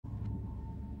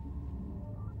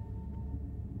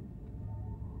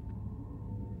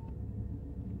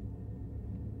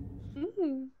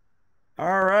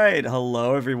All right,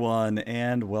 hello everyone,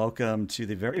 and welcome to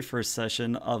the very first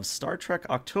session of Star Trek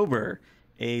October,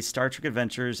 a Star Trek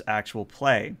Adventures actual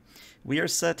play. We are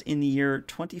set in the year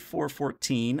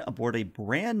 2414 aboard a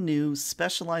brand new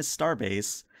specialized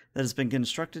starbase that has been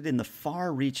constructed in the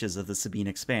far reaches of the Sabine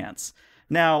Expanse.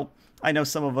 Now, I know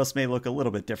some of us may look a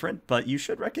little bit different, but you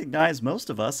should recognize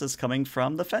most of us as coming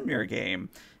from the Fenrir game.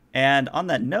 And on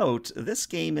that note, this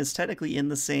game is technically in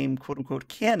the same quote-unquote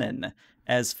canon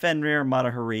as Fenrir,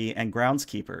 Matahari, and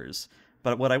Groundskeepers.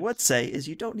 But what I would say is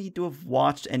you don't need to have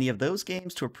watched any of those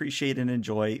games to appreciate and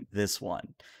enjoy this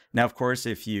one. Now, of course,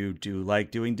 if you do like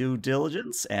doing due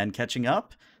diligence and catching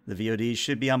up, the VOD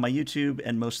should be on my YouTube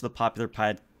and most of the popular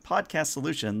podcast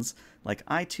solutions like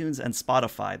iTunes and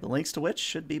Spotify, the links to which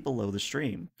should be below the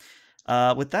stream.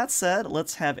 With that said,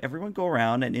 let's have everyone go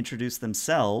around and introduce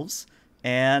themselves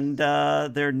and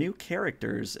their new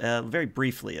characters, very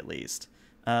briefly at least.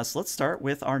 So let's start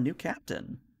with our new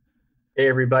captain. Hey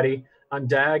everybody, I'm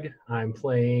Dag. I'm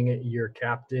playing your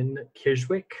captain,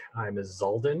 Kijwik. I'm a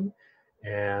Zaldan,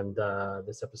 and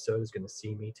this episode is going to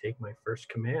see me take my first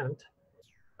command.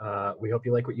 We hope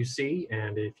you like what you see,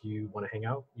 and if you want to hang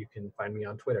out, you can find me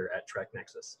on Twitter at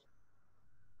TrekNexus.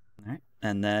 All right.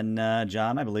 And then,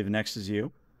 John, I believe next is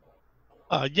you.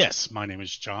 Yes, my name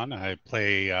is John. I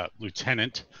play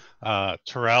Lieutenant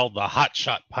Terrell, the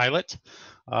hotshot pilot,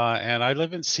 and I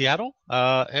live in Seattle,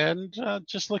 and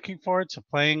just looking forward to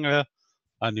playing a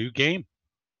new game.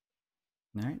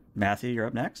 All right. Matthew, you're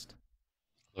up next.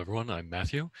 Hello, everyone. I'm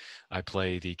Matthew. I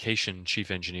play the Cation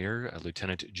Chief Engineer,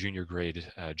 Lieutenant Junior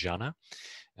Grade Jana,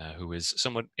 who is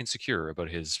somewhat insecure about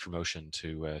his promotion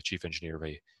to Chief Engineer of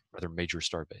a rather major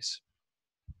starbase.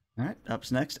 All right.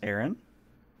 Up next, Aaron.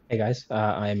 Hey guys,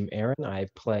 I'm Aaron. I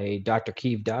play Dr.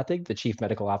 Keeve Dothig, the Chief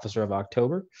Medical Officer of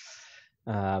October.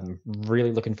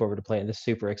 Really looking forward to playing this.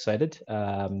 Super excited.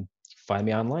 Find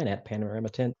me online at Panorama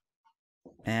Tint.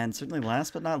 And certainly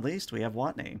last but not least, we have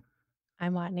Watney.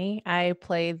 I'm Watney. I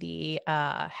play the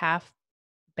half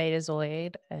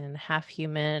Betazoid and half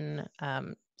human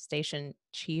station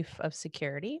chief of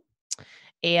security.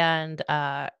 And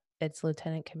it's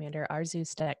Lieutenant Commander Arzu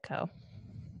Stetko.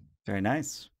 Very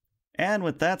nice. And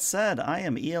with that said, I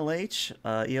am ELH,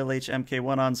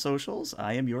 ELHMK1 on socials.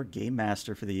 I am your game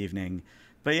master for the evening.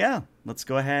 But yeah, let's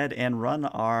go ahead and run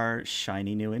our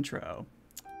shiny new intro.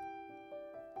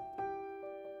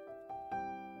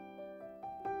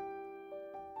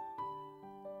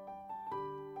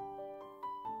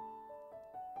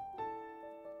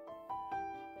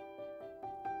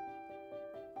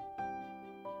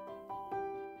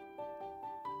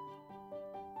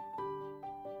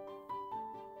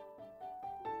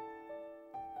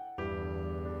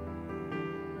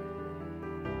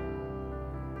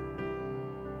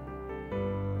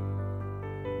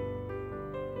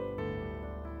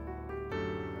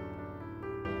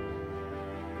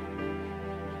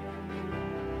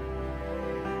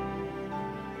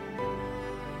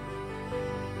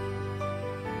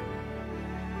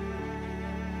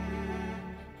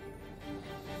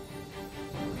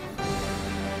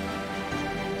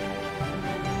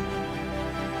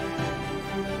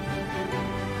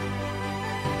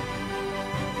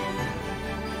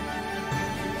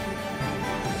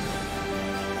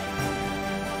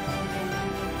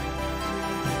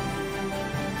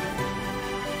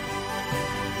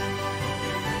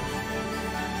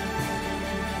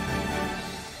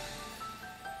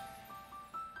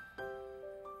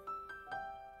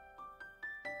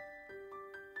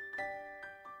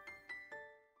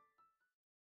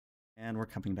 And we're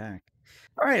coming back.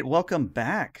 All right, welcome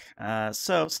back.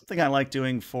 So something I like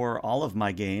doing for all of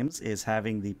my games is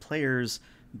having the players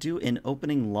do an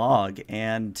opening log,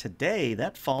 and today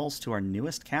that falls to our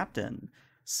newest captain.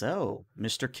 So,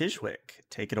 Mr. Kijwik,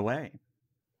 take it away.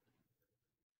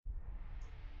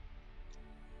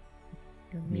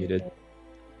 You're muted.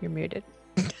 You're muted.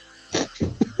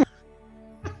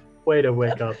 Way to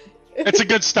wake up. It's a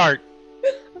good start.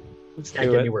 Let's Can't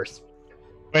do get it. any worse.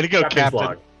 Way to go, Captain.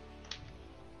 Log.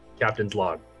 Captain's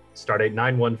log. Stardate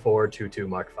 91422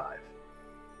 Mark 5.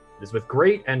 It is with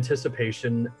great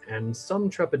anticipation and some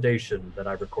trepidation that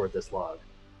I record this log.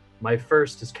 My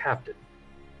first is captain.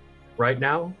 Right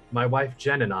now, my wife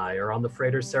Jen and I are on the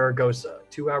freighter Saragossa,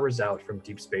 2 hours out from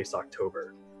Deep Space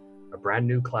October, a brand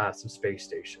new class of space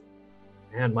station,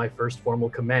 and my first formal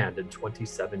command in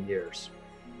 27 years.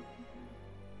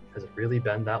 Has it really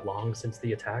been that long since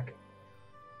the attack?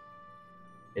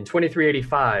 In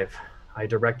 2385, I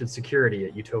directed security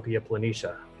at Utopia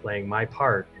Planitia, playing my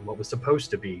part in what was supposed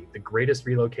to be the greatest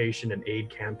relocation and aid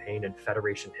campaign in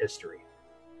Federation history,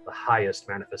 the highest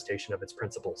manifestation of its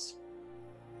principles.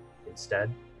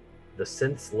 Instead, the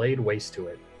synths laid waste to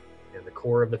it, and the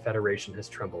core of the Federation has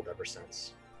trembled ever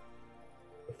since.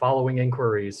 The following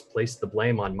inquiries placed the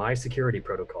blame on my security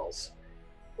protocols.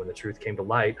 When the truth came to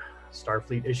light,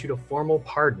 Starfleet issued a formal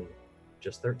pardon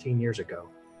just 13 years ago,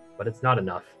 but it's not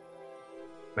enough.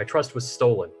 My trust was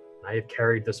stolen, and I have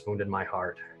carried this wound in my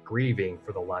heart, grieving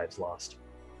for the lives lost,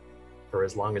 for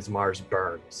as long as Mars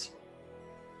burns.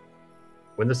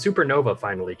 When the supernova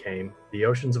finally came, the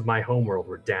oceans of my homeworld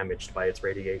were damaged by its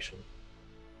radiation.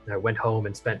 I went home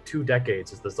and spent 2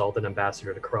 decades as the Zaldan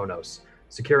ambassador to Kronos,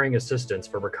 securing assistance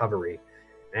for recovery,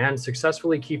 and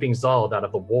successfully keeping Zald out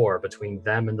of the war between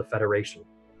them and the Federation.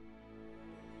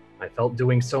 I felt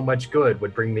doing so much good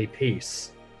would bring me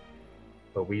peace,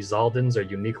 but we Zaldans are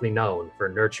uniquely known for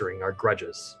nurturing our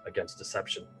grudges against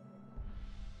deception.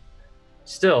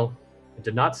 Still, it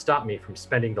did not stop me from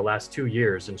spending the last 2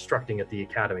 years instructing at the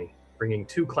Academy, bringing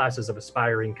 2 classes of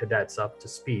aspiring cadets up to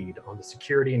speed on the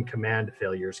security and command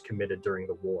failures committed during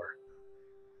the war.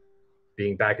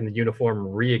 Being back in the uniform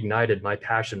reignited my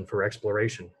passion for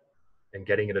exploration and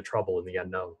getting into trouble in the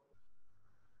unknown.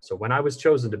 So when I was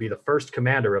chosen to be the first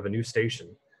commander of a new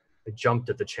station, I jumped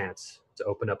at the chance to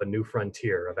open up a new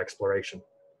frontier of exploration.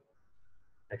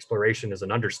 Exploration is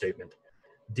an understatement.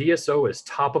 DSO is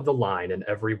top of the line in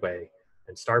every way,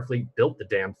 and Starfleet built the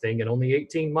damn thing in only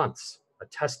 18 months, a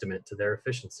testament to their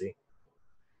efficiency.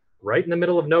 Right in the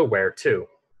middle of nowhere, too.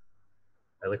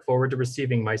 I look forward to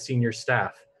receiving my senior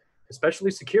staff, especially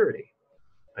security.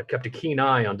 I've kept a keen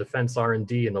eye on defense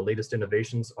R&D, and the latest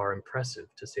innovations are impressive,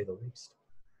 to say the least.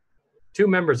 2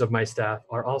 members of my staff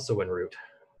are also en route,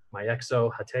 my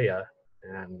XO Hatea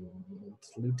and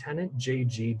Lieutenant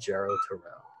J.G. Jarrow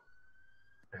Terrell.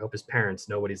 I hope his parents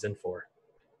know what he's in for.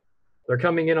 They're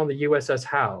coming in on the USS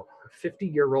Howe, a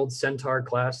 50-year-old Centaur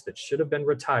class that should have been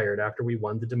retired after we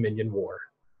won the Dominion War.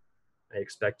 I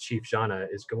expect Chief Jana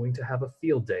is going to have a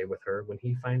field day with her when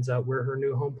he finds out we're her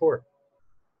new home port.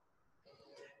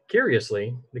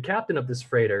 Curiously, the captain of this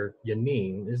freighter,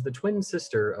 Yanine, is the twin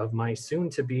sister of my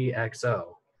soon-to-be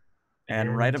XO.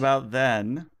 And right about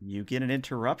then, you get an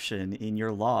interruption in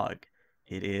your log.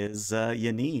 It is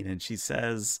Yanine, and she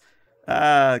says,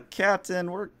 Captain,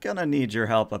 we're gonna need your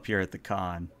help up here at the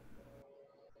con.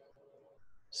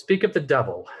 Speak of the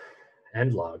devil.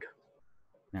 End log.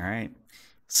 All right.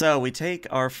 So we take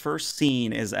our first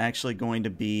scene is actually going to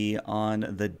be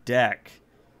on the deck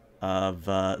of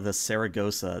the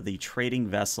Saragossa, the trading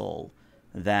vessel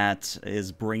that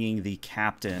is bringing the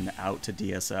captain out to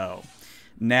DSO.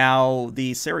 Now,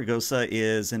 the Saragossa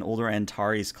is an older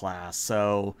Antares class,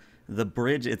 so the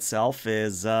bridge itself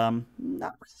is not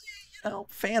really,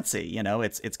 fancy.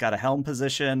 It's got a helm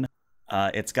position.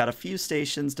 It's got a few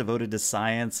stations devoted to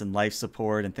science and life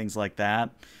support and things like that.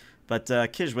 But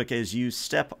Kijwick, as you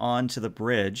step onto the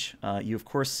bridge, you of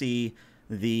course see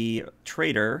the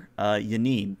trader,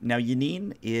 Yanine. Now,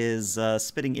 Yanine is a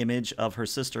spitting image of her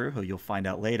sister, who you'll find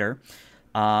out later.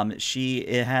 She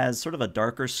has sort of a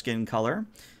darker skin color.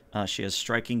 She has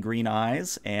striking green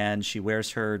eyes, and she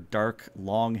wears her dark,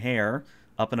 long hair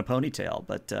up in a ponytail,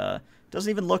 but doesn't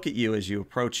even look at you as you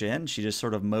approach in. She just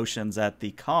sort of motions at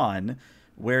the con,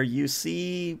 where you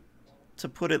see, to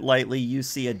put it lightly, you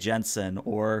see a Jensen,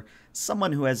 or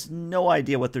someone who has no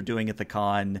idea what they're doing at the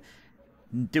con,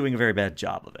 doing a very bad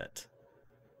job of it.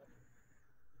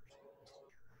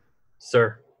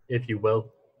 Sir, if you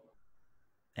will.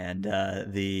 And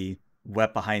the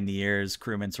wet behind the ears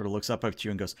crewman sort of looks up at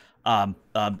you and goes,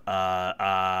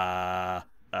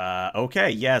 okay,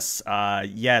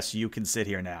 yes, you can sit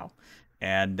here now.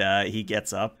 And he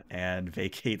gets up and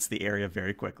vacates the area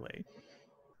very quickly.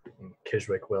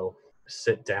 Kijwick will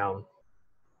sit down.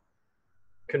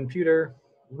 Computer,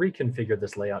 reconfigure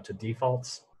this layout to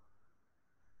defaults.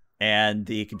 And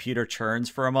the computer churns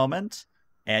for a moment,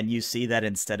 and you see that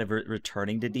instead of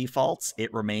returning to defaults,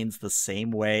 it remains the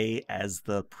same way as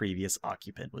the previous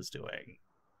occupant was doing.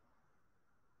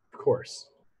 Of course.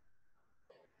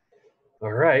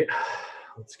 All right,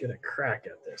 let's get a crack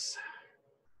at this.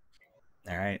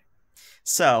 All right.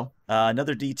 So,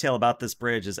 another detail about this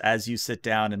bridge is as you sit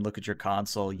down and look at your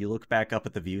console, you look back up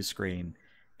at the view screen,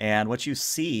 and what you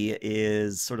see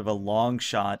is sort of a long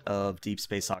shot of Deep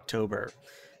Space October.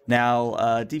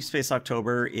 Now, Deep Space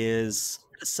October is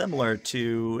similar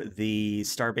to the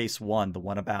Starbase 1, the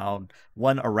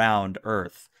one around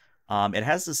Earth. It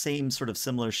has the same sort of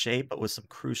similar shape, but with some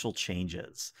crucial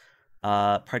changes.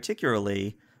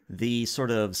 Particularly, the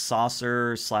sort of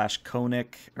saucer /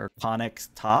 conic or conic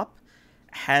top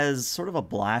has sort of a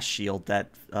blast shield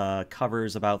that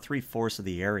covers about 3/4 of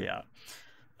the area.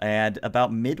 And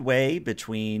about midway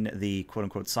between the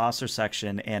quote-unquote saucer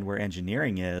section and where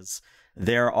engineering is,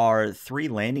 there are 3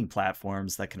 landing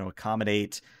platforms that can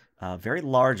accommodate very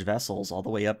large vessels all the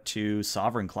way up to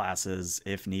sovereign classes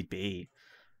if need be.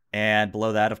 And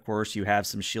below that, of course, you have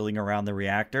some shielding around the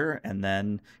reactor, and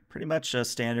then pretty much a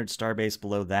standard starbase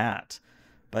below that.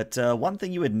 But one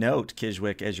thing you would note,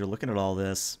 Kijwick, as you're looking at all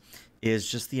this, is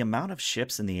just the amount of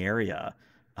ships in the area.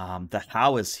 The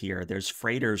How is here. There's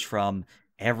freighters from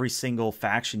every single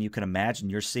faction you can imagine.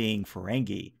 You're seeing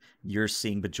Ferengi, you're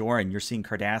seeing Bajoran, you're seeing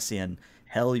Cardassian.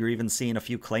 Hell, you're even seeing a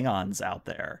few Klingons out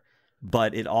there.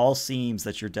 But it all seems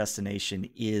that your destination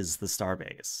is the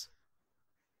starbase.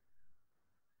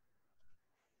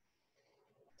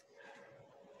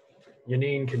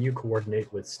 Yanine, can you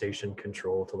coordinate with station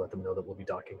control to let them know that we'll be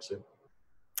docking soon?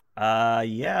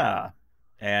 Yeah.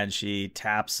 And she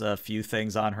taps a few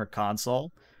things on her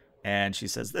console, and she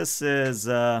says, "This is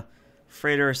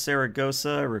Freighter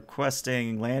Saragossa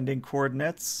requesting landing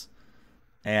coordinates."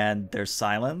 And there's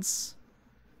silence.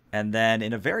 And then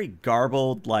in a very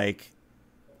garbled, like,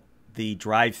 the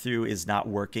drive-through is not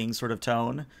working sort of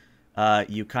tone,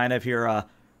 you kind of hear a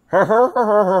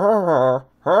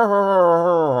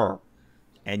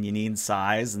and Yanine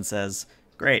sighs and says,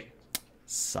 "Great.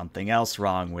 Something else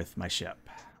wrong with my ship.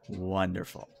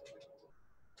 Wonderful."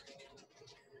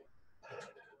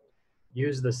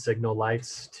 Use the signal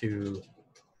lights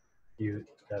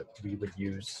that we would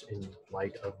use in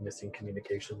light of missing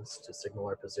communications to signal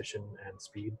our position and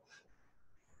speed.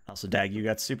 Also, Dag, you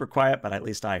got super quiet, but at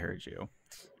least I heard you.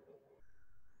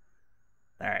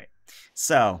 All right.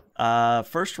 So,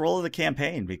 first roll of the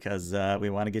campaign, because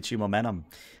we want to get you momentum.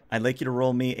 I'd like you to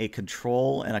roll me a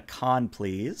control and a con,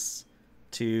 please,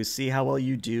 to see how well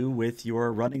you do with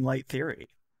your running light theory.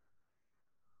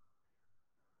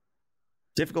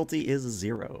 Difficulty is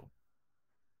 0.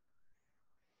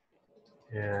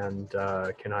 And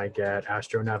can I get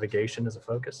astronavigation as a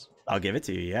focus? I'll give it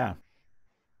to you, yeah.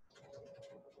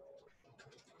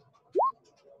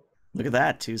 Look at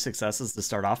that, 2 successes to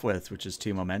start off with, which is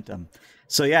 2 momentum.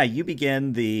 So yeah, you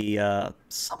begin the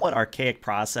somewhat archaic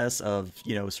process of,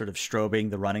 sort of strobing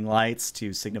the running lights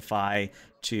to signify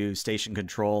to station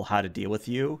control how to deal with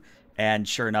you. And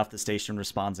sure enough, the station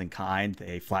responds in kind.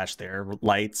 They flash their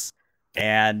lights,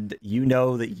 and you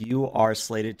know that you are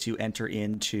slated to enter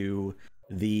into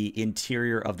the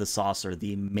interior of the saucer,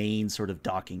 the main sort of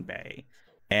docking bay.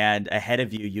 And ahead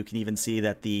of you, you can even see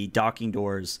that the docking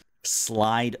doors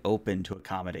slide open to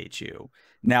accommodate you.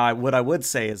 Now, what I would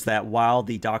say is that while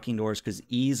the docking doors could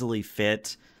easily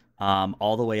fit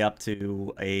all the way up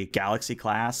to a Galaxy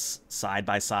class side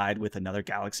by side with another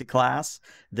Galaxy class,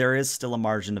 there is still a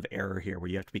margin of error here where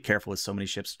you have to be careful with so many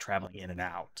ships traveling in and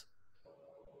out.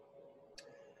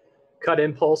 Cut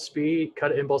impulse speed,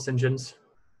 cut impulse engines,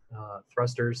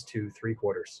 thrusters to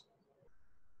 3/4.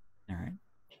 All right.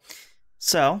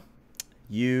 So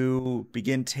you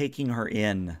begin taking her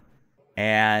in,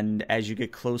 and as you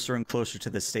get closer and closer to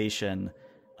the station,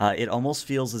 it almost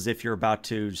feels as if you're about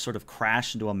to sort of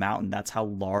crash into a mountain. That's how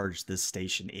large this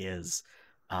station is.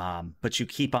 But you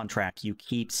keep on track. You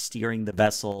keep steering the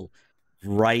vessel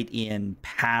right in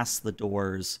past the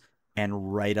doors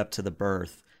and right up to the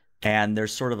berth. And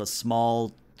there's sort of a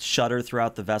small shudder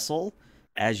throughout the vessel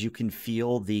as you can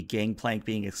feel the gangplank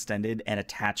being extended and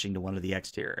attaching to one of the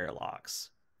exterior airlocks.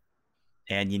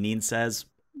 And Yanine says,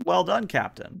 "Well done,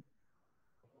 Captain."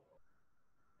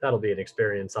 That'll be an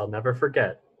experience I'll never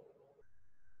forget.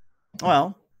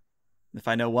 Well, if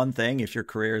I know one thing, if your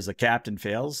career as a captain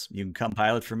fails, you can come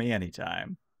pilot for me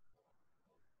anytime.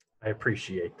 I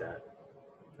appreciate that.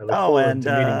 I look forward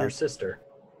to meeting your sister.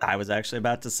 I was actually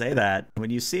about to say that. When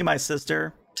you see my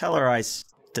sister, tell her I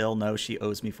still know she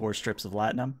owes me 4 strips of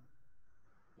latinum.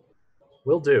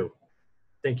 Will do.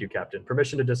 Thank you, Captain.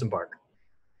 Permission to disembark.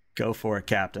 Go for it,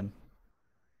 Captain.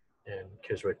 And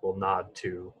Kijwick will nod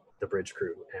to the bridge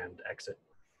crew and exit.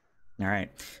 All right.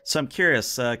 So I'm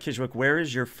curious, Kijwick, where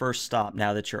is your first stop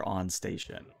now that you're on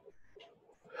station?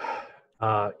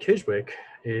 Kijwick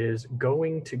is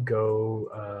going to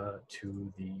go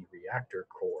to the reactor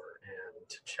core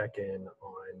and check in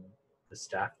on the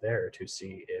staff there to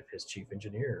see if his chief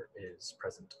engineer is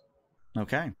present.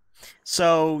 Okay.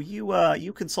 So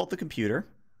you consult the computer,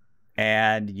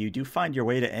 and you do find your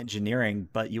way to engineering,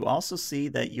 but you also see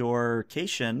that your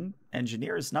Cation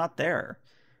engineer is not there.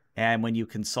 And when you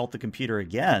consult the computer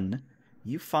again,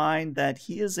 you find that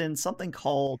he is in something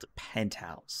called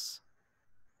Penthouse.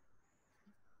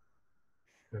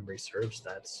 Memory serves,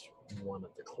 that's one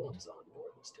of the clubs on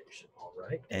board the station. All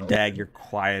right. And Dag, you're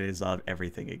quiet as of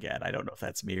everything again. I don't know if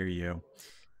that's me or you.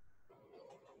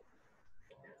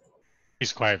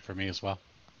 He's quiet for me as well.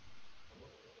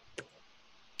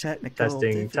 Technical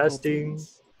Testing.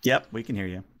 difficulties. Yep, we can hear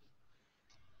you.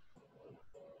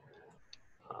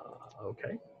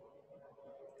 Okay.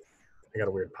 I got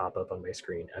a weird pop-up on my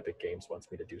screen. Epic Games wants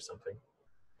me to do something.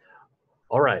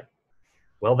 All right.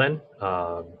 Well then,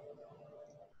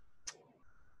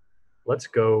 let's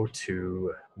go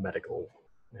to medical,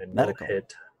 and Medical.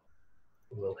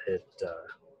 we'll hit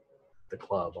the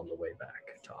club on the way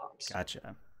back to ops.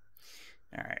 Gotcha.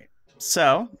 All right.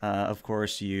 So, of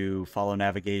course, you follow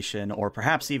navigation, or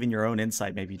perhaps even your own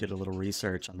insight. Maybe you did a little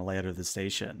research on the layout of the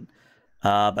station.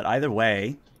 But either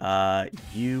way,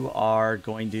 you are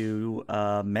going to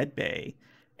Medbay.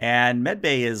 And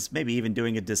Medbay is maybe even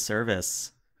doing a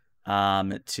disservice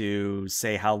to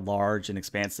say how large and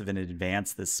expansive and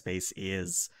advanced this space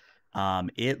is.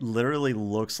 It literally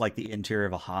looks like the interior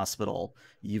of a hospital.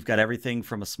 You've got everything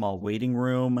from a small waiting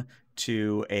room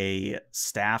to a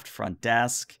staffed front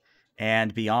desk.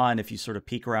 And beyond, if you sort of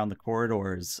peek around the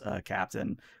corridors,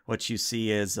 Captain, what you see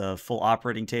is full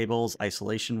operating tables,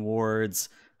 isolation wards,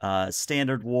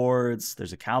 standard wards.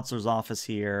 There's a counselor's office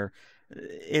here.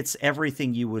 It's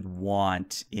everything you would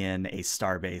want in a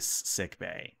Starbase sick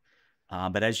bay.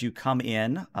 But as you come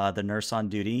in, the nurse on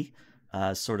duty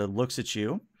sort of looks at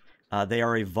you. They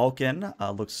are a Vulcan,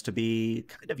 looks to be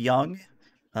kind of young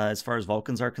as far as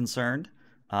Vulcans are concerned.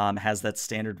 Has that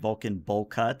standard Vulcan bowl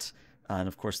cut. And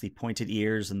of course, the pointed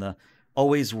ears and the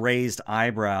always raised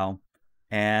eyebrow.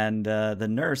 And the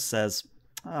nurse says,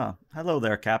 hello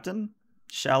there, Captain.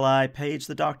 Shall I page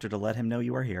the doctor to let him know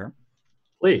you are here?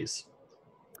 Please.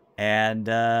 And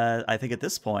I think at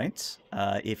this point,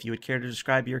 if you would care to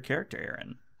describe your character,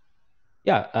 Aaron.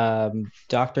 Yeah,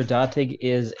 Dr. Dotig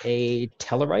is a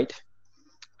Tellarite.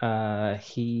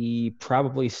 He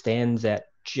probably stands at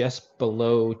just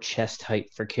below chest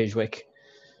height for Kijwick.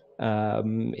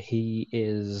 He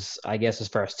is, I guess, as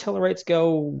far as Tellarites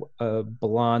go,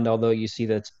 blonde, although you see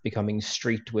that's becoming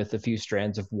streaked with a few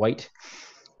strands of white,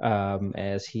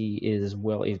 as he is,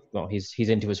 he's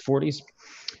into his 40s.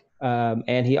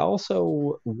 And he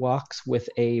also walks with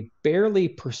a barely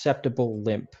perceptible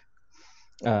limp,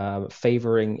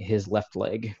 favoring his left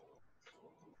leg.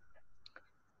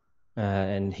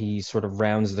 And he sort of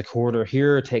rounds the corner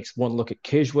here, takes one look at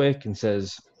Kijwick and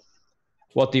says,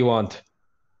 "What do you want?"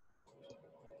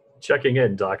 Checking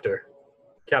in, Doctor.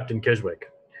 Captain Kijwick,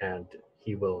 and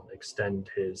he will extend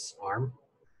his arm.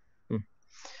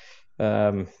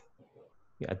 Yeah,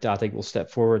 Dotig will step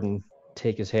forward and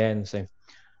take his hand and say,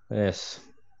 "Yes,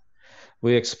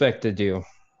 we expected you.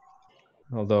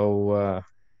 Although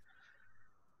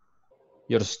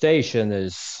your station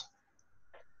is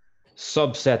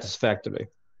sub-satisfactory."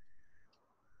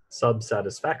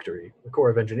 Sub-satisfactory? The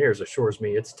Corps of Engineers assures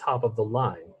me it's top of the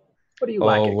line. What are you Oh,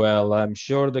 lacking? well, I'm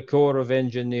sure the Corps of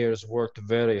Engineers worked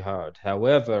very hard.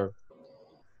 However...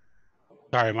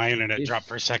 Sorry, my internet dropped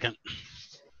for a second.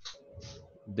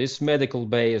 This medical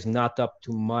bay is not up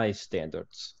to my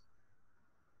standards.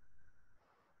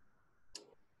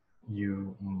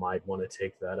 You might want to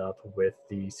take that up with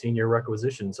the senior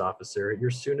requisitions officer at your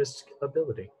soonest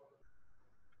ability.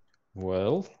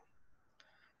 Well,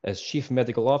 as chief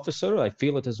medical officer, I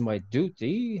feel it is my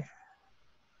duty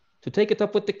to take it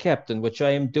up with the captain, which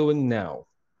I am doing now.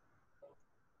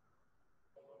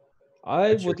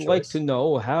 I would like to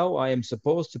know how I am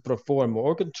supposed to perform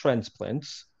organ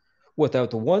transplants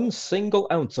without one single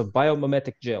ounce of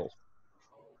biomimetic gel.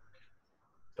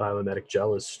 Biomimetic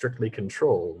gel is strictly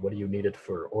controlled. What do you need it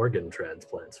for organ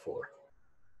transplants for?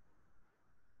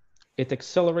 It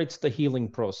accelerates the healing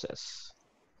process,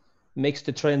 makes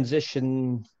the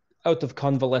transition out of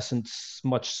convalescence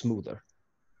much smoother.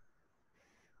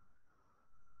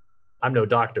 I'm no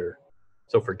doctor,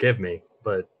 so forgive me,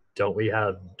 but don't we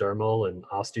have dermal and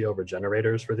osteo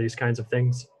regenerators for these kinds of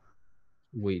things?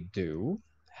 We do.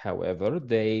 However,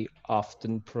 they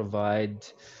often provide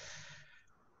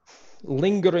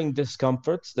lingering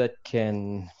discomforts that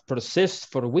can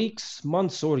persist for weeks,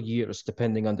 months, or years,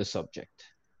 depending on the subject.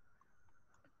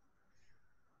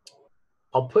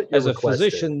 I'll put your As a request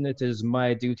physician, in. it is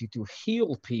my duty to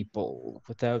heal people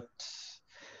without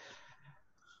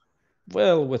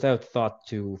thought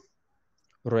to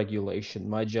regulation.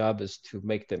 My job is to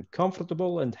make them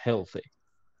comfortable and healthy.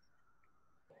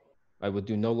 I would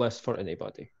do no less for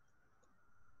anybody.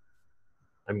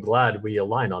 I'm glad we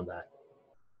align on that.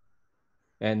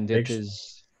 And it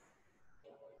is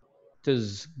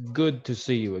good to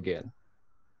see you again.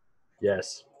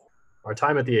 Yes. Our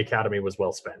time at the academy was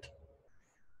well spent.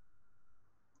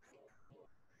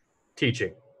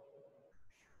 Teaching.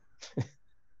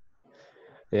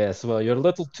 Yes, well, you're a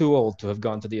little too old to have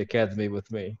gone to the academy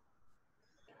with me.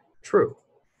 True.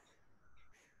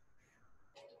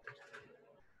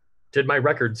 Did my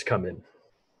records come in?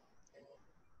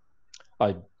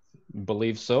 I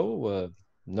believe so.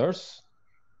 Nurse?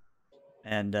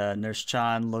 And Nurse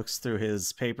Chan looks through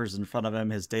his papers in front of him,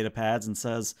 his data pads, and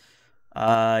says,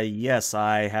 yes,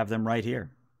 I have them right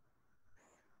here.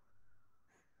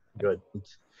 Good.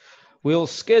 We'll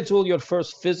schedule your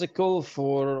first physical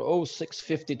for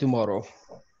 0650 tomorrow.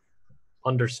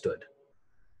 Understood.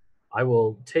 I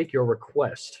will take your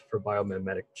request for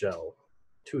biomimetic gel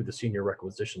to the senior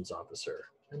requisitions officer,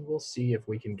 and we'll see if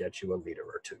we can get you a liter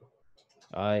or two.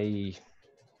 I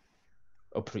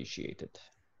appreciate it.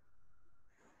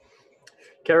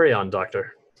 Carry on,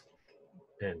 Doctor.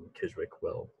 And Kijwick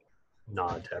will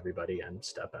nod to everybody and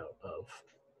step out of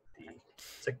the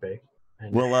sickbay.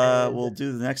 We'll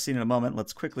do the next scene in a moment.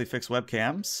 Let's quickly fix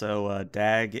webcams. So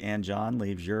Dag and John,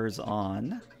 leaves yours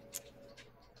on.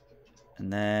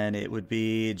 And then it would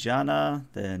be Jana,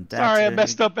 then Dag. Sorry, I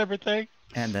messed up everything.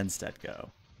 And then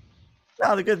Stetko.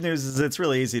 Now, the good news is it's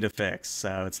really easy to fix,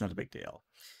 so it's not a big deal.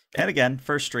 And again,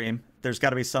 first stream, there's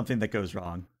got to be something that goes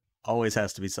wrong. Always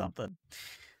has to be something.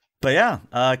 But yeah,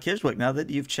 Kijwick, now that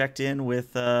you've checked in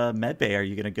with Medbay, are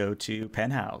you going to go to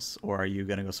Penthouse, or are you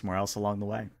going to go somewhere else along the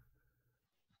way?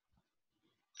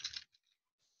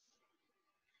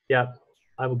 Yeah,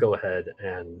 I will go ahead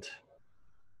and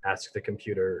ask the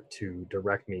computer to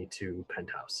direct me to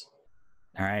Penthouse.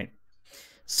 All right.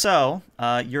 So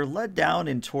you're led down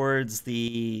in towards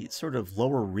the sort of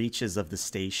lower reaches of the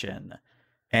station.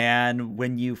 And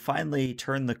when you finally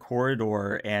turn the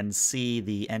corridor and see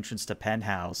the entrance to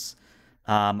Penthouse,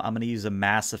 I'm going to use a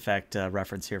Mass Effect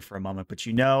reference here for a moment, but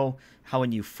you know how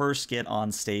when you first get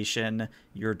on station,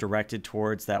 you're directed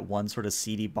towards that one sort of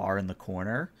seedy bar in the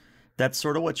corner? That's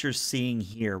sort of what you're seeing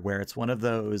here, where it's one of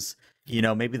those, you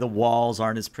know, maybe the walls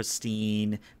aren't as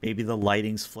pristine, maybe the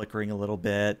lighting's flickering a little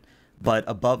bit, but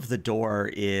above the door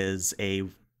is a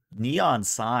neon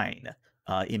sign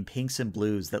in pinks and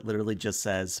blues that literally just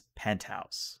says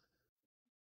Penthouse.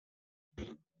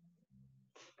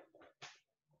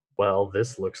 Well,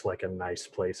 this looks like a nice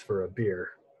place for a beer.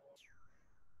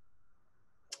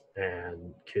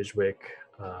 And Kijwick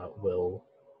will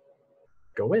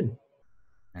go in.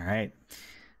 All right.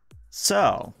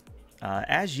 So,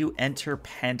 as you enter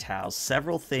Penthouse,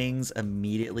 several things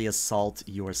immediately assault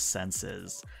your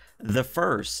senses. The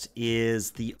first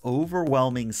is the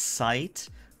overwhelming sight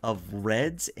of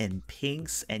reds and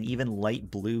pinks and even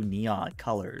light blue neon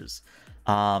colors.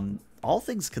 All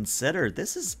things considered,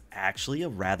 this is actually a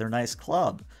rather nice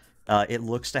club. It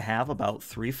looks to have about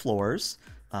 3 floors,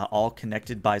 all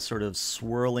connected by sort of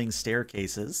swirling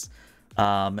staircases.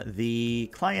 The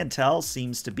clientele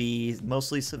seems to be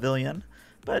mostly civilian,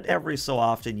 but every so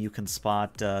often you can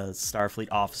spot Starfleet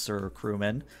officer or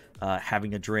crewman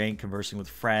having a drink, conversing with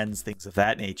friends, things of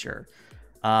that nature.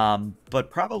 But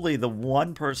probably the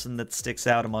one person that sticks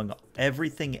out among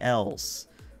everything else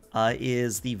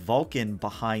is the Vulcan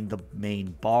behind the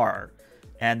main bar.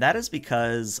 And that is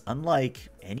because, unlike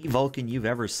any Vulcan you've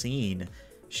ever seen,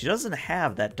 she doesn't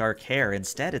have that dark hair.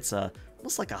 Instead, it's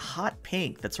almost like a hot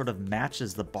pink that sort of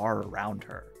matches the bar around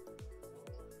her.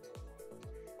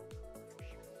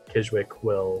 Kijwick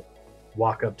will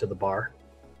walk up to the bar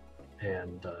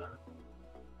and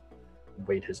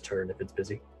wait his turn if it's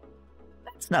busy.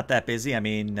 It's not that busy. I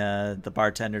mean, the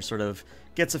bartender sort of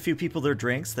gets a few people their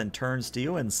drinks, then turns to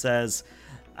you and says,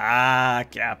 "Ah,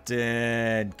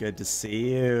 Captain, good to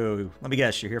see you. Let me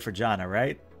guess, you're here for Jana,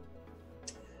 right?"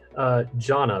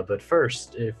 Jana, but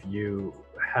first, if you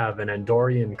have an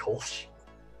Andorian Kolsch.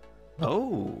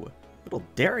 Oh, a little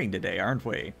daring today, aren't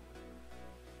we?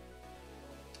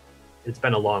 It's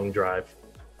been a long drive.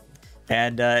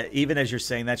 And even as you're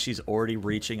saying that, she's already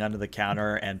reaching under the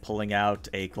counter and pulling out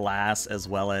a glass as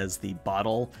well as the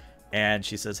bottle. And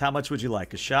she says, "How much would you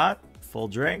like? A shot? Full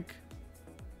drink?"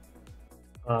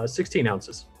 16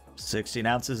 ounces. 16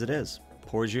 ounces it is.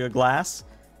 Pours you a glass,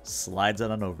 slides it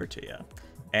on over to you.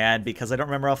 And because I don't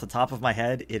remember off the top of my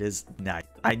head, it is not.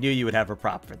 I knew you would have a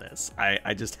prop for this.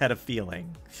 I just had a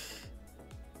feeling.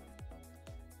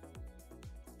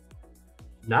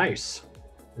 Nice.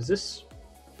 Is this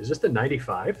the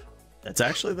 95? That's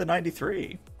actually the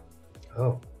 93.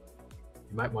 Oh,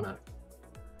 you might want to.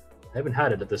 I haven't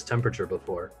had it at this temperature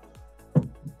before.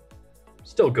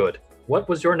 Still good. What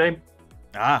was your name?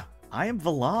 I am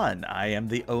Valan. I am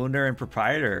the owner and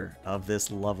proprietor of this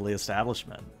lovely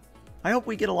establishment. I hope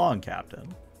we get along,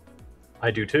 Captain.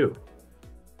 I do too.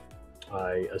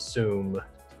 I assume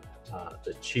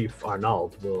that Chief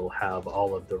Arnauld will have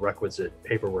all of the requisite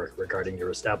paperwork regarding your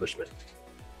establishment.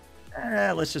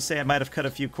 let's just say I might have cut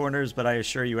a few corners, but I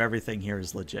assure you everything here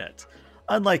is legit.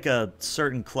 Unlike a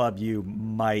certain club you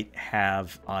might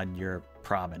have on your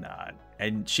promenade.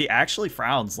 And she actually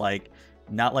frowns, like,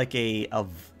 not like a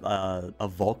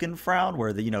Vulcan frown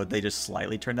where they just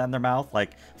slightly turn down their mouth,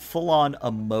 like full on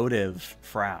emotive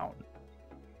frown.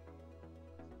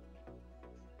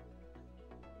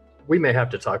 We may have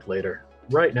to talk later.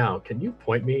 Right now, can you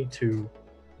point me to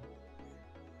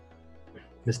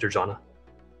Mr. Jana?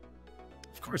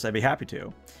 Of course, I'd be happy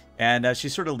to. And she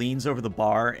sort of leans over the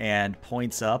bar and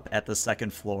points up at the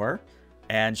second floor.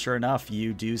 And sure enough,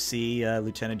 you do see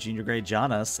Lieutenant Junior Grade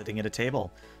Jana sitting at a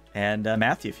table. And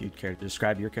Matthew, if you'd care to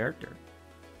describe your character.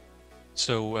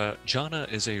 So Jana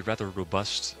is a rather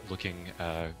robust-looking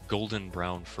golden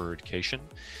brown furred Cation.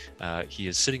 He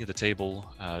is sitting at the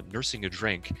table, nursing a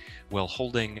drink while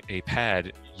holding a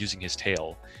pad using his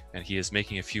tail, and he is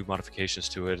making a few modifications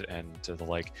to it and the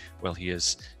like while he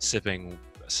is sipping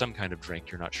some kind of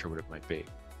drink. You're not sure what it might be.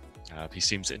 He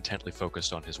seems intently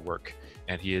focused on his work,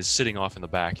 and he is sitting off in the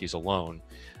back. He's alone.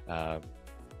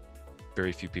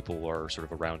 Very few people are sort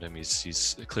of around him.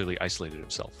 He's clearly isolated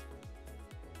himself.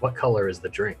 What color is the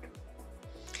drink?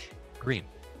 Green.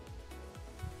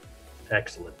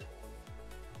 Excellent.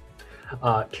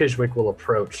 Kishwick will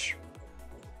approach,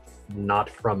 not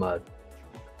from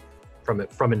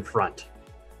in front,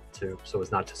 so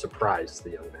as not to surprise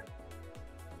the young man.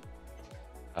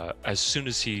 As soon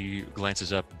as he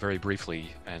glances up very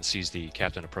briefly and sees the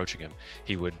captain approaching him,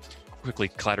 he would quickly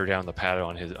clatter down the pad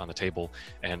on the table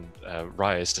and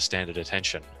rise to stand at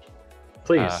attention.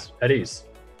 Please, at ease.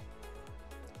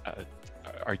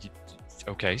 Are you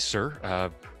okay,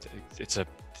 sir?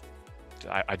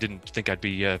 I didn't think I'd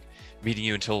be meeting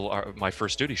you until my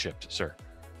first duty shift, sir.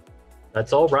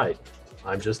 That's all right.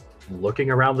 I'm just looking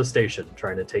around the station,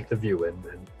 trying to take the view in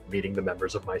and meeting the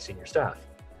members of my senior staff.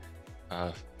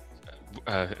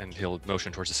 And he'll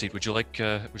motion towards the seat. Would you like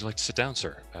to sit down,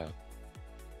 sir?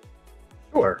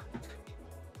 Sure.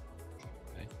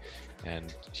 Okay.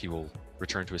 And he will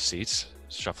return to his seat,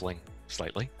 shuffling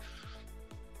slightly.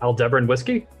 Aldebaran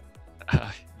whiskey?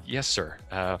 Yes, sir.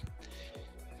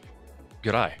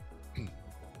 Good eye.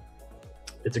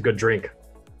 It's a good drink.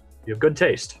 You have good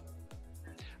taste.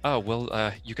 Oh,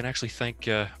 well, you can actually thank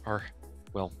our,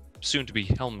 soon-to-be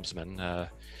helmsman,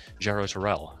 Jaro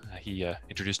Terrell. He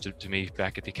introduced it to me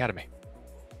back at the academy.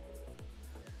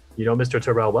 You know Mr.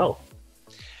 Terrell well?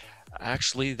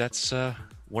 Actually, that's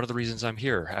one of the reasons I'm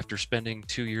here. After spending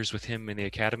 2 years with him in the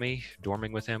academy,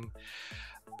 dorming with him,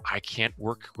 I can't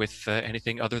work with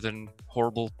anything other than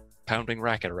horrible pounding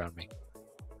racket around me.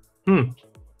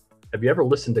 Have you ever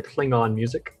listened to Klingon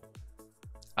music?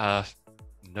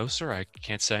 No, sir. I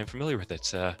can't say I'm familiar with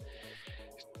it.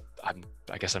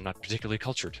 I guess I'm not particularly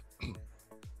cultured.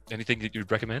 Anything that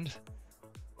you'd recommend?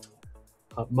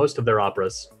 Most of their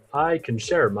operas. I can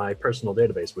share my personal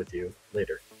database with you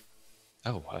later.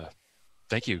 Oh,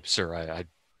 thank you, sir. I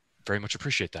very much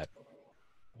appreciate that.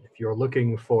 If you're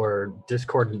looking for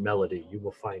discordant melody, you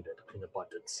will find it in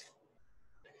abundance.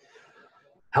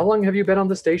 How long have you been on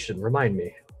the station? Remind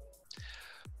me.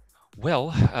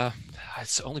 Well,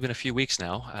 it's only been a few weeks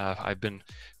now. I've been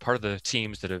part of the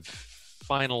teams that have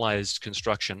finalized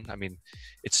construction. I mean,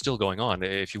 it's still going on.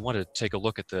 If you want to take a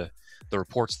look at the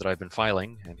reports that I've been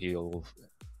filing, and he'll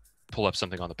pull up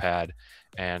something on the pad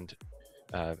and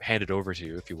hand it over to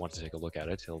you. If you want to take a look at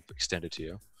it, he'll extend it to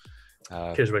you.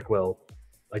 Kishwick will,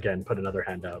 again, put another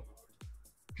hand out.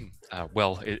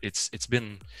 It's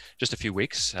been just a few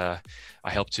weeks. I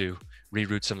helped to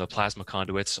reroute some of the plasma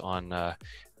conduits on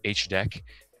H deck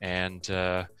and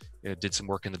did some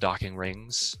work in the docking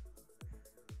rings.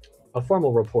 A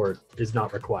formal report is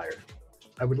not required.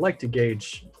 I would like to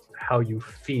gauge how you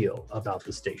feel about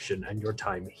the station and your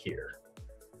time here.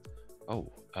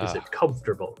 Oh. Is it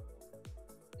comfortable?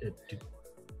 A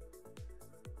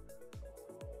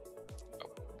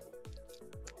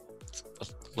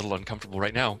little uncomfortable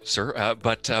right now, sir,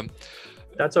 but...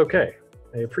 That's okay.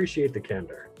 I appreciate the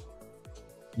candor.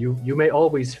 You may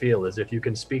always feel as if you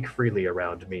can speak freely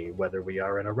around me, whether we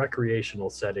are in a recreational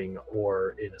setting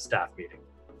or in a staff meeting.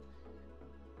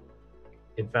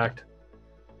 In fact,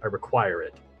 I require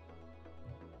it.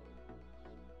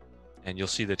 And you'll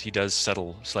see that he does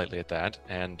settle slightly at that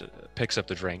and picks up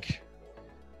the drink,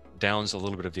 downs a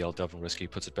little bit of the Aldebaran whiskey,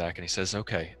 puts it back, and he says,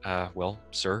 okay, well,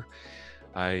 sir,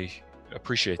 I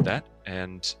appreciate that.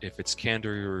 And if it's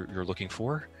candor you're looking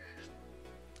for,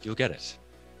 you'll get it.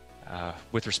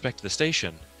 With respect to the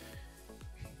station,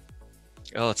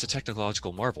 well, it's a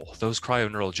technological marvel. Those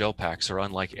cryoneural gel packs are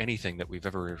unlike anything that we've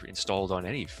ever installed on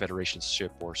any Federation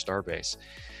ship or starbase.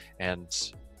 And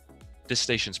this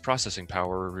station's processing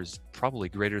power is probably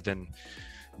greater than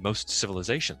most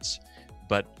civilizations.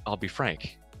 But I'll be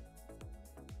frank,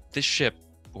 this ship,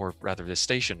 or rather this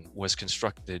station, was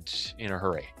constructed in a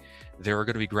hurry. There are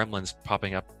going to be gremlins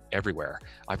popping up everywhere.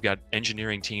 I've got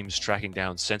engineering teams tracking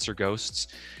down sensor ghosts.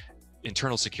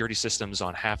 Internal security systems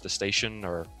on half the station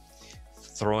are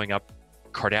throwing up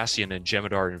Cardassian and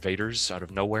Jem'Hadar invaders out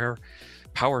of nowhere.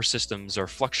 Power systems are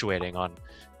fluctuating on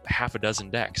half a dozen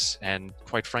decks, and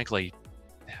quite frankly,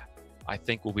 I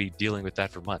think we'll be dealing with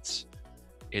that for months.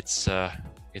 It's a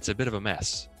bit of a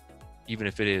mess, even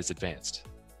if it is advanced.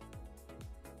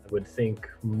 I would think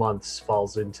months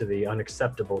falls into the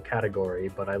unacceptable category,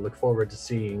 but I look forward to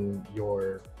seeing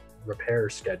your repair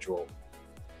schedule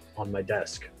on my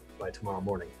desk by tomorrow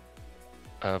morning.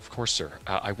 Of course, sir.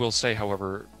 I will say,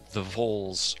 however, the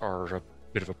vols are a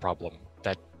bit of a problem.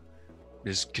 That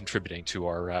is contributing to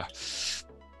our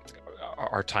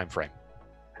time frame.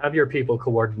 Have your people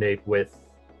coordinate with,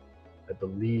 I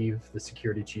believe the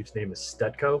security chief's name is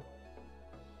Stetko.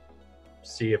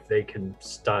 See if they can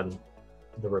stun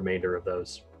the remainder of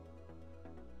those.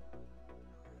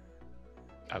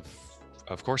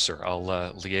 Of course, sir. I'll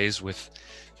liaise with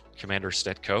Commander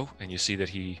Stetko, and you see that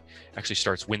he actually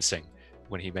starts wincing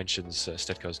when he mentions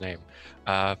Stetko's name.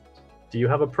 Do you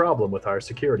have a problem with our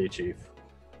security chief?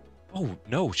 Oh,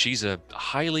 no, she's a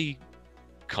highly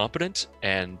competent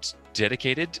and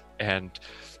dedicated and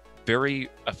very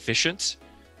efficient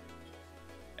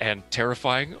and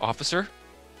terrifying officer.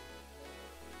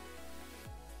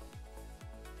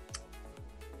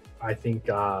 I think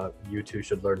you two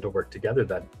should learn to work together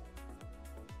then.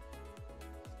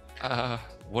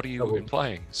 What are you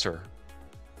implying, sir?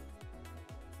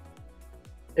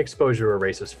 Exposure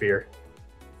erases fear.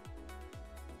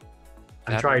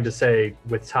 I'm trying to say,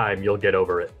 with time, you'll get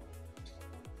over it.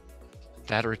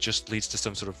 That or it just leads to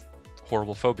some sort of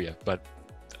horrible phobia, but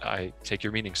I take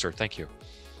your meaning, sir. Thank you.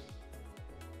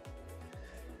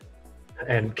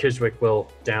 And Kiswick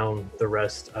will down the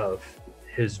rest of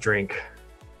his drink.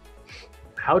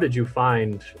 How did you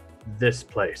find this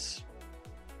place?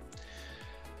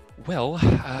 Well,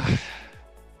 I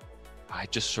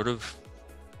just sort of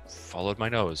followed my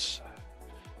nose.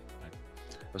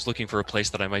 I was looking for a place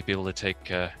that I might be able to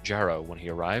take Jarrow when he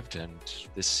arrived, and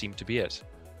this seemed to be it.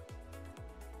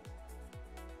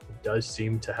 It does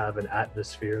seem to have an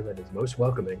atmosphere that is most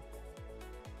welcoming.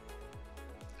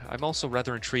 I'm also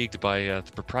rather intrigued by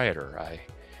the proprietor.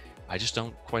 I just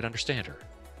don't quite understand her.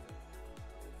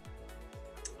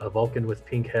 A Vulcan with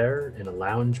pink hair in a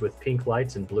lounge with pink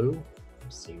lights and blue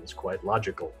seems quite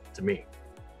logical to me.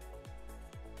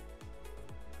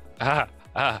 Yeah.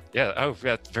 Oh,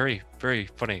 yeah. Very, very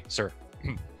funny, sir.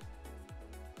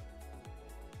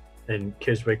 And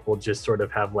Kiswick will just sort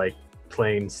of have like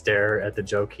plain stare at the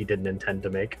joke he didn't intend to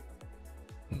make.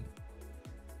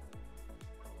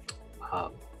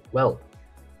 Well,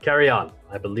 carry on.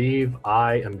 I believe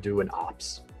I am doing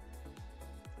ops.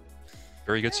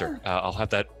 Very good, sir. I'll have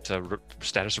that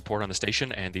status report on the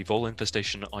station and the Vol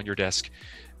infestation on your desk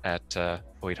at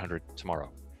 0800 tomorrow.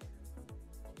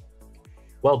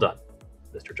 Well done,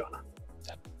 Mr. Jana.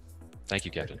 Thank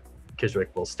you, Captain.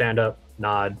 Kiswick will stand up,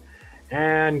 nod,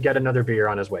 and get another beer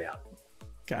on his way out.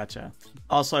 Gotcha.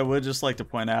 Also, I would just like to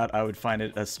point out, I would find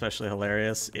it especially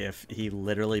hilarious if he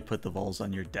literally put the vols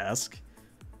on your desk.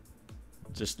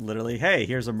 Just literally, hey,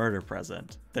 here's a murder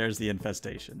present. There's the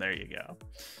infestation. There you go.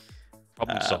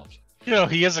 Problem solved. You know,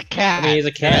 he is a cat. I mean, he's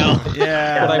a cat. You know?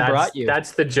 Yeah. But I brought you.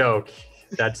 That's the joke.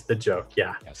 That's the joke,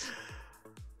 yeah. Yes.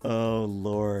 Oh,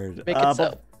 Lord. Make it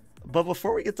so. But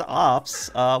before we get to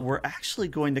ops, we're actually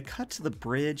going to cut to the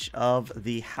bridge of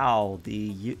the Howe,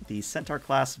 the Centaur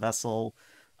class vessel,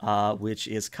 which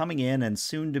is coming in and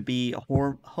soon to be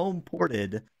home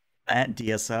ported at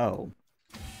DSO.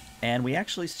 And we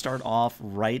actually start off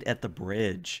right at the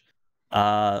bridge.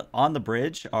 On the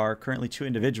bridge are currently two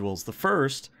individuals. The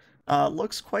first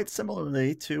looks quite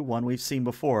similarly to one we've seen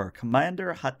before.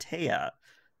 Commander Hatea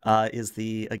is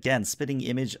the, again, spitting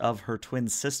image of her twin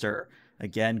sister.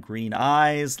 Again, green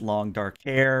eyes, long dark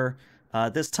hair,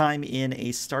 this time in a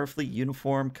Starfleet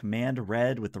uniform, command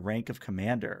red with the rank of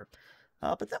commander.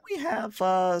 But then we have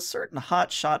a certain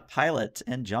hotshot pilot.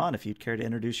 And John, if you'd care to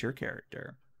introduce your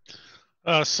character.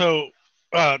 So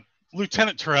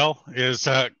Lieutenant Terrell is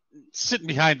sitting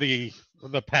behind the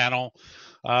panel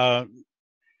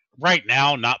right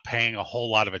now, not paying a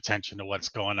whole lot of attention to what's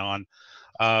going on.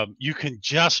 You can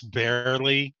just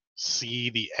barely see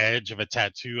the edge of a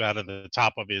tattoo out of the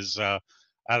top of his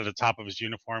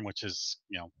uniform, which is,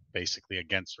 you know, basically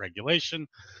against regulation.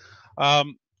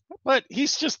 But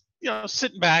he's just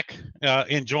sitting back,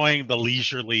 enjoying the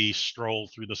leisurely stroll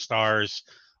through the stars.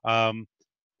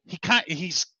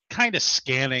 He's kind of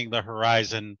scanning the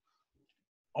horizon,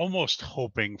 almost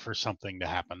hoping for something to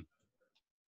happen,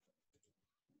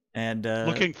 And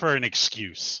looking for an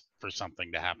excuse for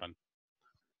something to happen.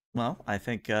 well, I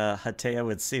think Hatea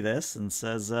would see this and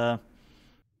says, Mr.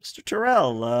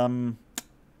 Terrell,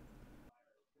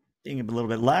 being a little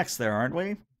bit lax there, aren't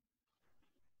we?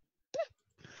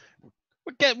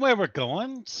 We're getting where we're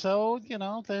going, so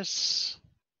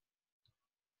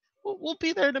we'll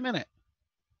be there in a minute.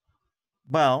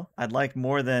 Well, I'd like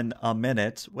more than a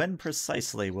minute. When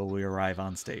precisely will we arrive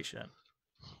on station?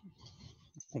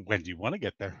 When do you want to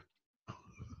get there?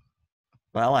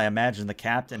 Well, I imagine the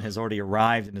captain has already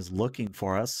arrived and is looking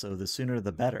for us, so the sooner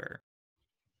the better.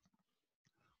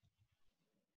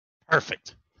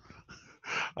 Perfect.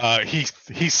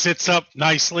 He sits up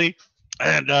nicely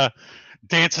and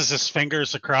dances his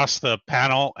fingers across the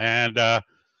panel, and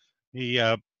he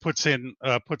puts in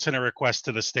a request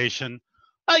to the station.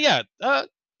 I'd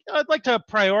like to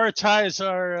prioritize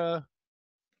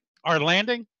our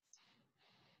landing.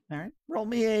 All right. Roll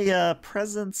me a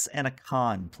presence and a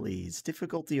con, please.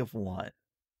 Difficulty of 1.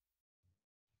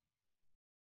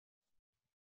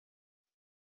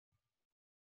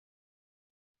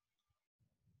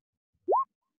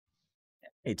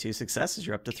 Hey, 2 successes.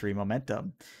 You're up to 3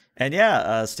 momentum. And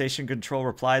yeah, station control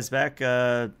replies back,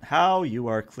 how you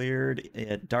are cleared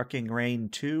at Darking Rain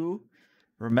 2.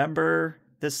 Remember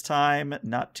this time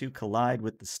not to collide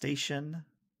with the station.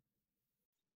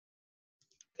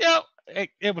 Yeah,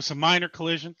 it was a minor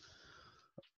collision.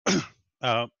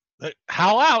 Howl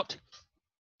out.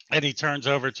 And he turns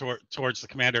over towards the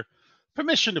commander.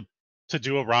 Permission to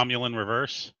do a Romulan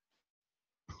reverse.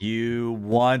 You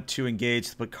want to engage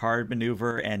the Picard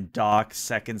maneuver and dock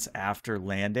seconds after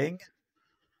landing?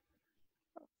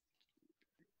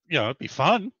 It'd be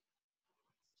fun.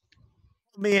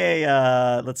 Roll me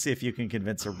a, let's see if you can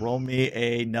convince her. Roll me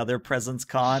another presence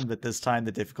con, but this time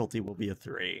the difficulty will be a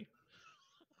 3.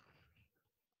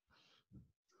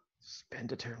 Spend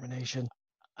determination.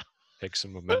 Take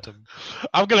some momentum.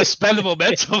 I'm going to spend the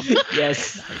momentum.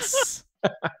 Yes. Nice.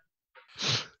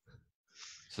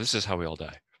 So this is how we all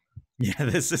die. Yeah,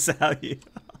 this is how you...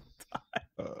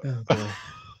 Oh, boy.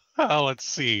 Oh, let's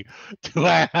see. Do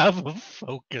I have a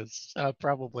focus?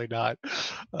 Probably not.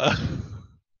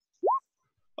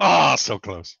 Oh, so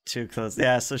close. Too close.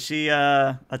 Yeah, so she,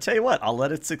 I'll tell you what, I'll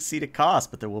let it succeed at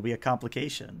cost, but there will be a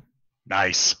complication.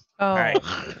 Nice. Oh, All right.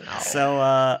 no. So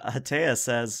Hatea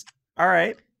says, all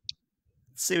right,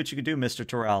 let's see what you can do, Mr.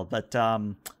 Terrell, but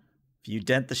if you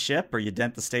dent the ship or you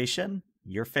dent the station,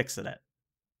 you're fixing it.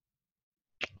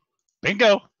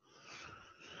 Bingo.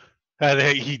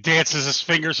 He dances his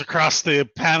fingers across the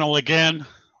panel again.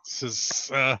 Says,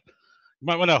 you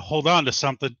might want to hold on to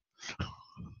something.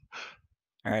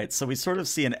 All right, so we sort of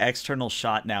see an external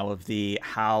shot now of the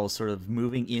HOW sort of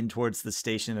moving in towards the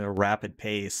station at a rapid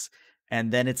pace,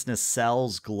 and then its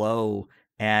nacelles glow,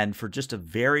 and for just a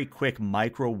very quick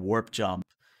micro warp jump,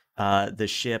 the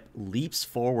ship leaps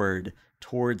forward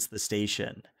towards the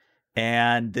station.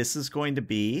 And this is going to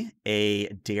be a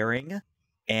daring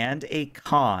and a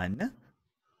con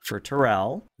for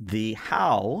Terrell. The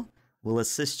HOW will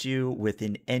assist you with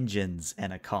an engines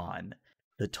and a con.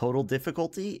 The total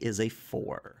difficulty is a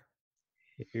 4.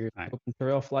 If you're Right. hoping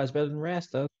Terrell flies better than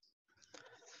Rast does.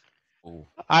 Oh,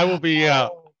 I will be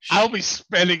I'll be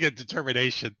spending a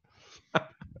determination.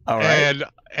 All right.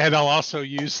 And I'll also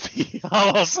use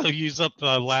up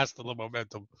the last of the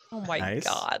momentum. Oh my Nice.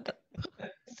 god.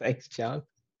 Thanks, John.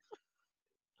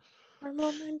 Our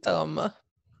momentum.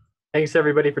 Thanks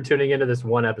everybody for tuning into this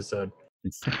one episode.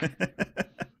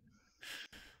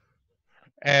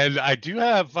 And I do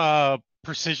have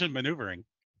precision maneuvering.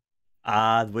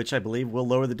 Which I believe will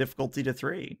lower the difficulty to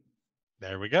 3.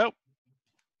 There we go.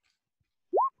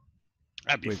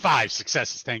 That'd be Which- 5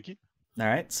 successes, thank you. All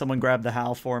right, someone grab the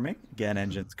HOW for me. Again,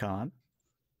 engines con.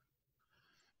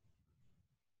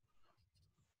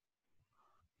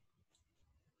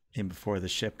 In before the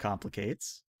ship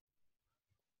complicates.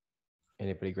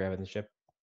 Anybody grabbing the ship?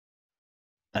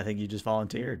 I think you just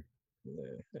volunteered. All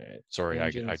right. sorry, I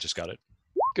Engines. just got it.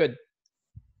 Good.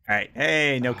 All right,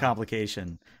 hey, no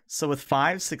complication. So with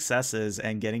 5 successes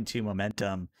and getting 2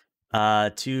 momentum,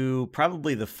 to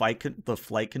probably the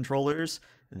flight controllers,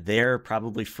 they're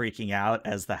probably freaking out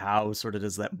as the HOW sort of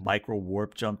does that micro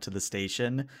warp jump to the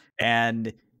station.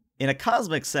 And in a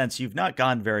cosmic sense, you've not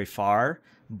gone very far,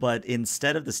 but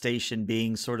instead of the station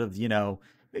being sort of,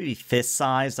 maybe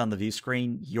fist-sized on the view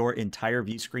screen, your entire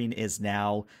view screen is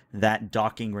now that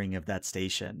docking ring of that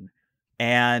station.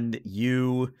 and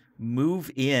you move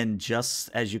in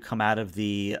just as you come out of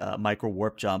the micro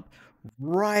warp jump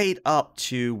right up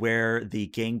to where the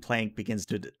gangplank begins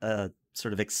to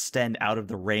sort of extend out of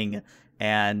the ring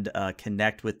and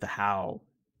connect with the How.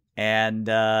 And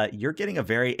you're getting a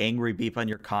very angry beep on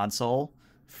your console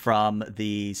from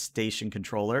the station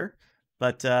controller.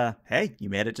 But hey, you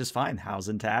made it just fine. How's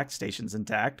intact, station's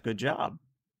intact. Good job.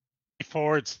 He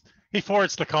forwards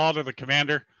the call to the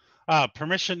commander.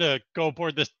 Permission to go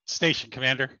aboard the station,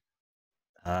 Commander.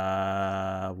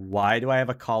 Why do I have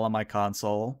a call on my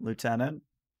console, Lieutenant?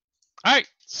 All right,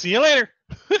 see you later.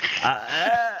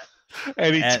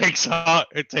 And he takes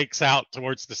out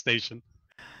towards the station.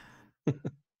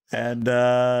 And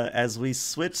as we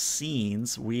switch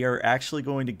scenes, we are actually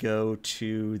going to go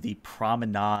to the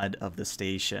promenade of the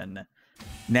station.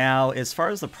 Now, as far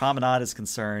as the promenade is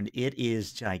concerned, it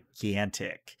is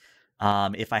gigantic.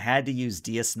 If I had to use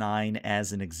DS9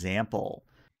 as an example,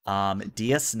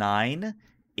 DS9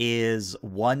 is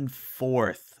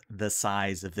 1/4 the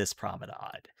size of this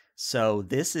promenade. So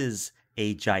this is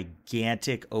a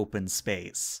gigantic open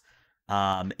space.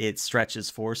 It stretches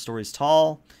 4 stories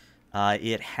tall.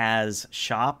 It has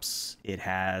shops. It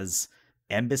has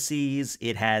embassies.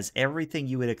 It has everything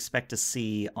you would expect to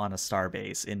see on a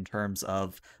starbase in terms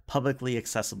of publicly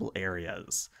accessible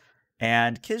areas.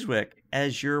 And Kishwick,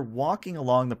 as you're walking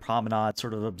along the promenade,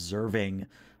 sort of observing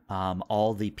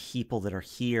all the people that are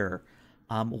here,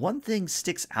 one thing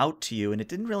sticks out to you, and it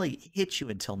didn't really hit you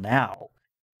until now.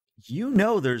 You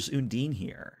know there's Undine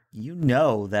here. You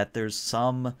know that there's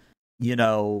some,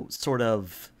 sort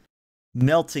of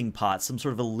melting pot, some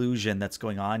sort of illusion that's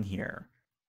going on here.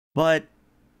 But,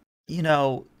 you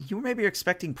maybe are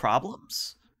expecting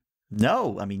problems.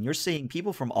 No, I mean, you're seeing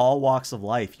people from all walks of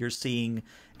life. You're seeing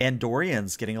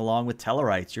Andorians getting along with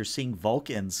Tellarites. You're seeing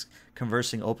Vulcans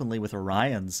conversing openly with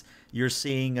Orions. You're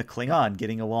seeing a Klingon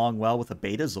getting along well with a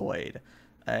Betazoid.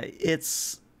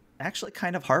 It's actually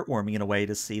kind of heartwarming in a way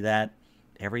to see that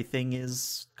everything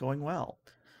is going well.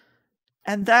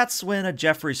 And that's when a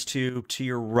Jeffries tube to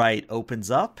your right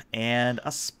opens up and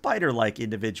a spider-like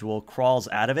individual crawls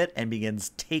out of it and begins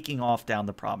taking off down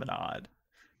the promenade.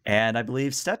 And I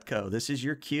believe Stetko, this is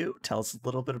your cue. Tell us a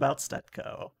little bit about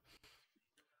Stetko.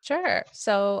 Sure.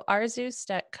 So Arzu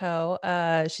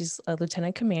Stetko, she's a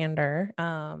lieutenant commander.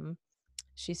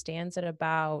 She stands at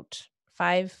about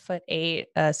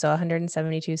 5'8", so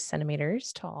 172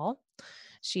 centimeters tall.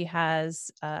 She has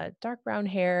dark brown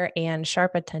hair and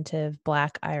sharp, attentive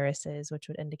black irises, which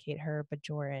would indicate her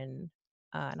Betazoid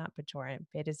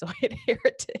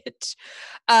heritage.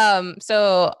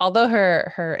 So although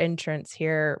her entrance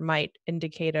here might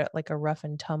indicate a rough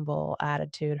and tumble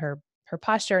attitude, her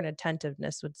posture and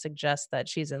attentiveness would suggest that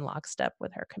she's in lockstep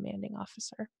with her commanding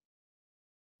officer.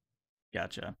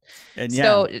 Gotcha. And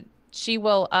so she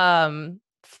will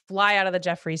fly out of the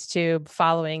Jeffries tube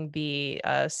following the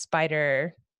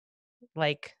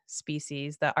spider-like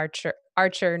species, the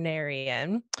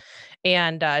Archernarian,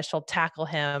 and she'll tackle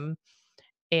him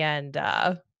and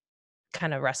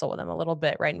kind of wrestle with him a little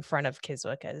bit right in front of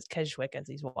Kishwick as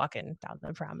he's walking down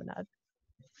the promenade.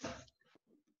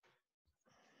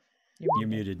 You're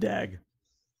muted, Dag.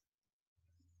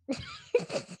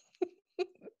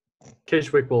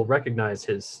 Kishwick will recognize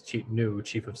his new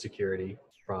chief of security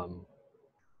from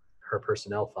her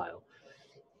personnel file,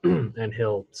 and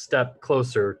he'll step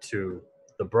closer to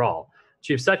the brawl.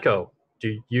 Chief Setko,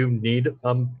 do you need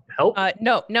help?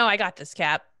 No, I got this,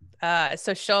 Cap.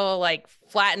 So she'll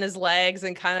flatten his legs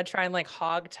and kind of try and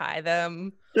hog tie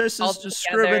them. This is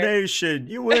discrimination.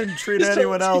 You wouldn't treat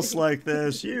anyone else like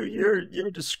this.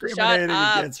 You're discriminating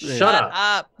against me. Shut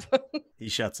up. He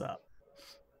shuts up.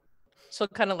 She'll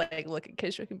kind of look at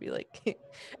Kishwick and be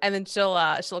and then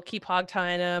she'll keep hog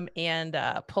tying him and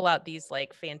pull out these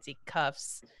fancy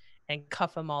cuffs and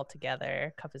cuff them all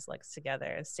together, cuff his legs together,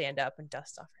 and stand up and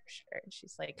dust off her shirt. And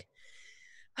she's like,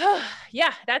 oh,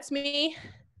 yeah, that's me,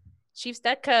 Chief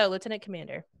Stetko, Lieutenant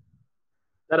Commander. Is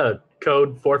that a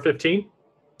code 415?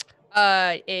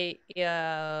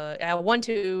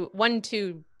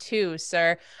 122,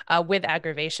 sir, with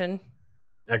aggravation.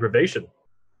 Aggravation?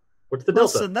 What's the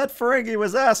delta? Listen, that Ferengi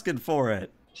was asking for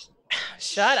it.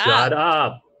 Shut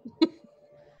up.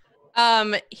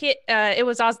 There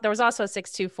was also a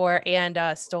 624 and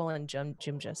a stolen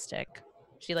Jumja stick.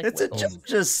 It's wiggles. A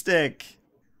Jumja stick.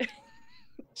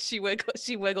 She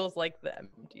wiggles like the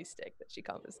empty stick that she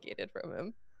confiscated from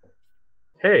him.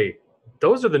 Hey,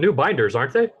 those are the new binders,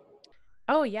 aren't they?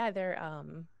 Oh yeah, they're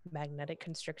magnetic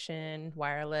constriction,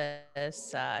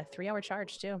 wireless, 3-hour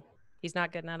charge too. He's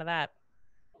not getting out of that.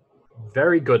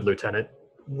 Very good, Lieutenant.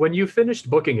 When you finished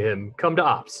booking him, come to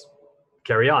ops.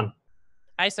 Carry on.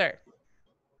 Aye, sir.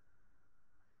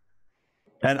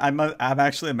 And I'm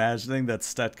actually imagining that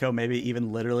Stetco maybe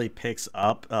even literally picks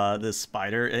up this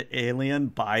spider alien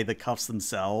by the cuffs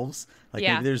themselves. Like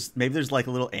Yeah. maybe there's like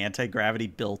a little anti-gravity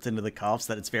built into the cuffs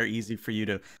that it's very easy for you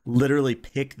to literally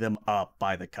pick them up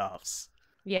by the cuffs.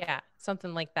 Yeah,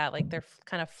 something like that. Like they're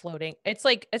kind of floating. It's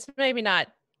like it's maybe not.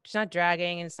 It's not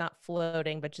dragging and it's not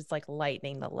floating, but just like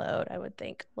lightening the load. I would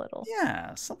think a little.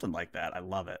 Yeah, something like that. I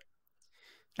love it.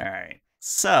 All right.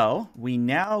 So we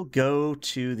now go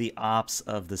to the ops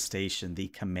of the station, the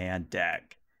command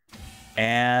deck.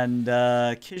 And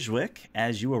Kijwick,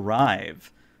 as you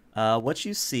arrive, what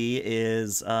you see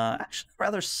is actually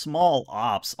rather small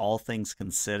ops, all things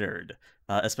considered,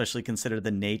 especially consider the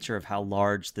nature of how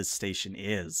large this station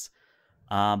is.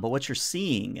 But what you're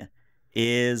seeing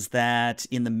is that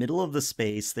in the middle of the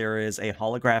space, there is a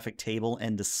holographic table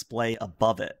and display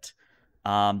above it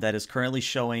that is currently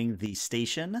showing the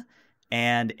station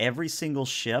and every single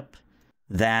ship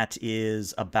that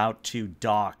is about to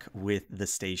dock with the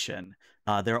station.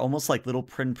 They're almost like little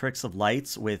pinpricks of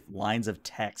lights with lines of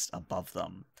text above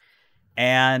them.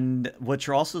 And what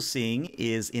you're also seeing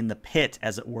is in the pit,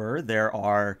 as it were, there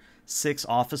are 6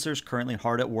 officers currently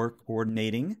hard at work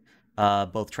coordinating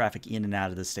both traffic in and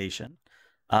out of the station.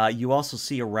 You also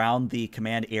see around the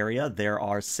command area, there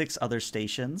are 6 other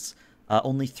stations.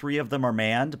 Only 3 of them are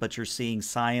manned, but you're seeing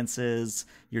sciences,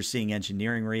 you're seeing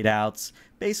engineering readouts,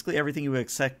 basically everything you would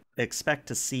expect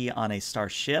to see on a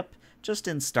starship, just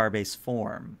in starbase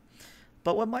form.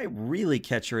 But what might really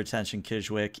catch your attention,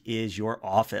 Kijwick, is your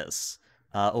office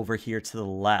over here to the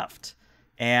left.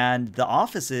 And the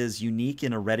office is unique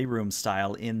in a ready room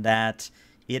style in that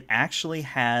it actually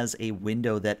has a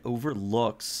window that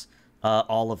overlooks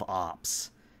all of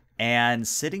ops. And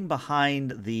sitting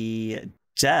behind the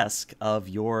desk of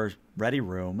your ready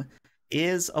room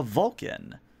is a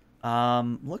Vulcan.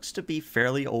 Looks to be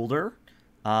fairly older,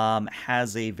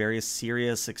 has a very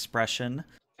serious expression,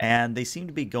 and they seem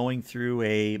to be going through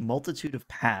a multitude of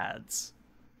pads.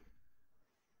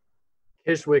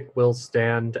 Kishwick will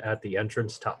stand at the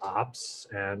entrance to ops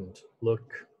and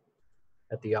look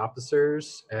at the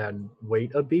officers and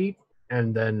wait a beat,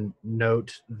 and then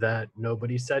note that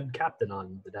nobody said captain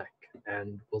on the deck,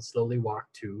 and will slowly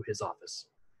walk to his office.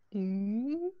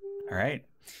 All right.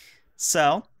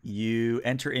 So you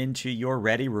enter into your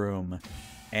ready room,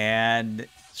 and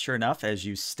sure enough, as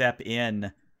you step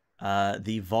in,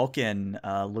 the Vulcan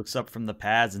looks up from the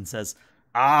pads and says,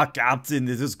 "Ah, Captain,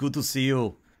 it is good to see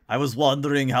you. I was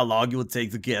wondering how long you would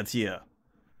take to get here."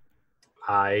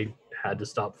 I had to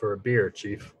stop for a beer,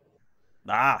 Chief.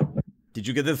 "Ah, did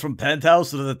you get it from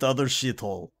Penthouse or that other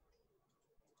shithole?"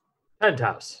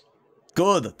 Penthouse.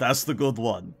 "Good, that's the good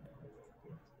one."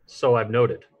 So I've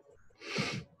noted.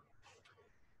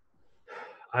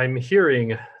 I'm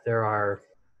hearing there are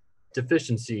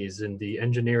deficiencies in the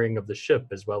engineering of the ship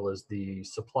as well as the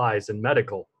supplies and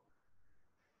medical.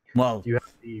 Well, Do you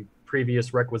have the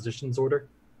previous requisitions order?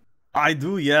 I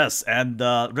do, yes, and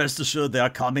rest assured they are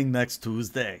coming next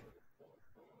Tuesday.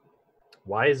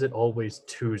 Why is it always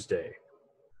Tuesday?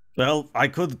 Well, I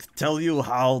could tell you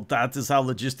how that is how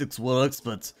logistics works,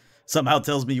 but somehow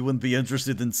tells me you wouldn't be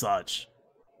interested in such.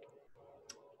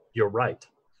 You're right.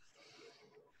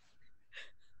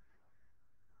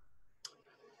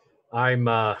 I'm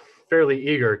fairly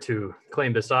eager to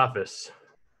claim this office.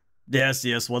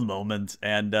 Yes, one moment.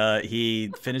 And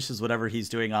he finishes whatever he's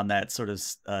doing on that sort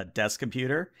of desk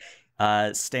computer,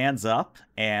 stands up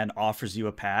and offers you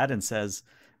a pad and says,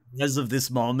 "As of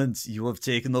this moment, you have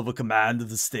taken over command of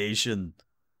the station."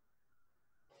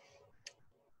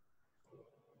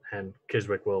 And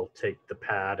Kiswick will take the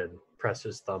pad and press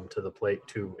his thumb to the plate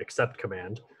to accept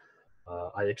command.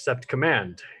 I accept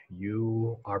command.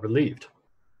 You are relieved.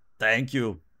 "Thank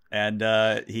you." And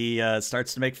he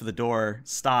starts to make for the door,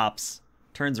 stops,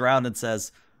 turns around and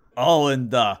says, "Oh,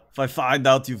 and if I find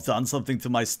out you've done something to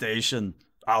my station,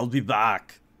 I'll be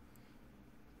back."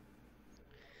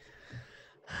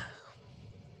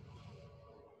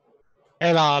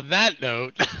 And on that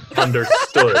note,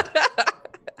 Understood.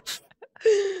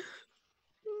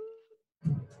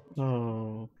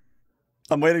 Oh,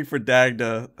 I'm waiting for Dag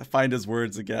to find his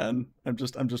words again. I'm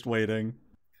just waiting.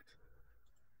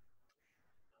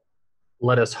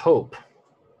 Let us hope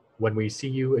when we see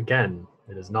you again,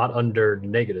 it is not under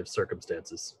negative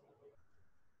circumstances.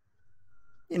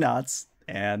 He nods,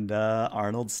 and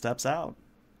Arnold steps out.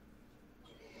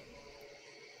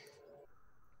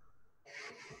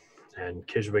 And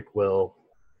Kiswick will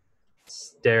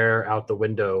stare out the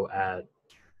window at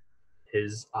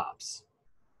his ops.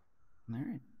 All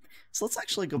right. So let's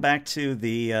actually go back to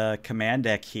the command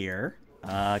deck here.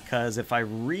 Because if I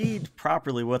read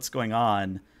properly what's going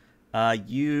on,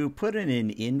 you put in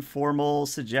an informal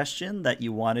suggestion that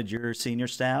you wanted your senior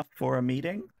staff for a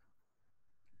meeting.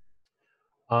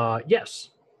 Yes.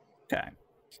 Okay.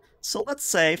 So let's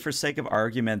say, for sake of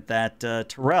argument, that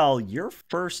Terrell, you're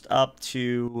first up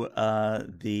to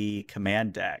the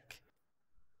command deck.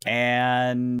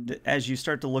 And as you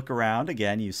start to look around,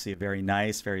 again, you see a very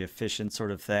nice, very efficient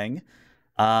sort of thing.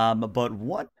 But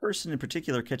one person in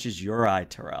particular catches your eye,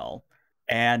 Terrell.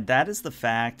 And that is the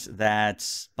fact that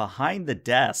behind the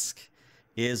desk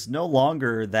is no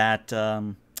longer that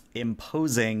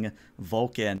imposing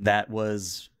Vulcan that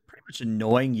was pretty much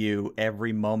annoying you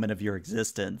every moment of your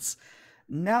existence.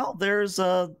 Now there's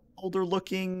a older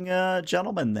looking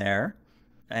gentleman there,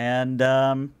 and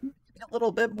a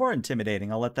little bit more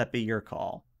intimidating. I'll let that be your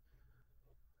call.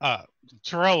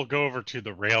 Terrell will go over to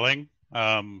the railing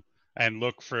and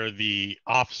look for the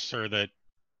officer that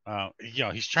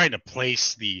he's trying to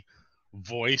place the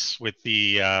voice with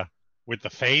the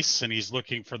face, and he's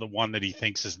looking for the one that he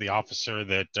thinks is the officer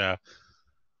that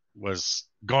was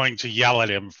going to yell at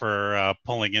him for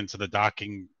pulling into the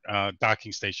docking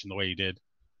station the way he did.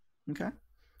 Okay.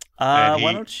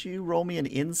 Why don't you roll me an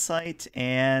insight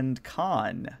and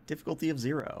con, difficulty of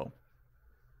 0.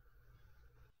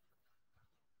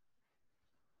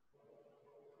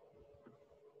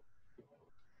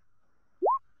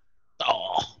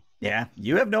 Oh. Yeah,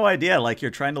 you have no idea. Like,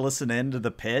 you're trying to listen into the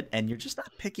pit, and you're just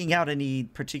not picking out any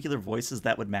particular voices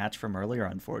that would match from earlier,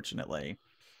 unfortunately.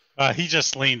 He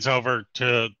just leans over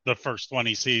to the first one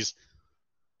he sees.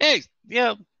 Hey,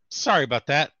 yeah, sorry about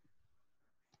that.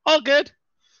 All good.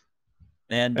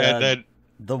 And then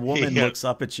the woman looks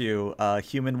up at you,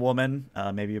 human woman,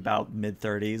 maybe about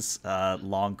mid-30s,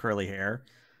 long curly hair.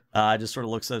 Just sort of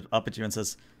looks up at you and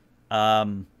says,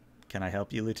 "Can I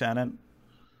help you, Lieutenant?"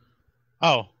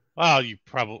 Oh, well, you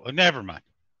probably never mind.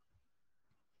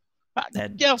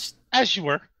 Yeah, as you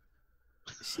were.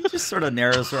 She just sort of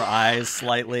narrows her eyes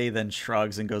slightly, then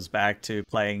shrugs and goes back to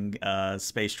playing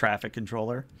space traffic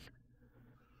controller.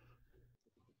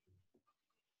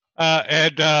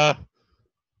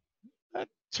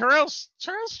 Terrell's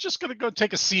just gonna go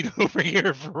take a seat over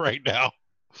here for right now.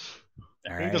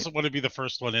 All right. He doesn't want to be the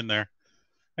first one in there,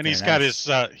 and Very he's nice.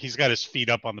 got his feet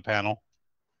up on the panel.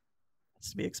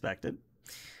 It's to be expected.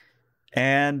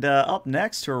 And up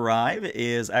next to arrive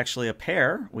is actually a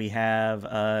pair. We have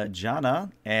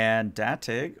Jana and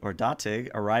Datig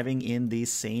arriving in the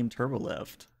same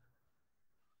turbolift.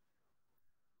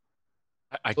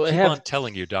 I keep on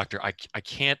telling you, Doctor, I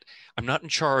can't, I'm not in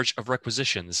charge of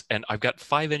requisitions, and I've got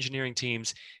 5 engineering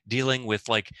teams dealing with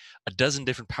like a dozen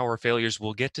different power failures.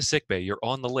 We'll get to sickbay. You're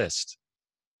on the list.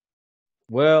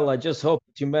 Well, I just hope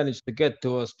that you manage to get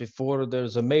to us before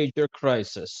there's a major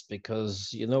crisis,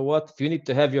 because you know what? If you need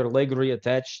to have your leg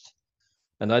reattached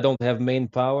and I don't have main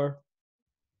power,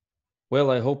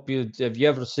 well, I hope have you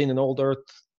ever seen an old Earth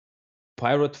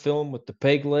pirate film with the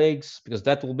peg legs? Because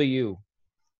that will be you.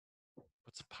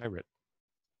 What's a pirate?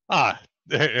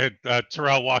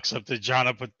 Terrell walks up to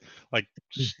Jana, but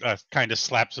kind of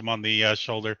slaps him on the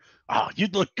shoulder. Oh,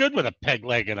 you'd look good with a peg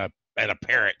leg and a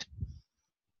parrot.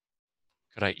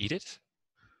 Could I eat it?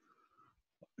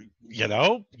 You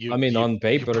know, on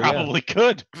paper, you probably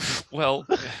could. Well,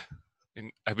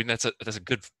 I mean that's a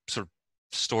good sort of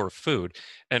store of food.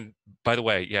 And by the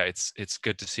way, yeah, it's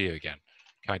good to see you again.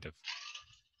 Kind of.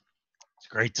 It's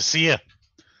great to see you.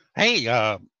 Hey,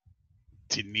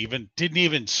 didn't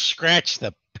even scratch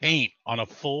the paint on a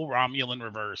full Romulan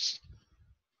reverse.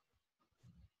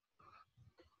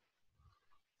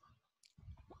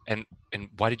 And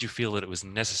why did you feel that it was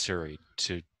necessary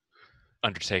to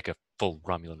undertake a full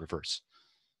Romulan reverse?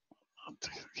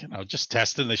 You know, just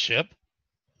testing the ship.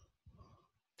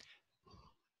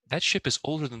 That ship is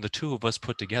older than the 2 of us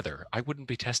put together. I wouldn't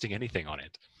be testing anything on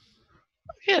it.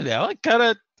 You know,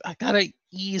 I gotta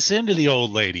ease into the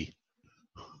old lady.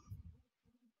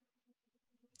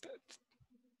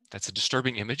 That's a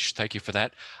disturbing image. Thank you for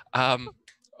that.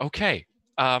 Okay.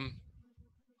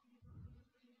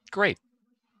 Great.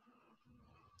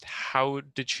 How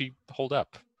did she hold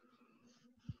up?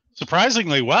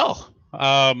 Surprisingly well.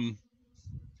 You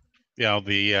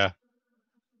know,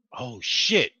 oh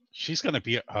shit, she's gonna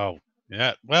be, oh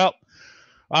yeah, well,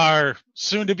 our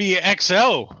soon-to-be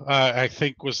XO, I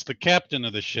think, was the captain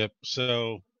of the ship,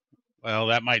 so, well,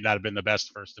 that might not have been the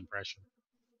best first impression.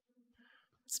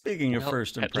 Speaking of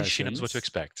first impressions, at least she knows what to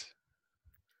expect.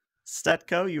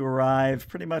 Stetko, you arrive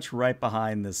pretty much right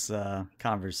behind this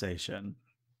conversation.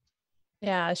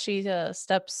 Yeah, she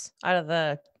steps out of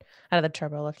the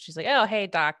turbo lift. She's like, "Oh, hey,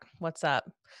 Doc, what's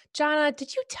up? Jana,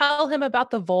 did you tell him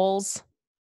about the voles?"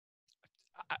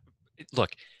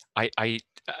 Look, I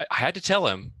had to tell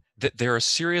him that they're a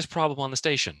serious problem on the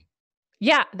station.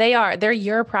 Yeah, they are. They're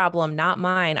your problem, not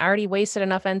mine. I already wasted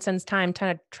enough ensign's time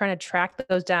trying to track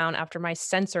those down after my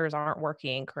sensors aren't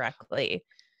working correctly.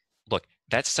 Look,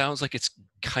 that sounds like it's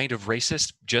kind of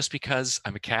racist. Just because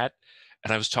I'm a cat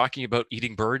and I was talking about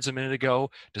eating birds a minute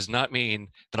ago does not mean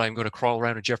that I'm going to crawl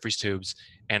around in Jeffrey's tubes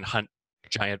and hunt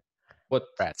giant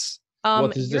rats.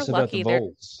 What is You're this about the lucky there,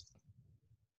 voles?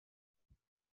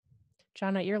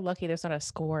 Jonna, you're lucky there's not a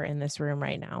score in this room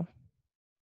right now.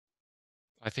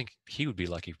 I think he would be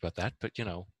lucky about that, but you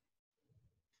know.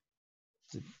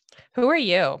 Who are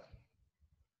you?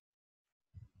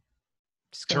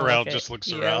 Terrell just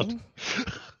looks around.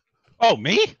 Oh,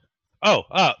 me? Oh,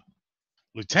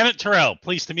 Lieutenant Terrell,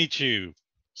 pleased to meet you,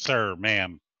 sir,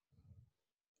 ma'am.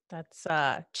 That's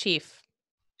Chief.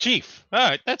 Chief. All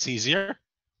right, that's easier.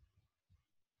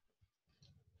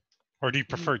 Or do you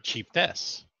prefer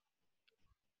Chiefess?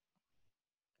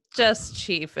 Just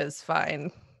Chief is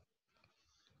fine.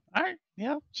 All right,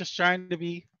 yeah, just trying to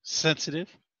be sensitive.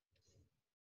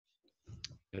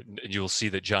 You'll see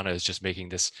that Jonna is just making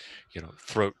this,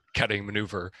 throat-cutting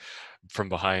maneuver from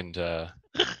behind the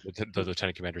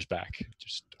lieutenant commander's back.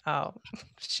 Oh,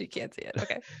 she can't see it.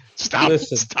 Okay.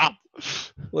 Stop.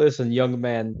 Listen, young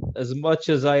man, as much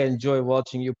as I enjoy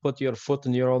watching you put your foot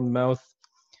in your own mouth,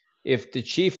 if the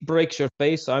chief breaks your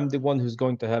face, I'm the one who's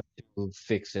going to have to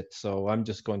fix it. So I'm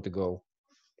just going to go.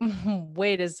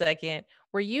 Wait a second.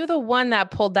 Were you the one that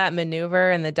pulled that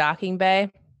maneuver in the docking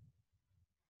bay?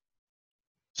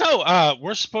 So,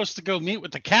 we're supposed to go meet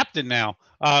with the captain now.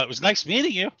 It was nice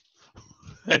meeting you.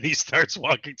 And he starts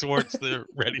walking towards the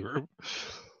ready room.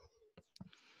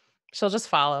 She'll just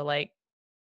follow,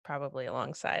 probably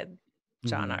alongside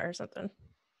Jonna or something.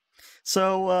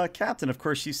 So, Captain, of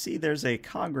course, you see there's a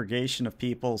congregation of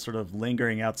people sort of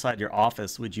lingering outside your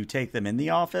office. Would you take them in the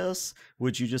office?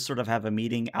 Would you just sort of have a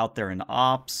meeting out there in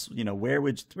ops? Where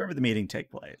would the meeting take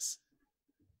place?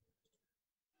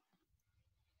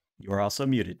 You are also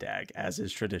muted, Dag, as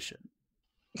is tradition.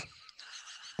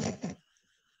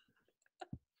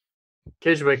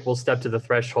 Kijwik will step to the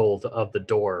threshold of the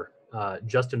door,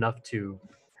 just enough to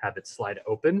have it slide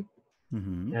open,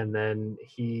 and then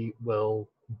he will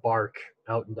bark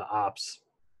out into ops.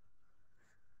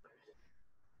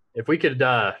 If we could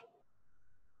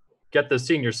get the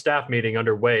senior staff meeting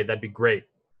underway, that'd be great.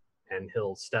 And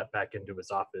he'll step back into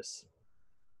his office.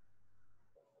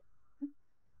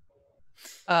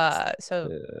 So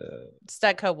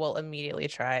Stetco will immediately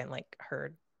try and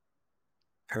herd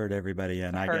everybody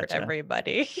in. I get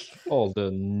everybody. All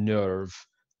the nerve.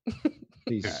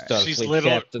 These She's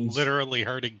literally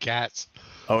herding cats.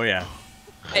 Oh yeah.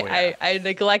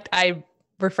 I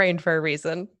refrained for a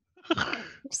reason.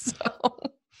 So.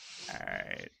 All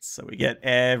right. So we get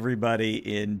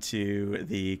everybody into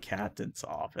the captain's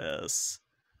office.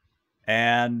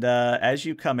 And as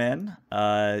you come in,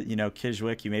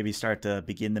 Kijwik, you maybe start to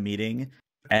begin the meeting.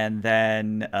 And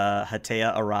then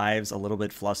Hatea arrives a little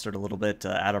bit flustered, a little bit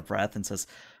out of breath and says,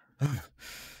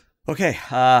 okay,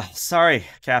 sorry,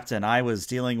 Captain. I was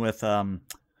dealing with a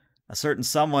certain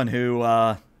someone who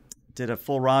did a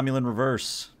full Romulan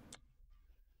reverse.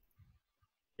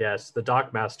 Yes, the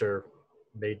dockmaster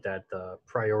made that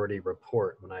priority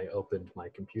report when I opened my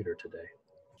computer today.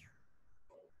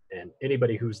 And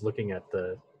anybody who's looking at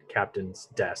the captain's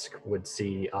desk would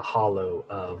see a hollow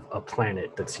of a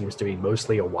planet that seems to be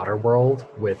mostly a water world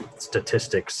with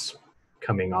statistics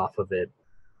coming off of it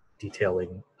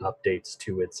detailing updates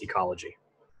to its ecology.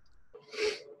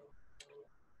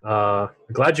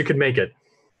 Glad you could make it,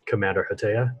 Commander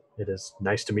Hatea. It is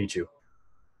nice to meet you.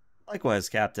 Likewise,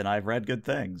 Captain. I've read good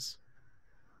things.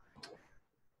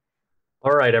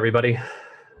 All right, everybody.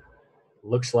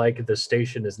 Looks like the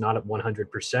station is not at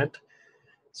 100%.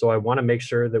 So I want to make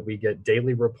sure that we get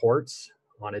daily reports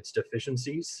on its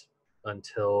deficiencies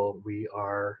until we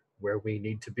are where we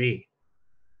need to be.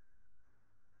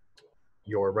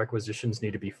 Your requisitions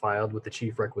need to be filed with the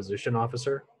Chief Requisition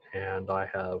Officer, and I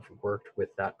have worked with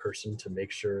that person to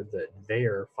make sure that they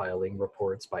are filing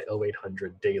reports by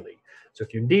 0800 daily. So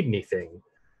if you need anything,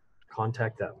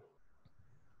 contact them.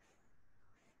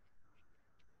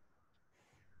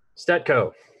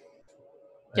 Stetco.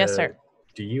 Yes, sir.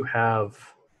 Do you have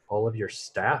all of your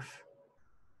staff?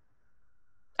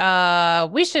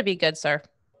 We should be good, sir.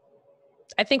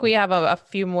 I think we have a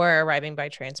few more arriving by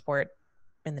transport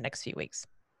in the next few weeks.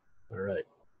 All right.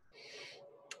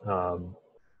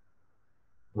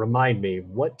 Remind me,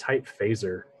 what type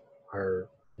phaser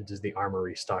is the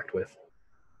armory stocked with?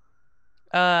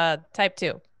 Type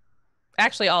 2.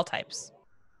 Actually, all types.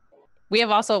 We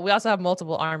also have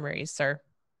multiple armories, sir.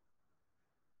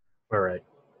 All right.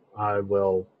 I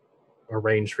will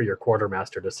arrange for your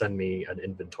quartermaster to send me an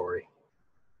inventory.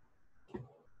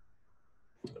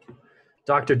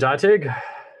 Dr. Datig,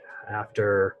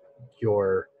 after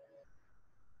your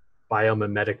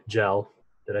biomimetic gel,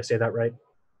 did I say that right?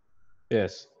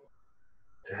 Yes.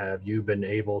 Have you been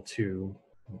able to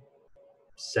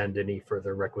send any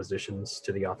further requisitions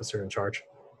to the officer in charge?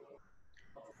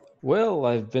 Well,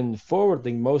 I've been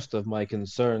forwarding most of my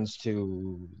concerns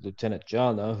to Lieutenant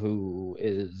Jana, who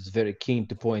is very keen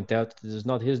to point out that it is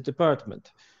not his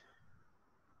department.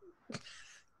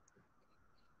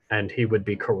 And he would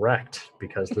be correct,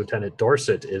 because Lieutenant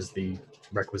Dorset is the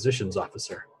requisitions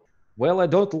officer. Well, I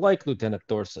don't like Lieutenant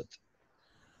Dorset.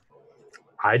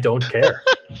 I don't care.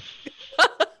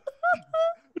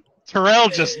 Terrell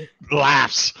just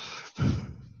laughs.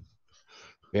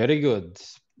 Very good.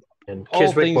 And All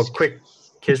Kiswick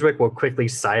things- will quickly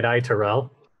side-eye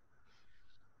Terrell.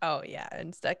 Oh yeah,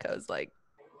 and Stetko's like,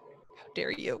 "How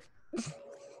dare you?"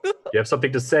 You have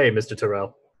something to say, Mr.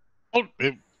 Terrell. Oh,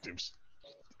 it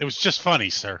was just funny,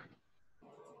 sir.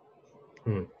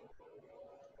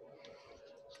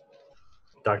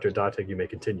 Dr. Datig, you may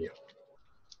continue.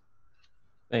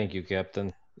 Thank you,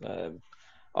 Captain.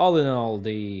 All in all,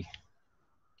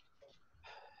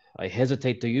 I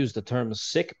hesitate to use the term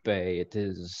sick bay. It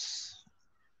is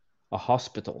a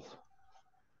hospital.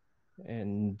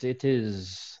 And it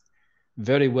is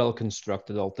very well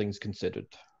constructed, all things considered.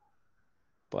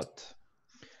 But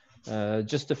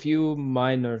just a few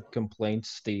minor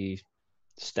complaints. The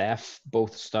staff,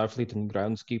 both Starfleet and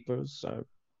groundskeepers, are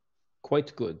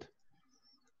quite good.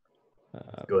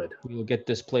 Good. We will get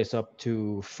this place up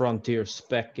to frontier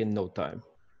spec in no time.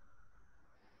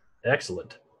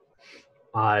 Excellent.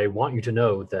 I want you to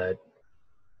know that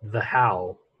the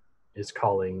HAL is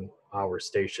calling our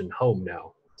station home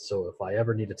now. So if I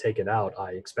ever need to take it out,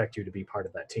 I expect you to be part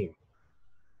of that team.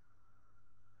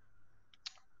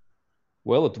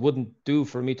 Well, it wouldn't do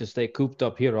for me to stay cooped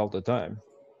up here all the time.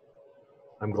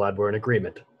 I'm glad we're in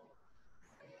agreement.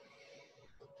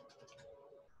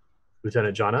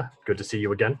 Lieutenant Jana, good to see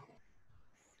you again.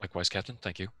 Likewise, Captain.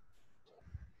 Thank you.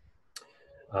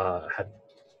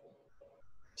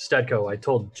 Stedco, I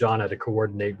told Jana to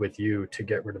coordinate with you to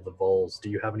get rid of the voles. Do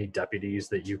you have any deputies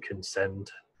that you can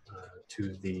send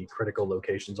to the critical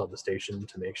locations on the station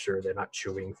to make sure they're not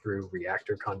chewing through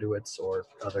reactor conduits or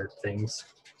other things?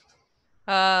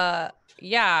 Yeah,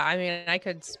 I mean, I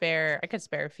could spare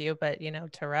a few, but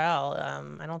Terrell,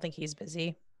 I don't think he's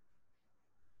busy.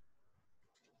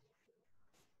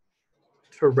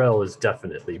 Terrell is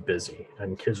definitely busy,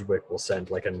 and Kiswick will send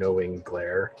like a knowing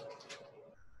glare.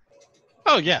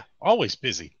 Oh yeah, always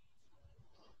busy.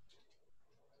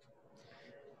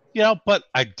 But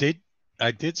I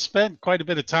did spend quite a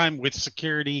bit of time with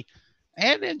security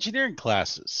and engineering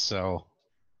classes, so.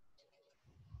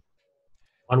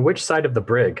 On which side of the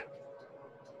brig?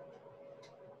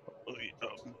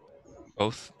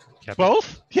 Both, Captain?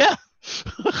 Both? Yeah.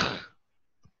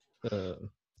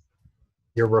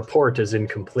 Your report is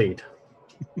incomplete.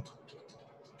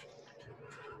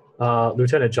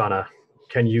 Lieutenant Jana,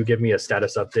 can you give me a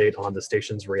status update on the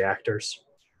station's reactors?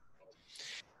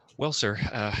 Well, sir,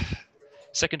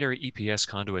 secondary EPS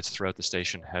conduits throughout the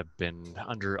station have been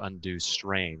under undue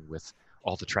strain with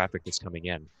all the traffic that's coming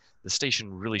in. The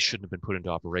station really shouldn't have been put into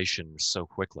operation so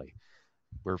quickly.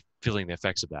 We're feeling the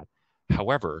effects of that.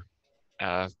 However,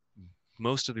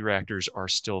 most of the reactors are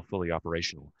still fully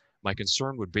operational. My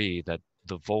concern would be that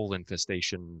the vole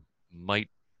infestation might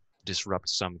disrupt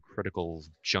some critical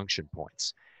junction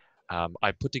points.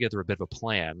 I put together a bit of a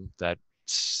plan that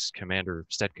Commander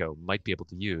Stetko might be able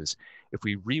to use. If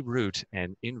we reroute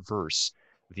and inverse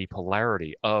the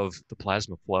polarity of the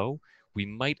plasma flow, we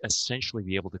might essentially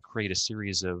be able to create a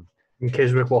series of...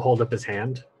 Kiswick will hold up his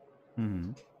hand.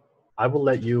 Mm-hmm. I will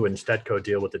let you and Stetko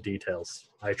deal with the details.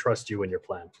 I trust you and your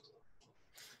plan.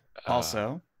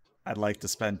 Also, I'd like to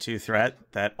spend 2 threat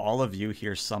that all of you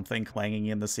hear something clanging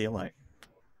in the ceiling.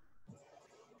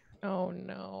 Oh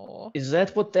no. Is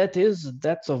that what that is?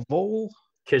 That's a vole?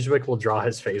 Kiswick will draw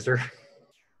his phaser.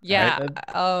 Yeah,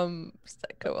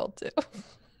 Stetko will too.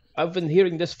 I've been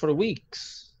hearing this for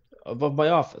weeks above my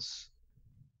office.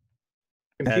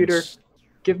 Computer,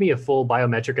 give me a full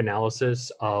biometric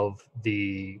analysis of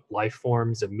the life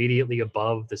forms immediately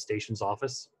above the station's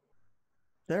office.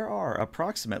 There are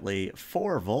approximately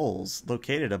 4 voles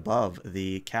located above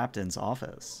the captain's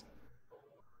office.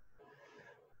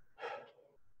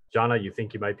 Jana, you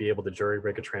think you might be able to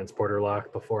jury-rig a transporter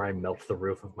lock before I melt the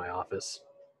roof of my office?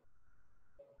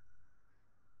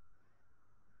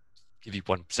 Give you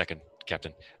 1 second.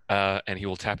 Captain. And he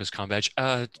will tap his comm badge.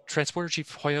 Transporter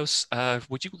Chief Hoyos,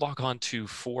 would you log on to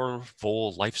 4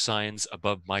 Vol life signs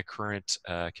above my current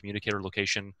communicator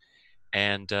location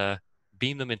and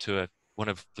beam them into one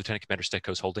of Lieutenant Commander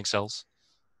Stetko's holding cells?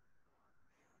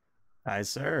 Aye,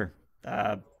 sir.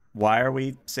 Why are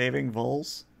we saving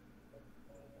voles?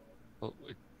 Well,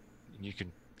 you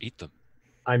can eat them.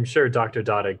 I'm sure Dr.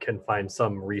 Dodig can find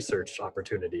some research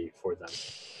opportunity for them.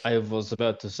 I was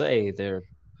about to say they're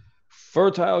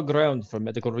fertile ground for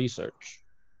medical research.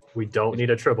 We don't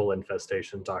need a tribble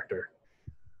infestation, Doctor.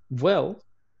 Well,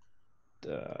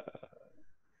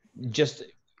 just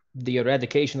the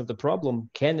eradication of the problem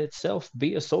can itself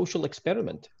be a social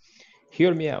experiment.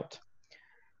 Hear me out.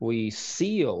 We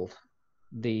seal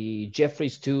the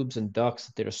Jeffries tubes and ducts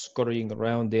that they're scurrying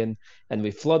around in, and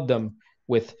we flood them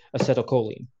with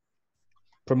acetylcholine,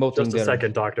 promoting Just a their...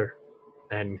 second, Doctor.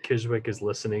 And Kishwick is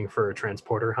listening for a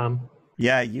transporter hum.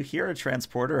 Yeah, you hear a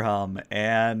transporter hum,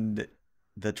 and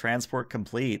the transport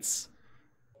completes.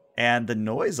 And the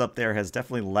noise up there has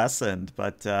definitely lessened,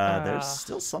 but there's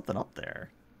still something up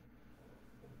there.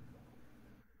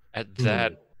 At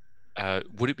that,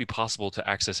 would it be possible to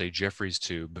access a Jeffries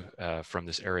tube from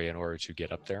this area in order to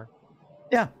get up there?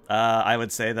 Yeah, I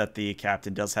would say that the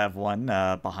captain does have one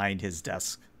behind his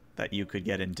desk that you could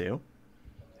get into.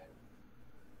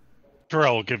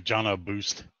 Terrell will give John a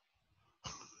boost.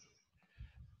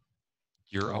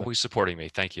 You're always supporting me.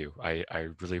 Thank you. I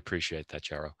really appreciate that,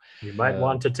 Jaro. You might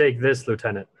want to take this,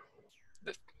 Lieutenant.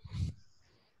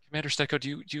 Commander Stetko,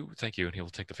 do you thank you, and he will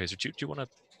take the phaser. Do you want to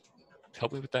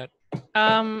help me with that?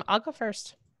 I'll go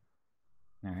first.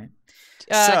 All right.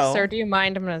 Sir, do you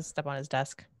mind? I'm gonna step on his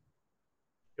desk.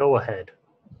 Go ahead.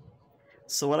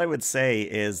 So what I would say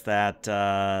is that,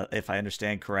 if I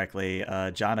understand correctly,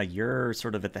 Jana, you're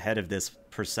sort of at the head of this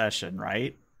procession,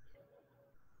 right?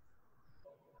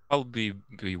 Probably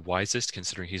be wisest,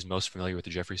 considering he's most familiar with the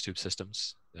Jeffries tube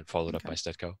systems, and followed up by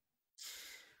Stetko.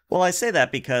 Well, I say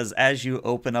that because as you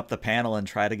open up the panel and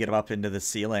try to get up into the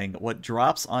ceiling, what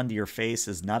drops onto your face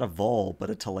is not a vole, but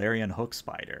a Talarian hook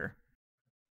spider.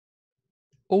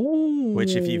 Ooh.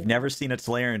 Which, if you've never seen a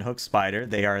Talarian hook spider,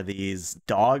 they are these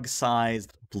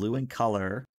dog-sized, blue in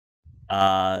color.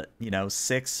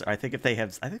 6. I think they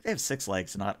have 6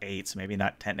 legs, not 8, so maybe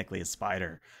not technically a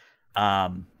spider.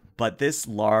 But this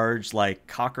large, like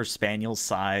Cocker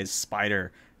Spaniel-sized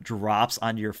spider drops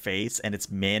onto your face, and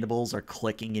its mandibles are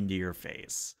clicking into your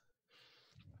face.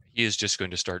 He is just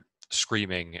going to start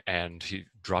screaming, and he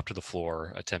dropped to the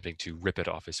floor, attempting to rip it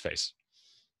off his face.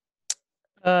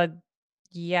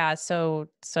 Yeah, so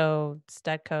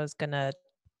Stetko's gonna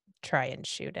try and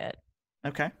shoot it.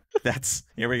 Okay.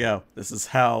 Here we go. This is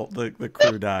how the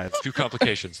crew dies. 2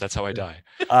 complications. That's how I die.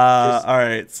 All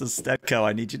right. So Stetko,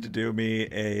 I need you to do me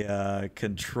a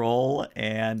control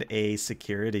and a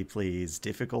security, please.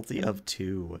 Difficulty of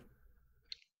 2.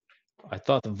 I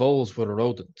thought the voles were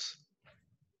rodents.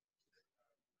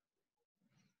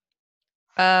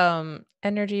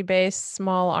 Energy-based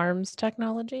small arms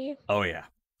technology. Oh yeah.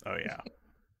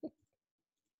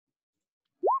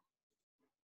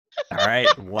 All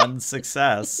right, 1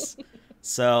 success.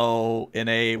 So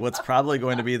in what's probably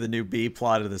going to be the new B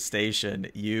plot of the station,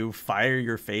 you fire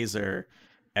your phaser,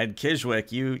 and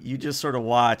Kishwick, you just sort of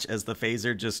watch as the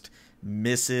phaser just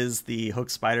misses the hook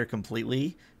spider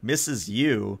completely, misses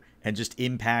you, and just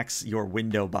impacts your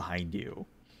window behind you.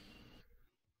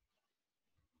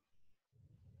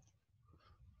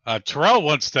 Terrell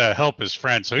wants to help his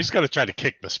friend, so he's going to try to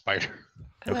kick the spider.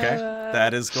 Okay,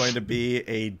 that is going to be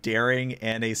a daring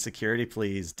and a security,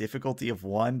 please. Difficulty of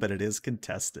 1, but it is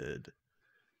contested.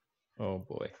 Oh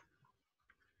boy.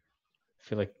 I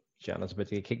feel like Jana's about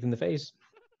to get kicked in the face.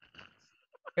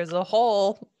 There's a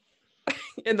hole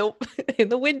in the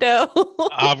window.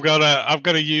 I'm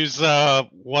gonna use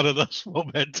one of those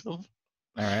momentum.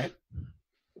 All right.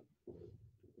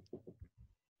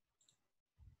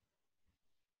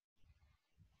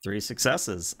 Three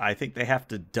successes. I think they have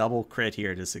to double crit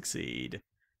here to succeed.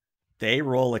 They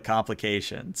roll a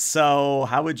complication. So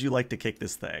how would you like to kick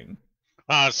this thing?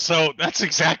 So that's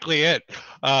exactly it.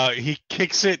 He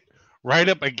kicks it right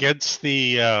up against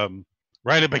the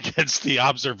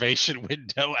observation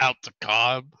window out to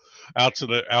the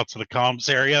comms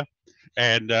area,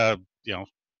 and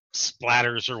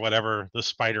splatters or whatever the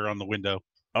spider on the window.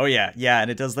 Oh yeah,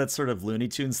 and it does that sort of Looney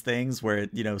Tunes things where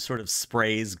it sort of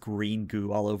sprays green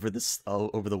goo all over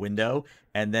over the window,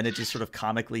 and then it just sort of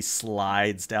comically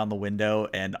slides down the window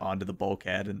and onto the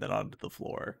bulkhead and then onto the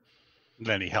floor.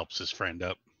 Then he helps his friend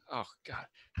up. Oh God!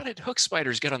 How did hook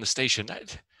spiders get on the station? Got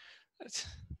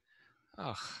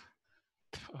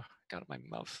in my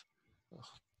mouth.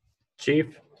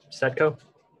 Chief, Setko,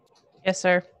 Yes,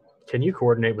 sir. can you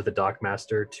coordinate with the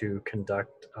dockmaster to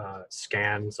conduct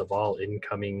scans of all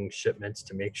incoming shipments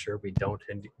to make sure we don't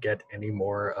get any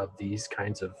more of these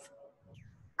kinds of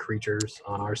creatures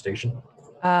on our station?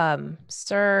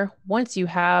 Sir, once you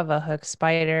have a hook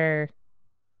spider,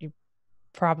 you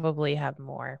probably have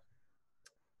more.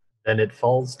 Then it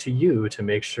falls to you to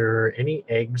make sure any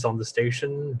eggs on the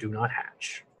station do not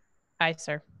hatch. Aye,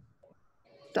 sir.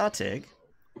 Datig,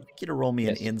 I'd like you to roll me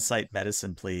an Yes. insight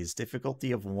medicine, please.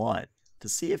 Difficulty of 1. To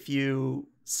see if you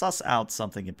suss out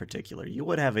something in particular. You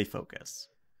would have a focus.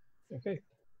 Okay.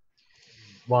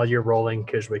 While you're rolling,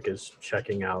 Kishwick is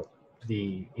checking out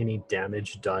any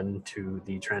damage done to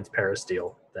the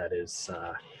transparasteel that is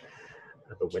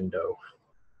at the window.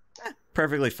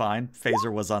 Perfectly fine.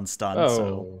 Phaser was on stun, Oh.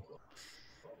 so...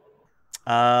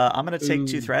 I'm going to take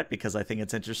 2 Ooh. threat because I think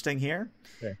it's interesting here.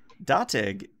 Okay.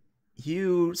 Datig,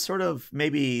 you sort of,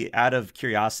 maybe out of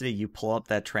curiosity, you pull up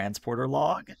that transporter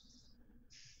log.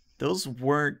 Those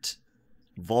weren't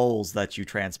voles that you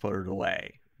transported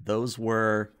away. Those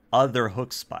were other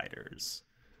hook spiders.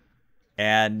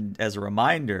 And as a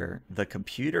reminder, the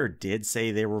computer did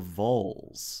say they were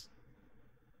voles.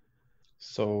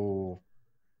 So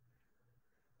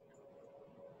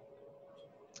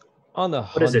on a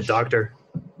What is it, Doctor?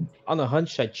 On a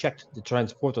hunch, I checked the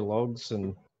transporter logs,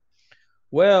 and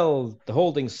well, the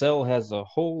holding cell has a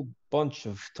whole bunch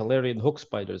of Talarian hook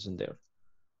spiders in there.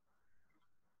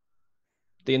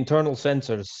 The internal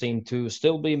sensors seem to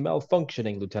still be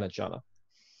malfunctioning, Lieutenant Jana.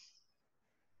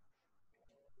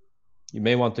 You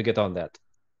may want to get on that.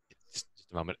 Just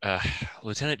a moment.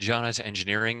 Lieutenant Jana's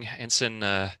engineering. Ensign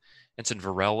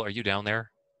Varel, are you down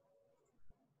there?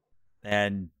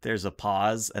 And there's a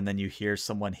pause, and then you hear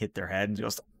someone hit their head and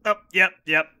goes, "Oh, yep,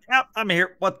 I'm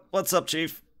here. What's up,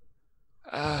 Chief?"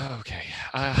 Okay.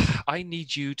 I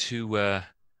need you to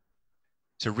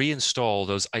reinstall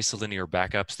those isolinear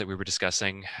backups that we were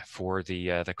discussing for the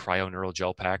cryo-neural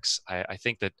gel packs. I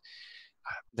think that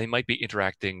they might be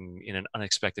interacting in an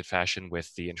unexpected fashion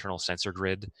with the internal sensor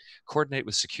grid. Coordinate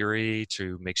with security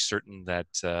to make certain that,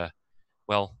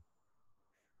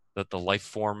 that the life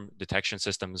form detection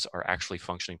systems are actually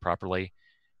functioning properly.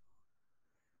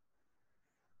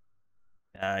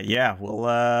 Yeah,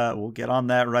 we'll get on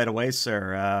that right away,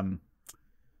 sir.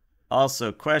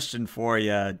 Also, question for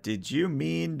you. Did you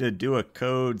mean to do a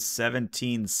code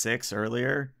 17.6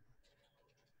 earlier?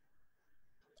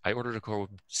 I ordered a code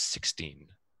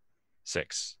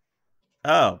 16.6.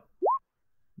 Oh.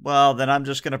 Well, then I'm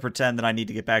just going to pretend that I need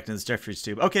to get back to this Jeffries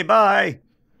tube. Okay, bye!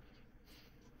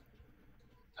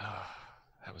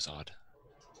 That was odd.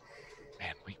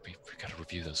 Man, we got to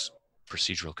review those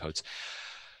procedural codes.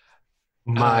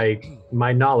 My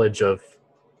knowledge of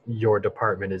your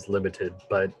department is limited,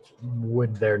 but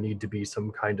would there need to be some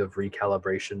kind of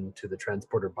recalibration to the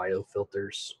transporter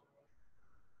biofilters?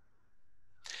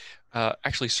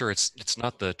 Actually, sir, it's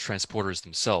not the transporters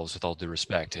themselves, with all due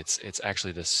respect. It's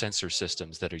actually the sensor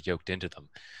systems that are yoked into them.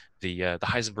 The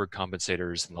Heisenberg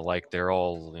compensators and the like, they're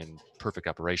all in perfect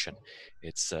operation.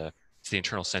 It's the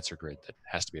internal sensor grid that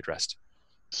has to be addressed.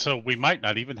 So we might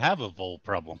not even have a vole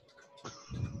problem.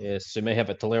 Yes, you may have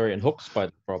a Talarian hook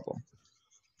spider problem.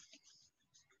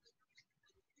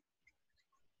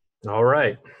 All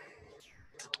right.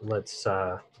 Let's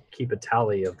keep a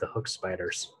tally of the hook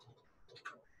spiders.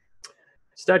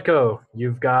 Stetko,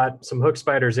 you've got some hook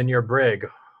spiders in your brig.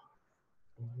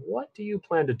 What do you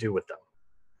plan to do with them?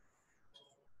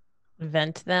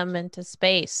 Vent them into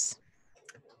space.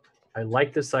 I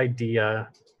like this idea,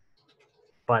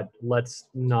 but let's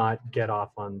not get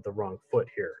off on the wrong foot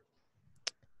here.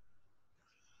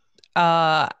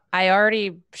 I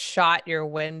already shot your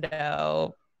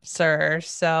window, sir,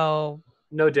 so...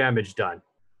 No damage done.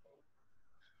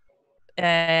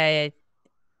 Yes,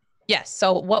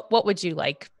 so what would you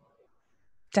like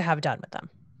to have done with them?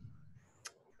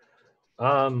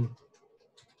 I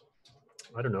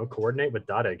don't know, coordinate with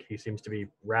Dadig. He seems to be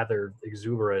rather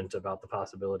exuberant about the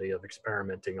possibility of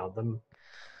experimenting on them.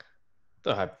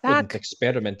 I wouldn't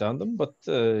experiment on them, but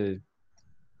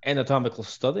anatomical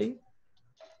study.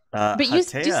 But do you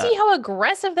see how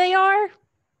aggressive they are?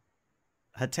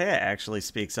 Hatea actually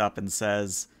speaks up and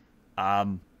says,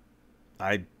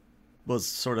 I was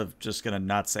sort of just going to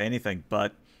not say anything,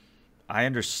 but I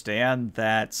understand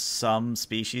that some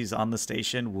species on the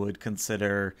station would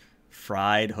consider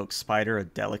fried hook spider a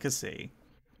delicacy.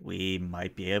 We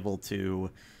might be able to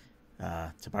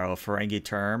borrow a Ferengi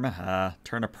term,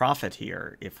 turn a profit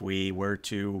here if we were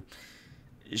to,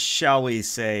 shall we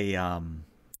say,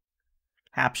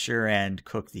 capture and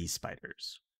cook these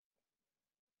spiders.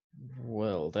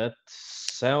 Well, that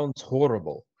sounds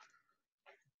horrible.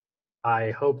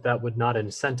 I hope that would not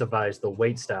incentivize the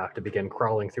waitstaff to begin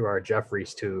crawling through our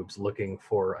Jeffries tubes looking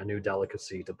for a new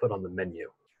delicacy to put on the menu.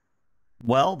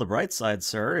 Well, the bright side,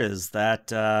 sir, is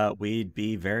that we'd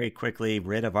be very quickly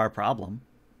rid of our problem.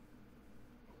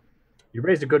 You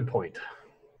raised a good point.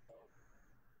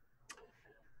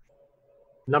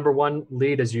 Number one,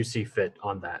 lead as you see fit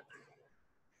on that.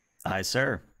 Aye,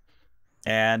 sir.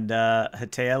 And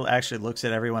Hateo actually looks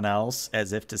at everyone else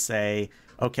as if to say,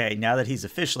 okay, now that he's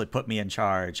officially put me in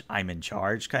charge, I'm in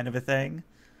charge, kind of a thing.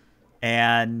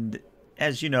 And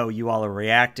as you know, you all are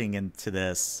reacting into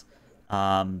this.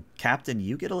 Captain,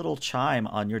 you get a little chime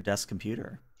on your desk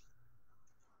computer.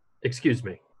 Excuse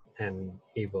me. And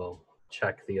he will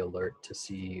check the alert to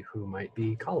see who might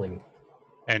be calling.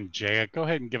 And Jaya, go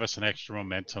ahead and give us an extra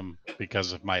momentum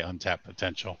because of my untapped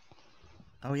potential.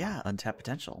 Oh yeah, untapped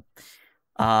potential.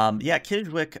 Yeah,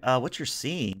 Kidwick, what you're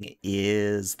seeing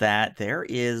is that there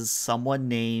is someone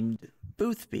named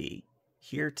Boothby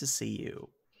here to see you.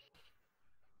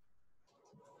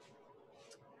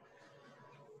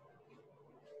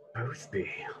 Boothby.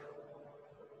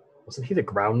 Wasn't he the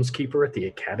groundskeeper at the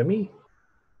academy?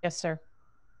 Yes, sir.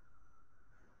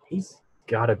 He's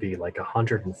got to be like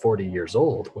 140 years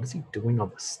old. What is he doing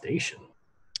on the station?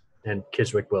 And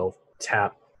Kishwick will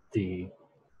tap the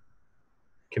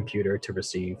computer to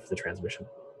receive the transmission.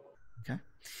 Okay.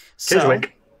 So,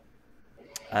 Kishwick.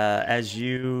 as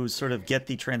you sort of get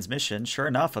the transmission, sure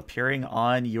enough, appearing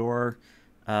on your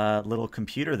little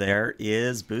computer there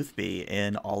is Boothby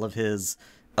in all of his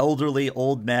elderly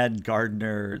old man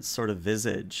gardener sort of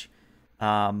visage.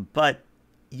 But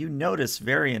you notice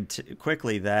very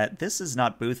quickly that this is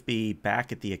not Boothby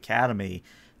back at the academy.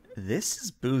 This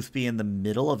is Boothby in the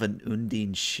middle of an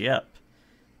Undine ship.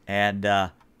 And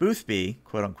Boothby,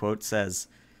 quote unquote, says,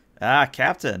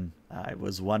 Captain, I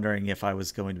was wondering if I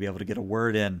was going to be able to get a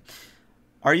word in.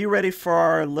 Are you ready for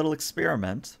our little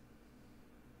experiment?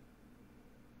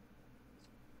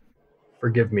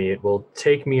 Forgive me, it will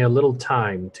take me a little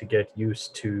time to get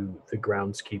used to the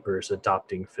groundskeepers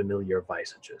adopting familiar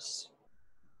visages.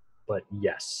 But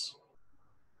yes,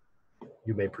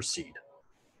 you may proceed.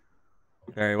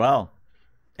 Very well.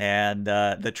 And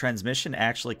the transmission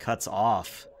actually cuts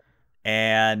off.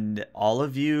 And all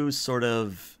of you sort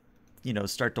of,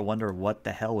 start to wonder what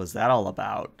the hell was that all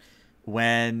about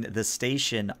when the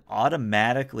station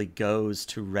automatically goes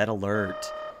to red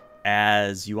alert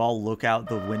as you all look out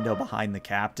the window behind the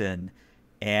captain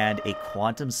and a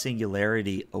quantum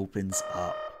singularity opens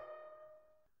up.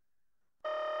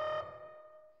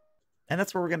 And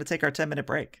that's where we're going to take our 10-minute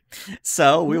break.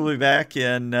 So we'll be back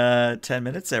in 10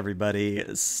 minutes, everybody.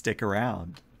 Stick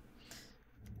around.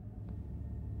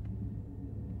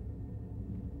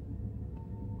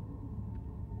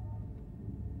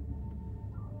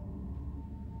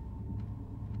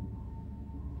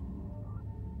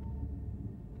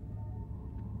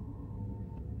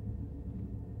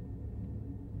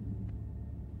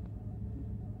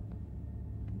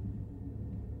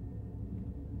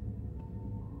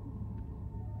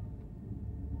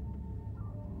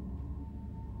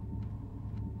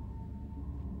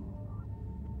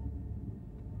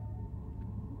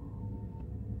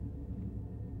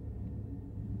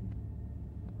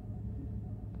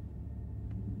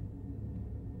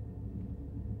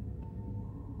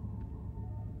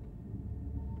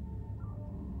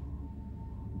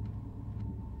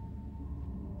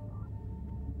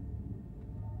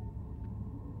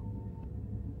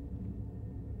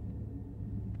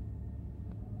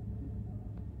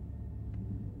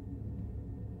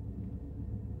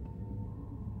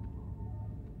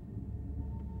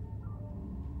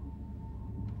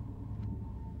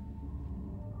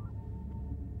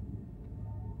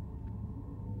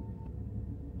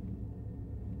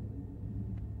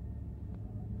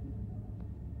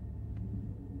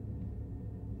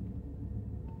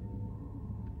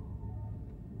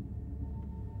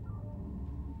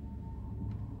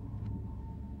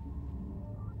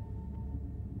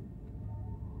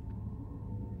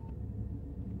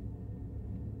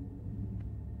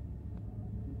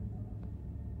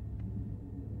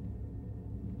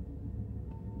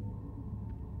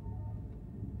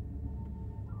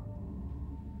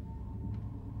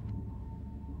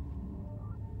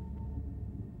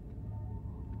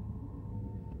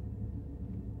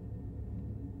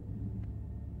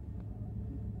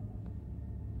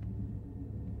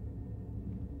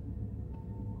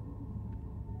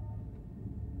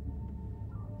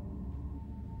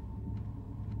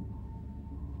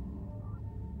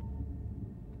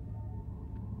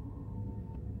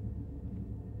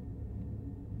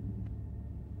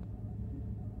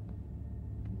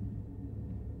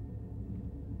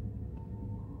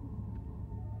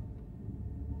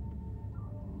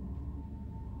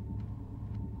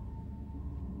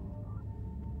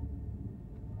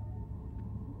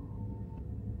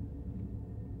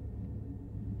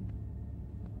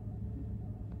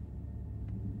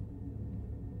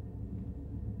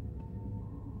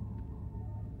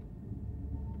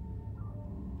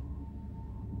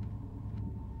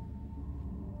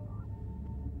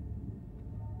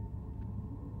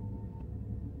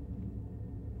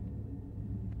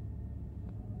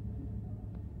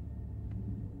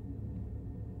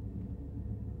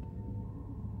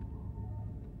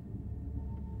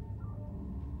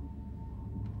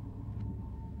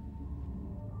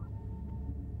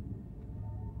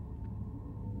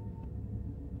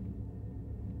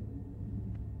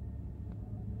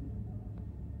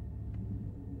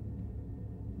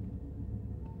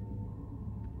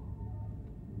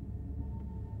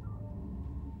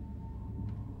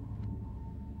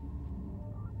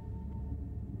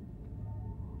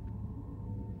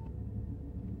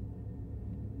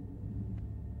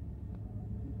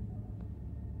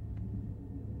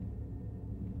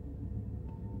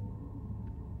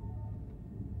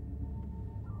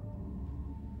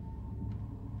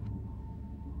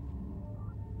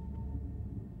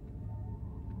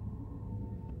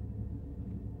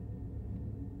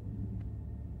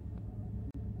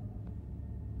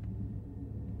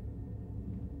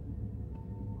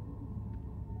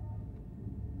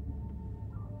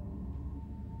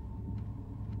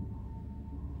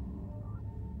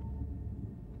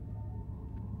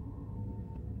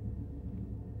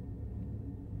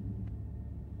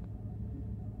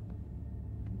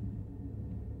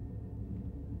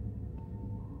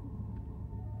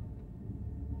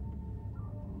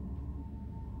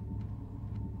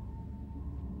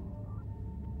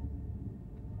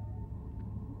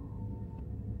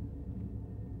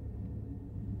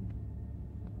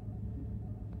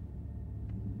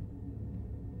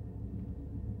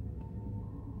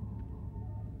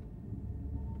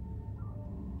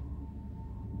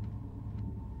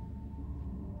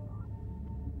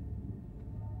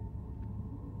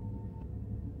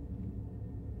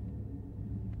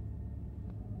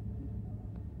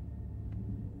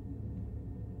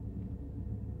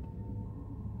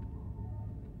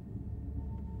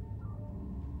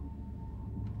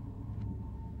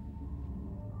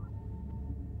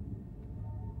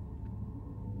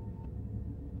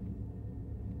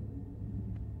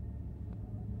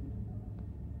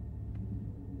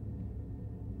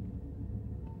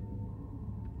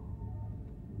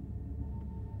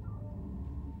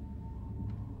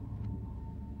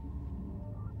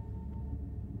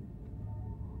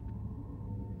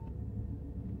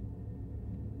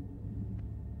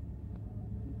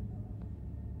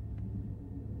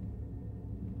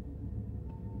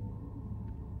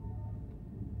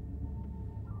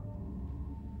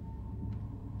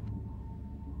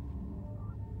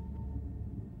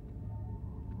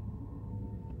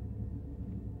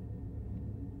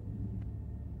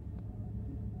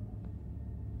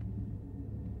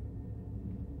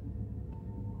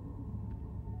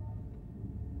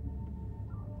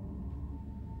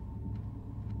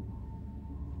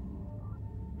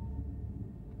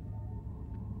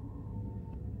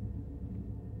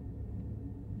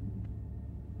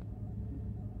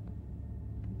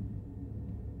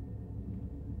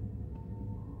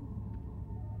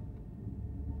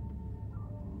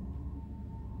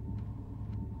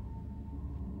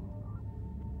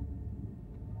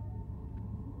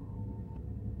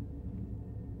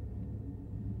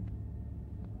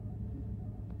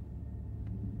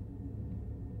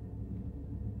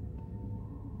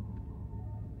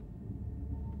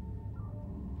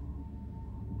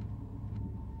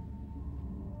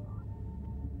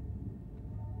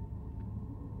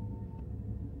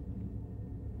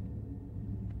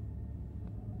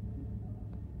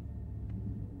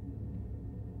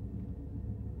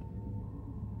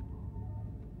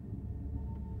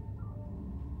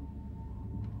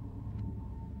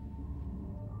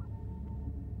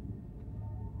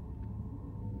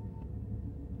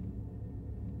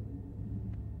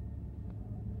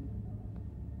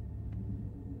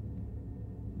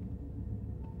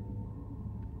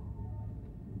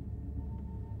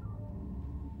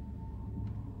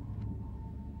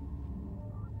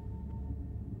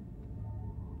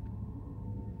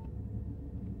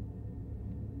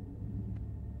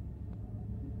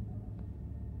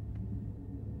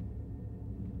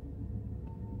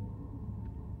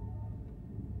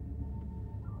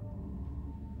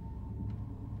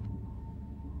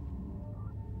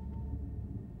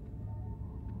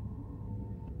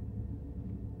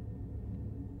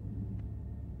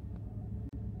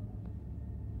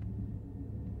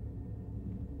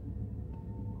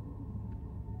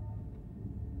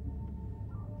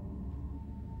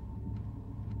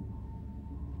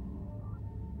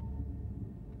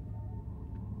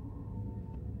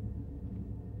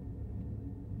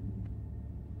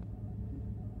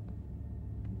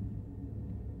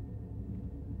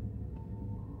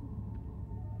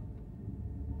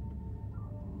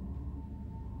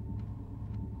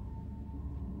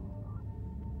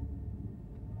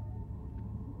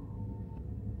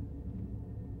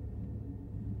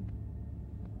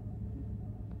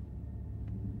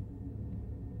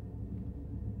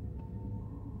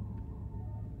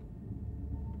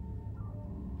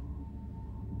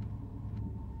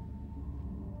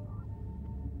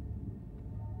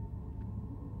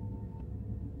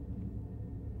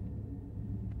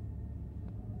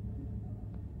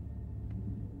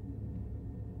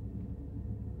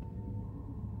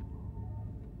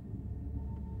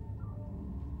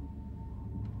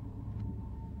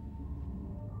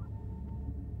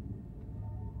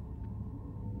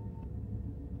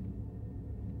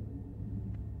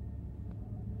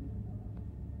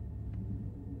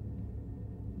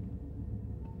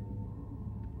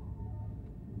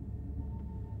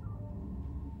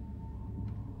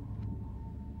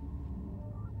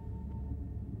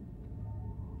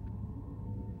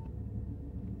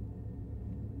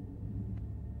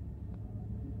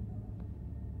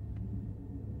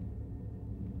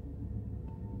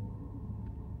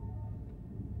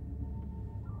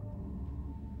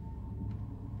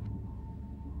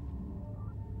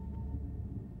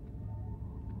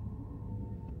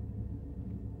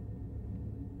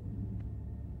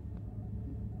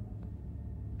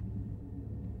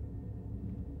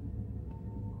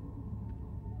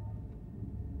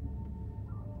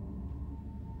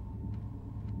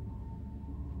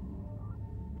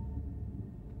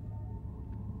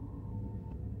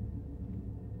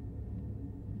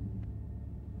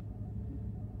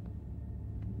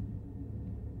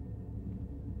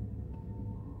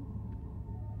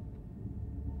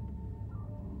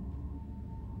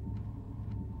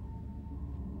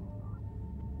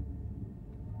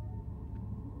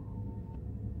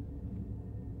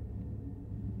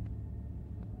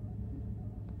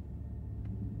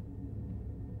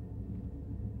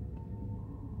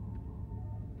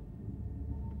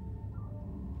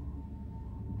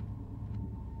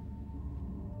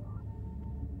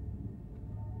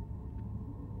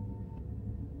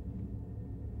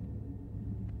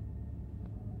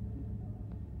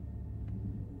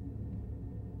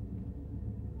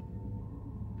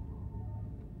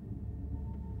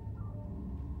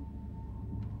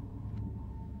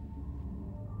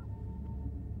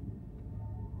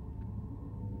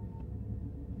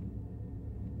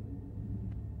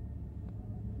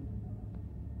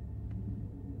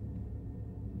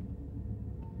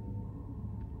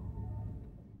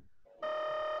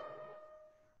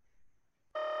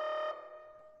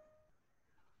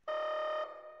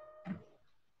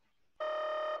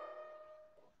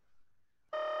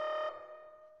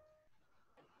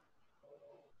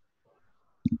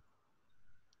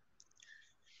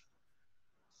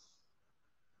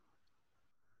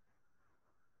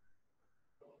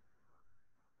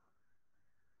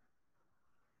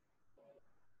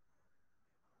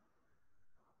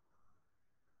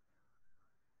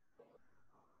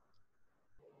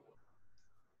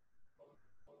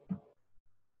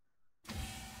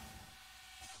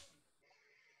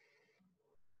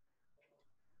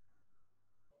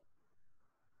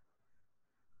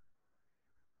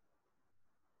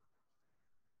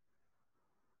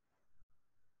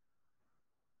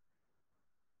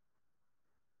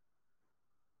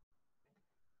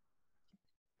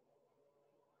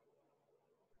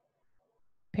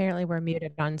 Apparently we're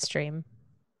muted on stream.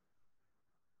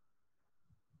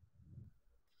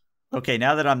 Okay,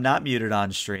 now that I'm not muted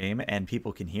on stream and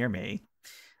people can hear me,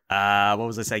 what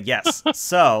was I saying? Yes.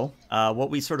 So, what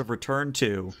we sort of return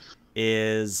to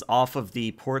is off of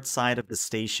the port side of the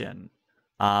station.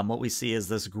 What we see is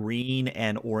this green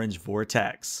and orange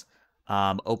vortex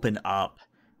open up,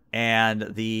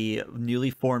 and the newly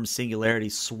formed singularity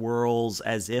swirls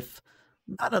as if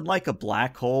not unlike a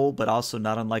black hole, but also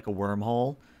not unlike a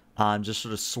wormhole. Just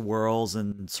sort of swirls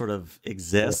and sort of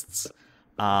exists.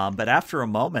 But after a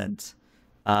moment,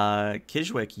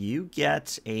 Kijwick, you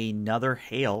get another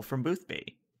hail from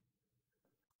Boothby.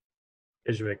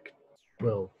 Kijwick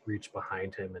will reach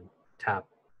behind him and tap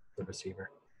the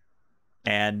receiver.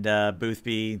 And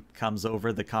Boothby comes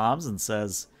over the comms and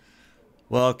says,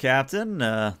 "Well, Captain,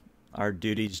 our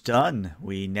duty's done.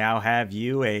 We now have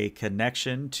you a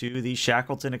connection to the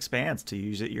Shackleton Expanse to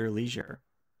use at your leisure."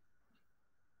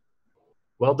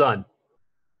 Well done.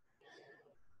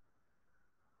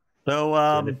 So,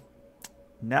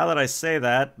 now that I say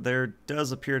that, there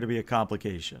does appear to be a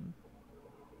complication.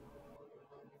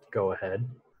 Go ahead.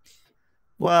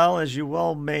 Well, as you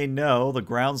well may know, the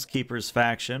Groundskeepers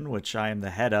faction, which I am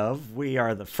the head of, we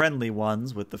are the friendly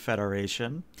ones with the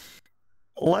Federation.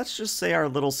 Let's just say our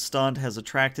little stunt has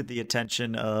attracted the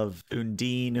attention of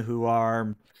Undine, who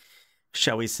are,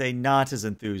 shall we say, not as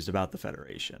enthused about the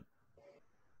Federation.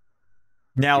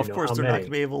 Now, of course, they're not going to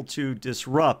be able to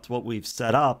disrupt what we've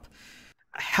set up.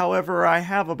 However, I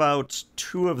have about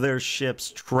 2 of their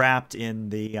ships trapped in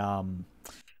the,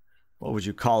 what would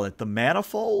you call it? The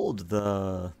manifold?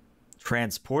 The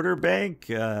transporter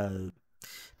bank?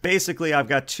 Basically, I've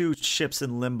got 2 ships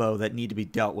in limbo that need to be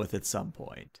dealt with at some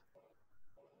point.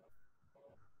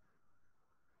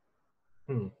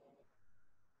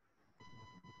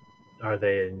 Are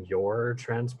they in your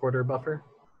transporter buffer?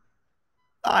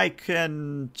 I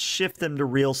can shift them to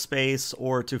real space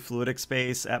or to fluidic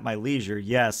space at my leisure,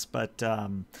 yes, but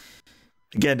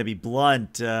again, to be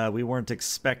blunt, we weren't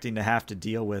expecting to have to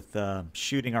deal with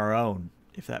shooting our own,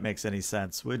 if that makes any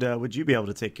sense. Would you be able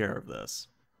to take care of this?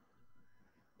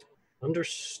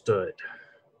 Understood.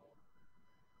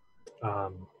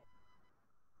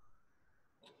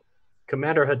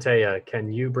 Commander Hatea,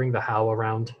 can you bring the HOW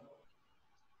around?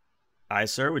 Aye,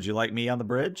 sir. Would you like me on the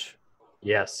bridge?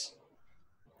 Yes.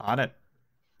 On it.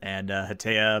 And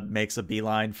Hatea makes a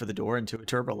beeline for the door into a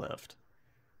turbo lift.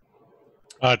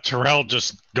 Terrell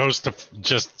just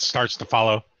starts to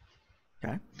follow.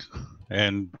 Okay.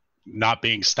 And not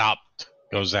being stopped,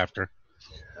 goes after.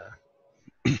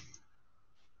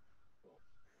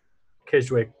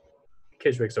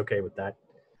 Kijwick's okay with that.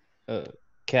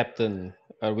 Captain,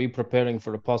 are we preparing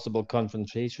for a possible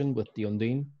confrontation with the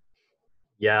Undine?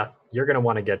 Yeah, you're going to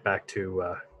want to get back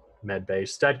to medbay.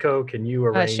 Stetco, can you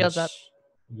arrange... Shields up.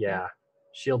 Yeah,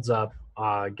 shields up.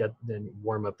 Then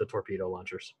warm up the torpedo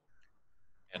launchers.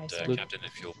 And Captain,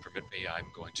 if you'll permit me, I'm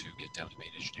going to get down to main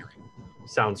engineering.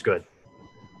 Sounds good.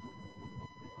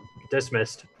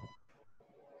 Dismissed.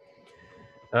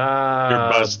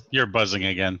 You're buzzing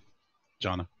again,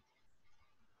 Jonna.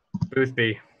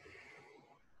 Boothby.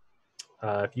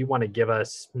 If you want to give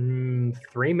us 3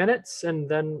 minutes and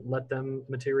then let them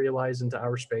materialize into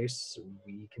our space,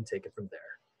 we can take it from there.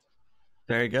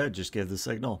 Very good. Just give the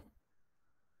signal.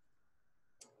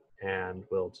 And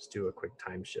we'll just do a quick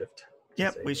time shift.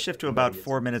 Yep, we shift to about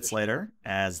 4 minutes later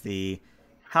as the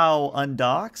HOW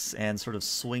undocks and sort of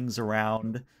swings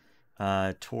around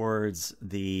towards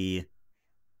the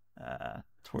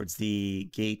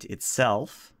gate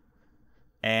itself.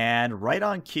 And right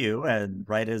on cue, and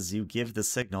right as you give the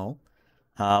signal,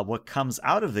 what comes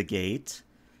out of the gate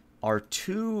are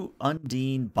 2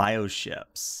 Undine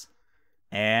bioships.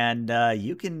 And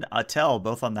you can tell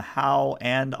both on the HOW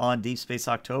and on Deep Space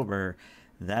October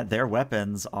that their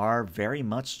weapons are very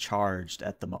much charged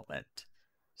at the moment.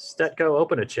 Stetco,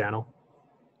 open a channel.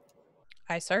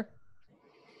 Aye, sir.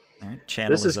 All right,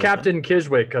 channel This is open. Captain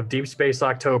Kijwick of Deep Space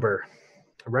October.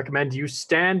 I recommend you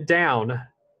stand down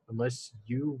unless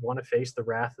you want to face the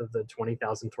wrath of the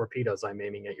 20,000 torpedoes I'm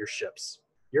aiming at your ships.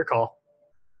 Your call.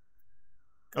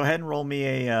 Go ahead and roll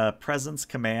me a presence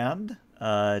command.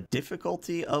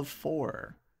 Difficulty of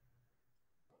 4.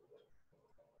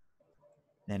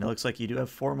 And it looks like you do have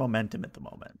 4 momentum at the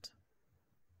moment.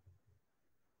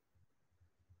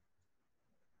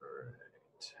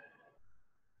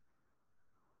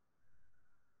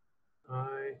 All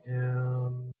right. I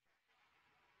am...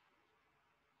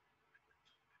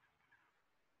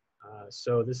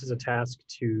 so this is a task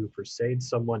to persuade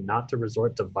someone not to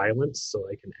resort to violence, so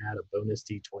I can add a bonus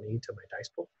d20 to my dice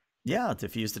pool. Yeah,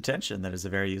 diffuse the tension. That is a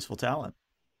very useful talent.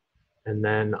 And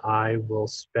then I will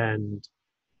spend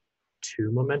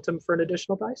 2 momentum for an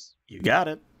additional dice. You got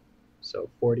it. So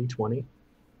 40, 20.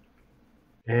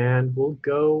 And we'll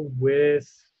go with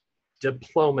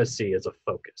diplomacy as a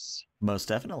focus. Most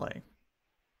definitely.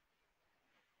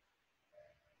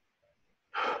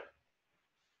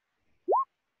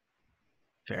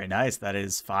 Very nice. That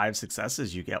is 5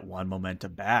 successes. You get 1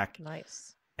 momentum back.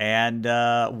 Nice. And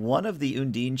one of the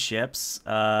Undine ships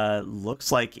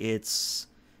looks like it's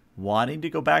wanting to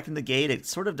go back in the gate. It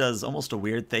sort of does almost a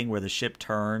weird thing where the ship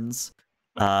turns,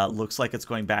 looks like it's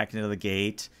going back into the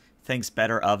gate, thinks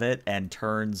better of it, and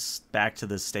turns back to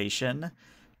the station,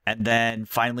 and then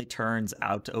finally turns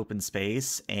out to open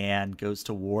space and goes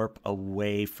to warp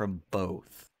away from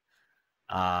both.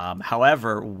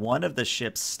 However, one of the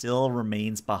ships still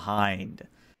remains behind.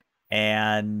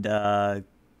 And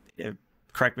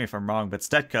correct me if I'm wrong, but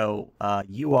Stetko,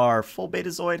 you are full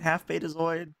Betazoid, half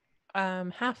Betazoid?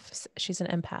 Half. She's an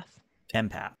empath.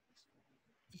 Empath.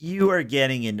 You are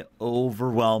getting an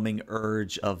overwhelming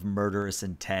urge of murderous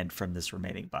intent from this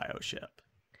remaining bioship.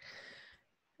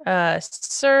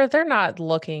 Sir, they're not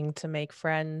looking to make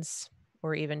friends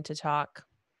or even to talk.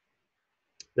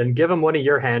 Then give him one of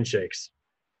your handshakes.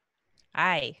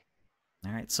 Aye.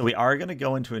 All right, so we are going to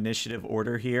go into initiative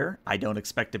order here. I don't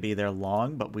expect to be there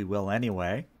long, but we will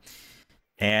anyway.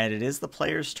 And it is the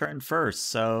player's turn first.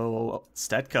 So,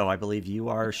 Stetko, I believe you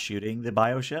are shooting the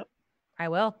bioship. I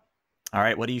will. All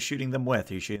right, what are you shooting them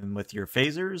with? Are you shooting them with your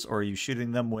phasers, or are you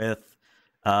shooting them with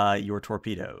your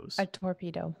torpedoes? A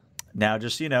torpedo. Now,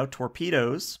 just so you know,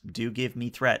 torpedoes do give me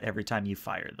threat every time you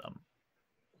fire them.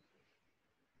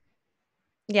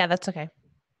 Yeah, that's okay.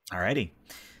 Alrighty.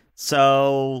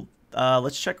 So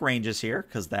let's check ranges here,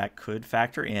 because that could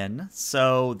factor in.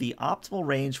 So the optimal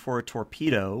range for a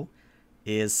torpedo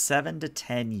is 7 to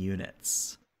 10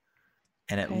 units.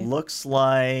 And it looks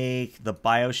like the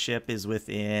bioship is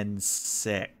within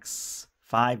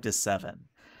 5 to 7.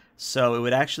 So it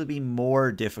would actually be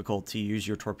more difficult to use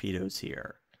your torpedoes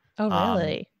here. Oh,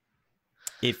 really?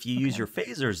 If you use your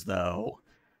phasers, though,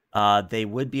 they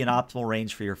would be an optimal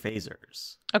range for your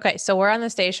phasers. Okay, so we're on the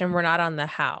station. We're not on the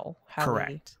how.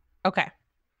 Correct. Okay.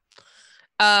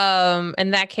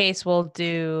 In that case, we'll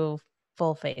do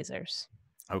full phasers.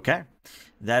 Okay.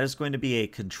 That is going to be a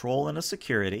control and a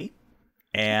security.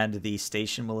 And the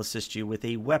station will assist you with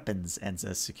a weapons and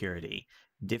a security.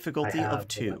 Difficulty of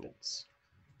 2. Weapons.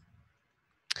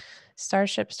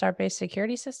 Starship, Starbase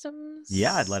Security Systems?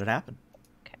 Yeah, I'd let it happen.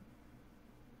 Okay.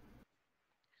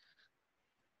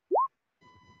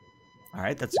 All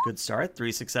right, that's a good start.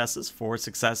 3 successes, 4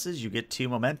 successes. You get 2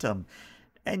 momentum.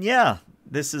 And yeah,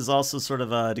 this is also sort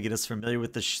of to get us familiar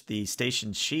with the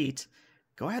station sheet.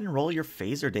 Go ahead and roll your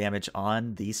phaser damage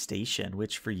on the station,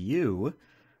 which for you,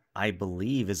 I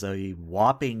believe, is a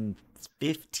whopping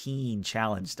 15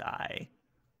 challenge die.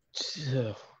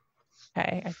 Okay,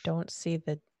 I don't see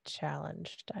the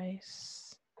challenge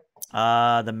dice.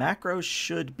 The macro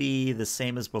should be the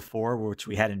same as before, which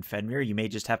we had in Fenrir. You may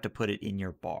just have to put it in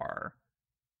your bar.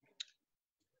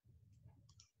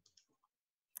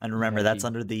 And remember, that's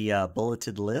under the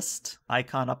bulleted list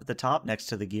icon up at the top next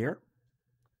to the gear.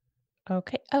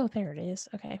 Okay. Oh, there it is.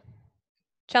 Okay.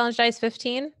 Challenge dice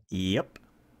 15? Yep.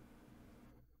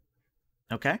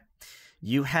 Okay.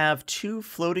 You have 2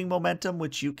 floating momentum,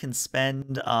 which you can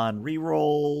spend on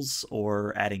rerolls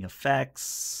or adding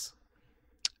effects.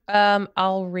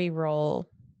 I'll reroll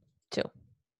 2.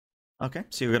 Okay,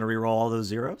 so you're going to reroll all those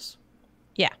zeros?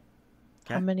 Yeah.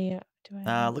 Okay. How many do I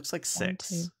have? Looks like 6. 1, 2,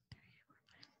 3, 4,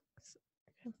 5, 6.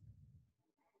 Okay.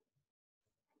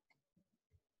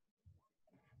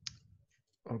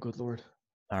 Oh, good lord.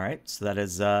 All right, so that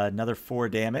is another 4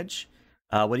 damage.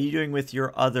 What are you doing with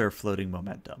your other floating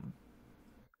momentum?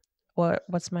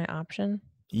 What's my option?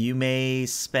 You may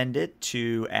spend it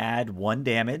to add 1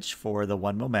 damage for the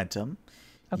 1 momentum.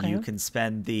 Okay. You can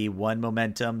spend the 1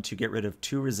 momentum to get rid of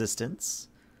 2 resistance.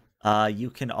 You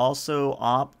can also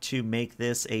opt to make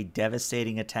this a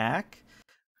devastating attack,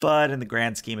 but in the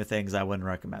grand scheme of things, I wouldn't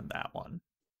recommend that one.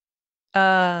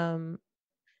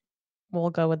 We'll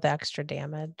go with the extra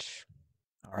damage.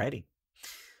 Alrighty.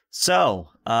 So,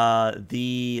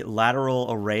 the lateral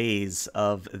arrays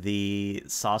of the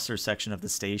saucer section of the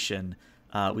station,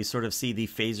 we sort of see the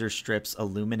phaser strips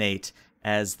illuminate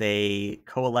as they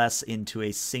coalesce into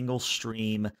a single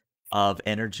stream of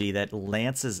energy that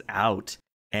lances out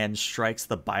and strikes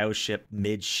the bioship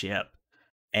mid-ship.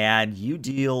 And you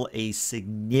deal a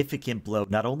significant blow.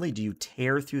 Not only do you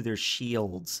tear through their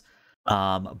shields,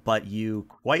 but you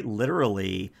quite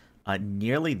literally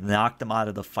nearly knocked them out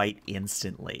of the fight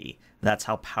instantly. That's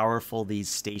how powerful these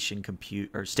station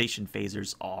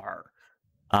phasers are.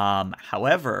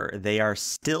 However, they are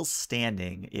still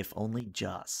standing, if only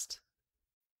just.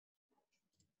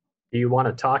 Do you want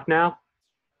to talk now?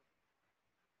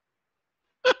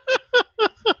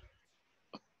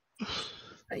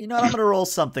 You know what? I'm going to roll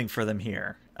something for them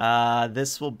here.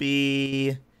 This will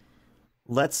be...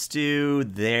 Let's do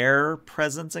their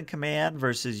presence and command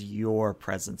versus your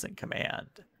presence and command.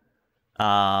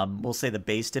 We'll say the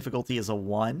base difficulty is a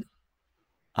 1.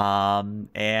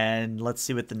 And let's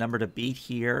see what the number to beat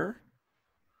here.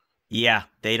 Yeah,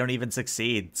 they don't even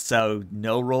succeed. So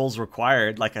no rolls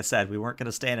required. Like I said, we weren't going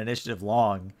to stay in initiative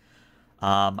long.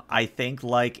 I think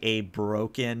like a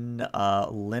broken,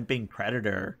 limping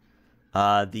predator,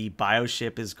 the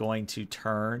bioship is going to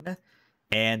turn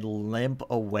and limp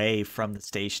away from the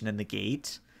station and the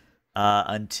gate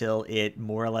until it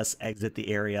more or less exit the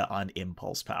area on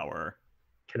impulse power.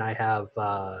 Can I have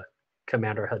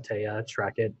Commander Hatea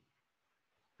track it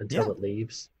until it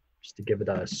leaves, just to give it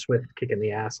a swift kick in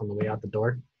the ass on the way out the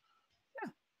door? Yeah.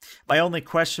 My only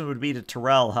question would be to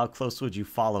Terrell, how close would you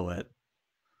follow it?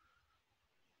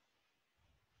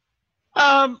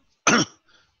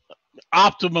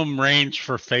 Optimum range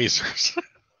for phasers.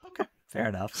 Okay, fair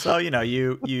enough. So, you know,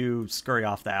 you scurry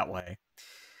off that way.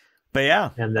 But yeah,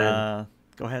 and then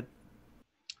go ahead.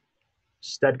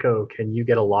 Stedco, can you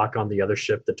get a lock on the other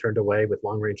ship that turned away with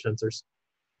long-range sensors?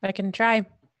 I can try.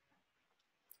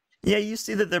 Yeah, you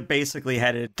see that they're basically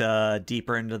headed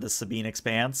deeper into the Sabine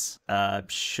Expanse.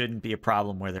 Shouldn't be a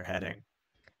problem where they're heading.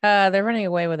 They're running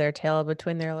away with their tail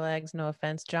between their legs. No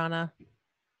offense, Jonna.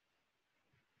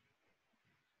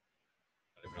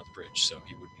 Not even on the bridge, so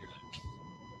he wouldn't hear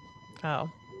that.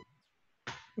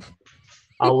 Oh.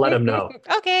 I'll let him know.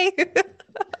 Okay.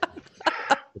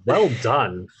 Well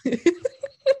done.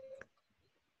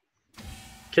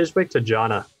 Kishwick to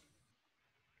Jonna.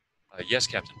 Yes,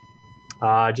 Captain.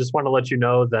 I just want to let you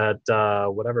know that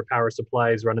whatever power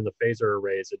supply is running the phaser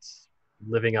arrays, it's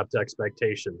living up to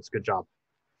expectations. Good job.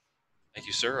 Thank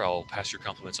you, sir. I'll pass your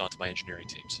compliments on to my engineering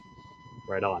teams.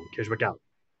 Right on. Kishwick out.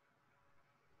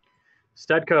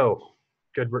 Stedco,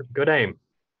 good aim.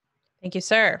 Thank you,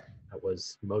 sir. That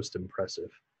was most impressive.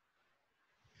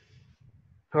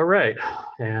 All right,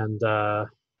 and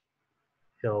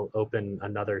he'll open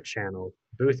another channel.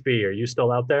 Boothby, are you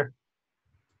still out there?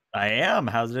 I am.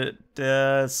 How's it?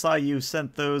 Saw you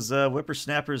sent those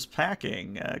whippersnappers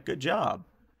packing. Good job.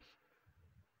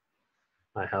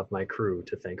 I have my crew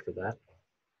to thank for that.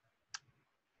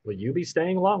 Will you be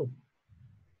staying long?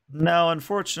 No,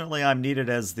 unfortunately, I'm needed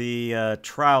as the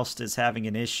Troust is having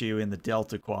an issue in the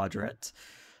Delta Quadrant.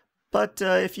 But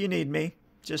if you need me,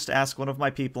 just ask one of my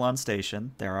people on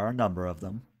station. There are a number of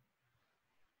them.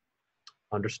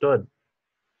 Understood.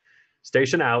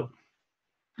 Station out.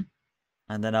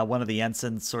 And then one of the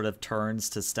ensigns sort of turns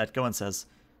to Stetko and says,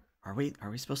 "Are we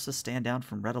supposed to stand down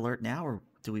from red alert now, or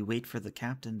do we wait for the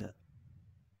captain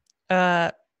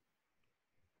to?"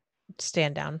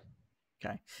 Stand down.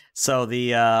 Okay. So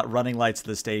the running lights of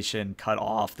the station cut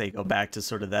off. They go back to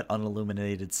sort of that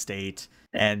unilluminated state,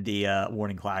 and the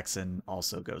warning klaxon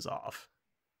also goes off.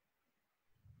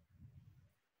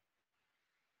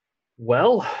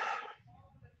 Well,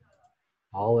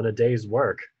 all in a day's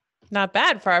work. Not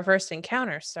bad for our first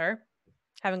encounter, sir.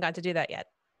 Haven't got to do that yet.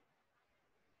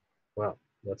 Well,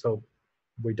 let's hope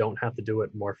we don't have to do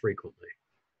it more frequently.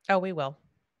 Oh, we will.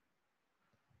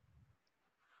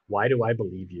 Why do I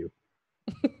believe you?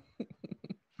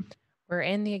 We're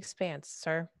in the expanse,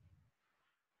 sir.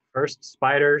 First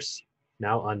spiders,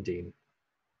 now Undine.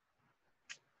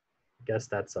 I guess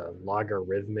that's a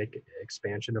logarithmic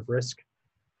expansion of risk.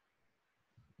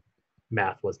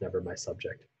 Math was never my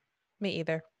subject. Me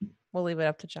either. We'll leave it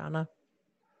up to Jonna.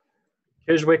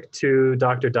 Kishwick to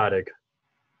Dr. Dodig.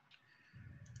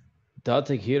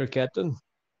 Dodig here, Captain. Do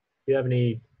you have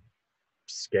any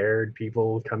scared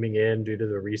people coming in due to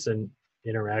the recent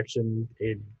interaction?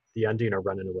 The Undine are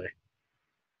running away.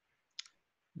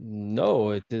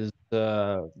 No, it is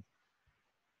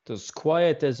as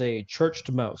quiet as a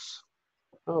churched mouse.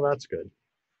 Oh, that's good.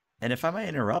 And if I may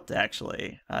interrupt,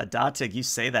 actually, Datig, you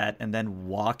say that, and then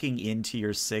walking into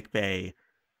your sickbay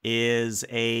is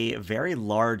a very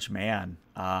large man,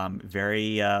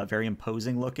 very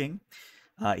imposing looking.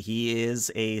 He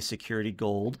is a security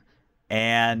gold,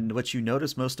 and what you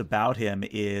notice most about him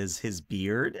is his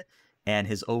beard, and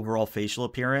his overall facial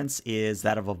appearance is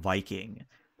that of a Viking.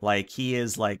 Like, he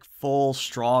is like full,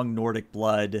 strong Nordic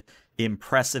blood,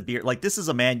 impressive beard. Like, this is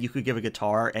a man you could give a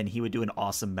guitar, and he would do an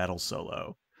awesome metal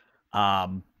solo.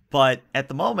 But at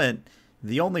the moment,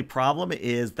 The only problem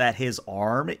is that his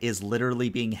arm is literally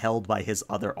being held by his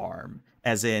other arm,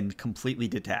 as in completely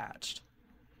detached.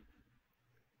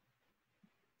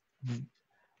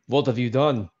 What have you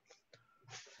done?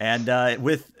 And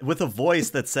with a voice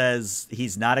that says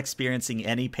he's not experiencing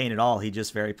any pain at all, he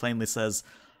just very plainly says,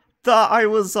 I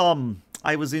was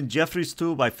in Jeffrey's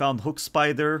tube. I found hook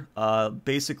spider.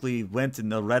 Basically went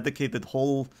and eradicated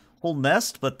whole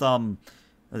nest, but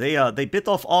they bit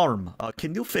off arm.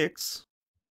 Can you fix?"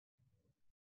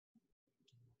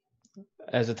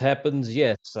 As it happens,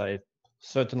 yes, I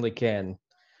certainly can.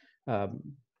 Um,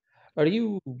 are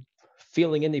you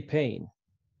feeling any pain?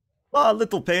 A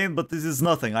little pain, but this is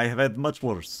nothing. I have had much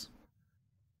worse.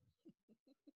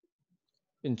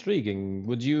 Intriguing.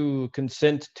 Would you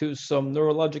consent to some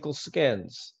neurological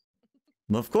scans?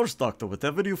 Of course, doctor.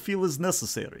 Whatever you feel is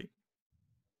necessary.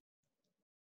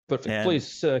 Perfect. And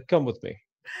please come with me.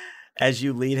 as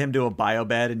you lead him to a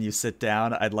biobed and you sit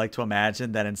down, I'd like to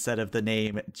imagine that instead of the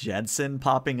name Jensen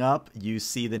popping up, you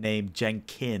see the name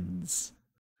Jenkins.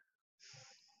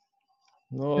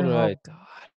 All right, Oh,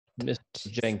 God. Mr.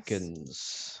 Jesus.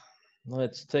 Jenkins.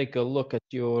 Let's take a look at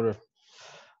your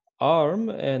arm,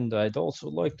 and I'd also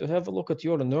like to have a look at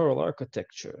your neural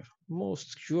architecture.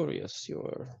 Most curious,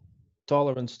 your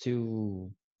tolerance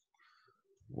to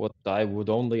what I would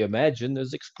only imagine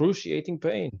is excruciating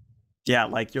pain. Yeah,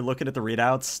 like you're looking at the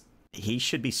readouts, he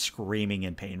should be screaming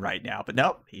in pain right now. But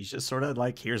nope, he's just sort of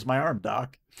like, here's my arm,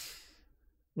 doc.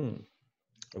 I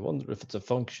wonder if it's a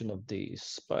function of the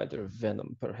spider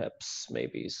venom, perhaps,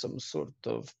 maybe some sort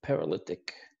of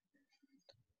paralytic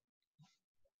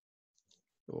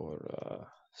or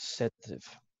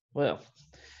sedative. Well,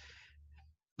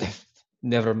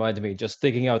 never mind me, just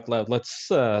thinking out loud. Let's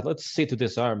see to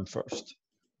this arm first.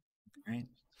 Right.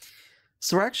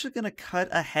 So we're actually going to cut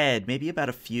ahead, maybe about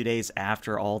a few days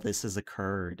after all this has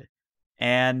occurred.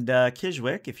 And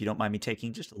Kijwick, if you don't mind me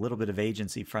taking just a little bit of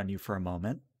agency from you for a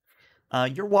moment,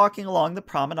 you're walking along the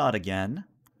promenade again.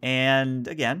 And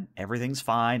again, everything's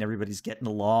fine. Everybody's getting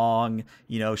along,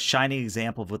 shining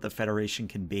example of what the Federation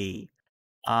can be.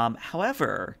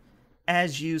 However,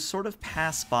 as you sort of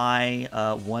pass by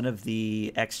one of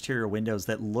the exterior windows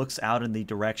that looks out in the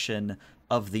direction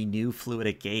of the new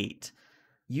fluidic gate,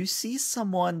 you see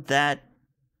someone that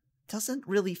doesn't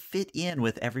really fit in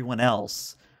with everyone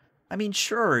else. I mean,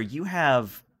 sure, you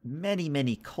have many,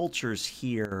 many cultures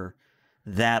here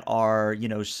that are,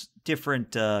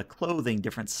 different clothing,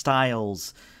 different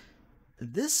styles.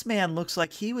 This man looks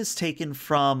like he was taken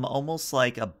from almost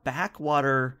like a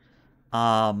backwater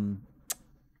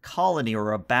colony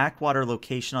or a backwater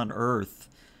location on Earth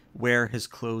where his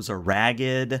clothes are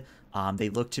ragged. They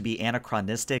look to be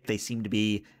anachronistic. They seem to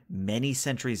be many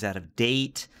centuries out of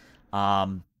date.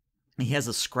 He has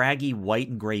a scraggy white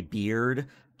and gray beard,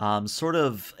 sort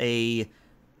of a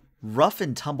rough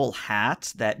and tumble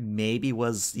hat that maybe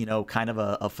was, kind of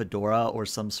a fedora or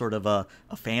some sort of a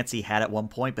fancy hat at one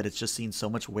point, but it's just seen so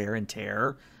much wear and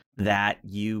tear that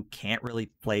you can't really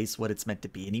place what it's meant to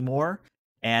be anymore.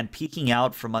 And peeking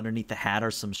out from underneath the hat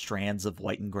are some strands of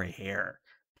white and gray hair.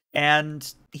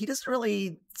 And he doesn't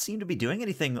really seem to be doing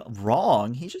anything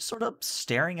wrong. He's just sort of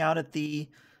staring out at the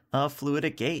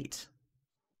fluidic gate.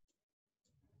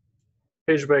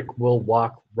 Kijwick will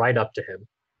walk right up to him.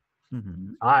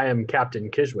 Mm-hmm. I am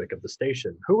Captain Kijwick of the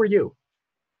station. Who are you?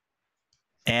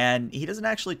 And he doesn't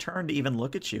actually turn to even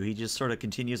look at you. He just sort of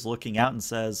continues looking out and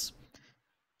says,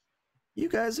 "You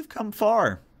guys have come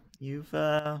far. You've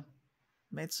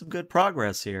made some good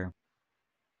progress here."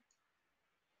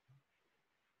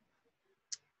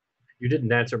 You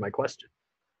didn't answer my question.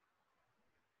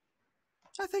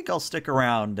 I think I'll stick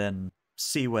around and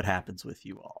see what happens with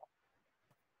you all.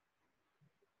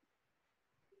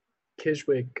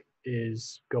 Kijwick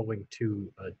is going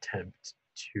to attempt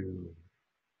to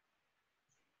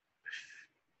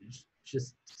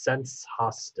just sense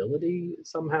hostility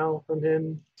somehow from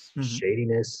him,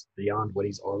 shadiness beyond what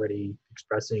he's already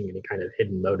expressing, any kind of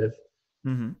hidden motive.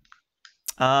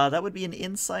 That would be an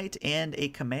insight and a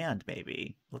command,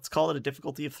 maybe. Let's call it a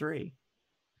difficulty of 3.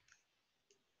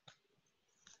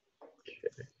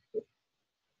 Okay.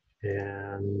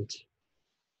 And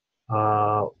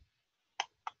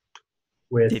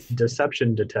with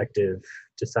deception, can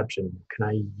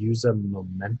I use a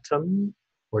momentum,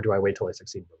 or do I wait till I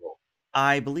succeed the roll?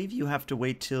 I believe you have to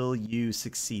wait till you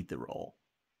succeed the roll.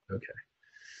 Okay.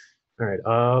 All right.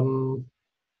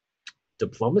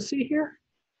 Diplomacy here?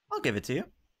 I'll give it to you.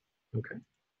 Okay.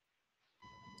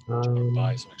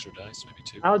 Buy some extra dice, maybe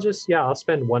 2. I'll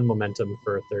spend 1 momentum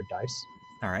for a 3rd dice.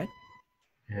 All right.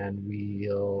 And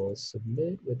we'll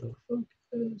submit with a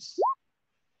focus.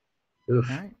 Oof.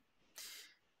 All right.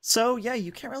 So yeah,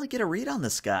 you can't really get a read on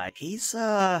this guy. He's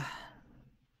for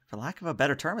lack of a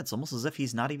better term, it's almost as if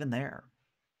he's not even there.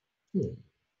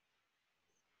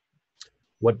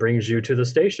 What brings you to the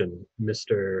station,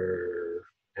 Mr.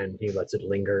 And he lets it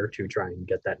linger to try and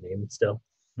get that name still.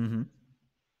 Mm-hmm.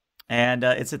 And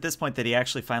it's at this point that he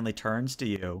actually finally turns to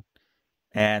you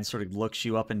and sort of looks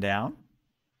you up and down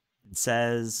and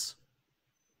says,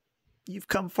 "You've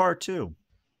come far too."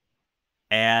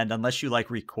 And unless you like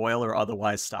recoil or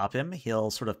otherwise stop him, he'll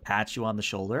sort of pat you on the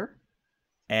shoulder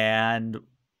and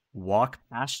walk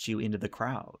past you into the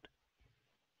crowd.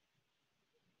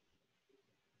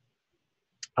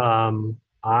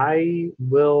 I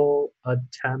will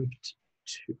attempt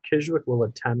to, Kishwick will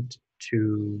attempt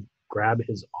to grab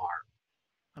his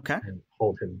arm Okay. and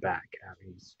hold him back.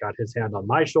 He's got his hand on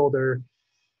my shoulder.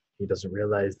 He doesn't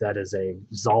realize that is a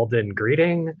Zaldan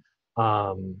greeting.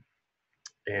 And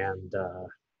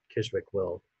Kishwick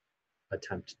will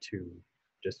attempt to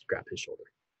just grab his shoulder.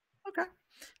 Okay.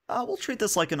 We'll treat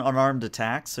this like an unarmed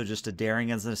attack, so just a daring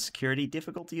as a security,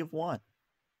 difficulty of 1.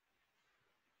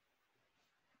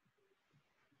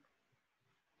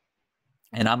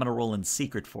 And I'm going to roll in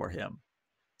secret for him.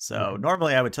 So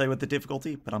normally I would tell you what the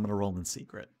difficulty, but I'm going to roll in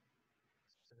secret.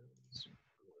 Sounds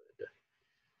good.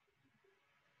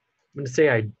 I'm going to say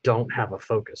I don't have a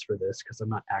focus for this because I'm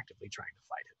not actively trying to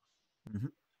fight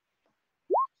him.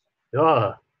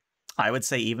 I would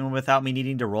say even without me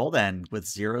needing to roll then, with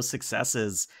 0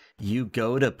 successes, you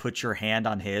go to put your hand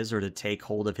on his or to take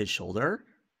hold of his shoulder,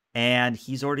 and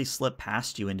he's already slipped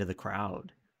past you into the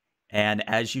crowd. And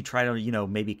as you try to,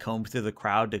 maybe comb through the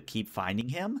crowd to keep finding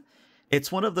him,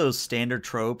 it's one of those standard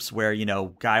tropes where,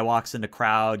 guy walks in the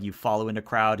crowd, you follow in the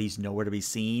crowd, he's nowhere to be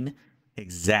seen.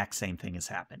 Exact same thing has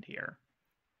happened here.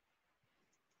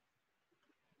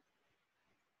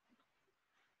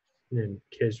 And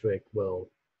Kishwick will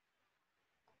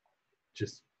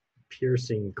just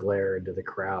piercing glare into the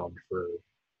crowd for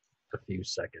a few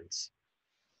seconds.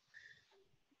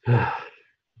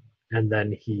 And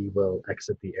then he will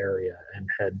exit the area and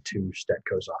head to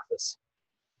Stetko's office.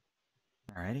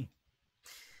 Alrighty.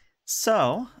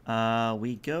 So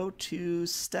we go to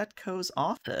Stetko's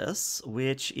office,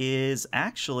 which is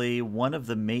actually one of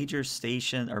the major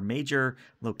major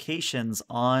locations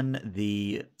on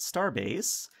the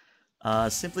Starbase,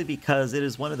 simply because it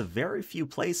is one of the very few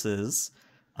places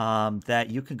that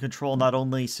you can control not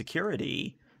only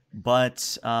security,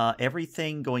 but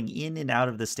everything going in and out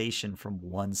of the station from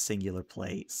one singular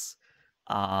place.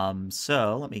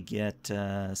 So let me get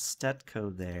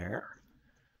Stetko there.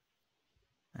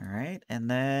 All right,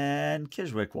 and then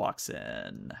Kishwick walks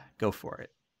in. Go for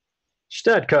it.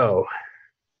 Stetko.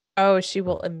 Oh, she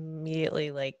will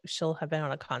immediately, she'll have been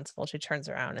on a console. She turns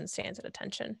around and stands at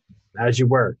attention. As you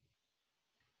were.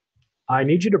 I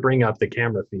need you to bring up the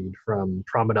camera feed from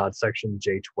Promenade Section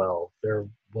J12. There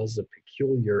was a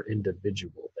peculiar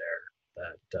individual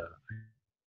there that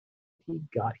he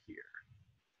got here.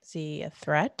 Is he a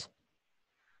threat?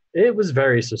 It was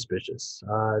very suspicious.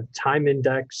 Time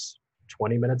index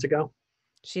 20 minutes ago.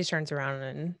 She turns around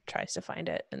and tries to find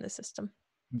it in the system.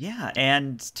 Yeah,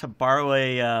 and to borrow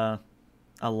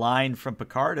a line from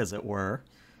Picard, as it were,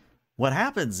 what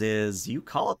happens is you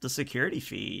call up the security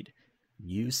feed.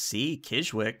 You see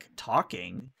Kishwick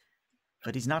talking,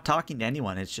 but he's not talking to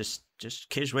anyone. It's just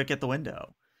Kishwick at the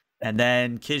window. And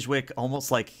then Kishwick,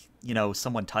 almost like,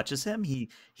 someone touches him, he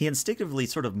instinctively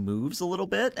sort of moves a little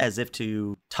bit as if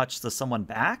to touch the someone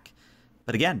back.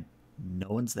 But again, no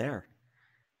one's there.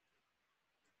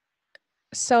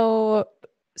 So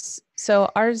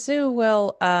Arzu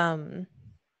will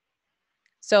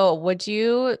so would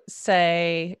you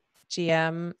say,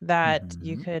 GM, that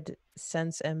you could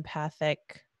sense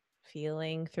empathic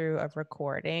feeling through a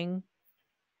recording?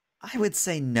 I would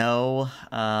say no.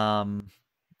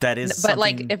 That is but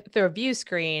something... if through a view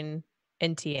screen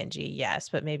in TNG, yes,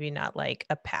 but maybe not like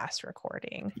a past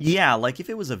recording. Yeah, like if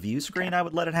it was a view screen, I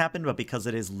would let it happen, but because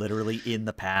it is literally in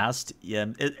the past,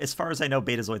 as far as I know,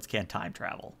 Betazoids can't time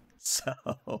travel.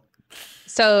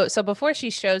 So before she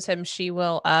shows him, she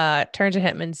will turn to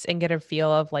him and get a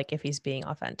feel of if he's being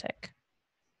authentic,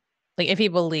 if he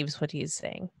believes what he's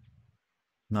saying.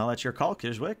 No, that's your call,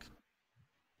 Kishwick.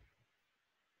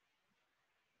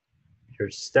 You're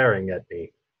staring at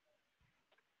me.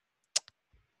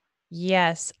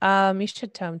 Yes. You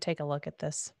should take a look at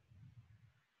this.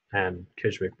 And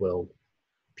Kishwick will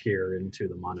peer into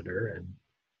the monitor and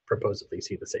proposedly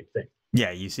see the same thing.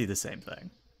 Yeah, you see the same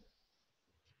thing.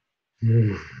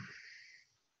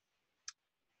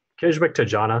 Kishwick to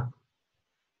Jana.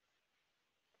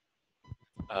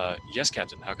 Yes,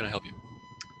 Captain. How can I help you?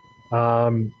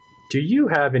 Do you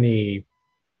have any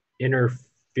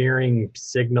interfering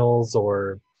signals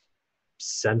or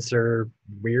sensor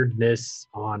weirdness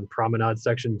on promenade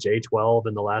section J12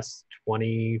 in the last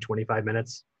 20-25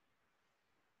 minutes?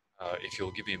 If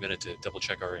you'll give me a minute to double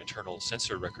check our internal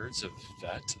sensor records of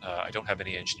that. I don't have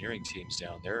any engineering teams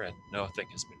down there, and nothing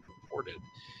has been reported.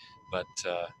 But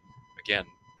again,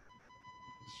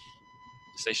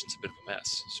 the station's a bit of a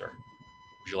mess, sir.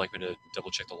 Would you like me to double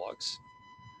check the logs?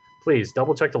 Please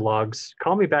double check the logs.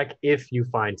 Call me back if you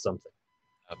find something.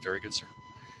 Very good, sir.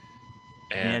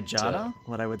 And Jana,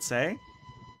 what I would say,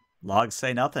 logs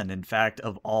say nothing. In fact,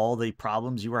 of all the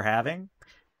problems you were having,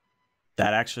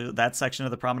 that section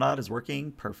of the promenade is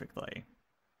working perfectly.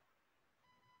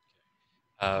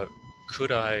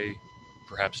 Could I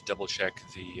perhaps double check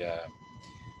the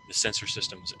sensor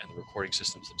systems and the recording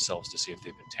systems themselves to see if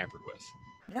they've been tampered with?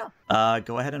 Yeah.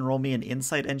 Go ahead and roll me an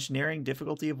insight engineering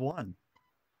difficulty of 1.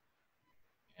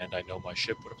 And I know my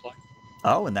ship would apply.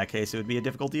 Oh, in that case, it would be a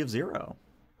difficulty of 0.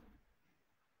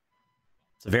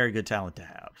 It's a very good talent to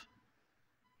have.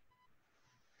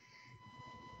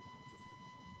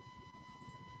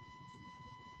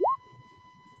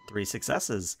 Three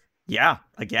successes. Yeah,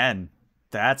 again,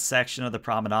 that section of the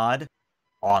promenade,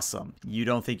 awesome. You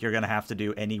don't think you're going to have to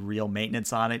do any real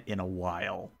maintenance on it in a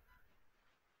while.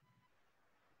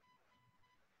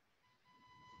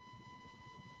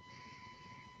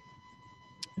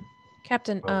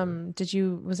 Captain,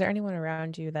 was there anyone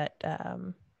around you that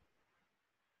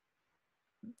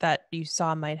that you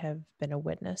saw might have been a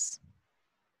witness?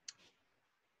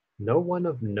 No one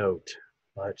of note,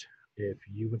 but if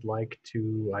you would like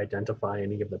to identify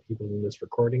any of the people in this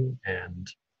recording and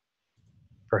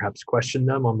perhaps question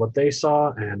them on what they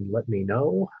saw and let me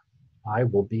know, I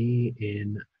will be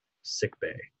in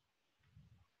sickbay.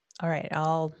 All right,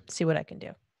 I'll see what I can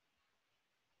do.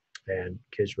 And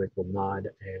Kijwick will nod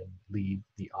and leave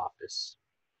the office.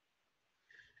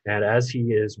 And as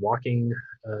he is walking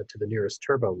to the nearest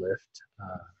turbo lift,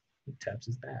 he taps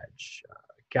his badge.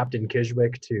 Captain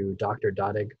Kijwick to Dr.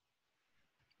 Dodig.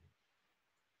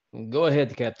 Go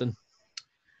ahead, Captain.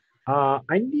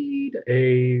 I need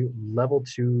a level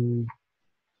 2,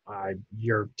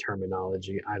 your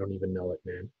terminology, I don't even know it,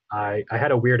 man. I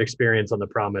had a weird experience on the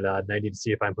promenade, and I need to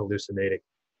see if I'm hallucinating.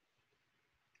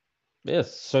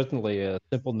 Yes, certainly. A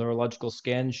simple neurological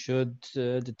scan should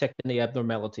detect any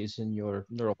abnormalities in your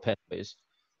neural pathways.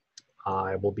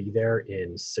 I will be there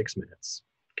in 6 minutes.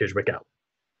 Kijwick out.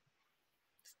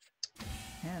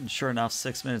 And sure enough,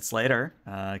 6 minutes later,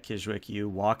 Kijwick, you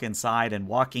walk inside, and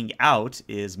walking out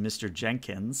is Mr.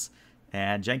 Jenkins.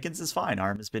 And Jenkins is fine.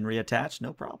 Arm has been reattached,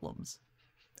 no problems.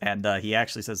 And he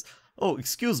actually says, "Oh,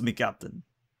 excuse me, Captain."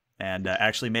 And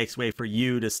actually makes way for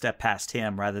you to step past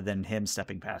him rather than him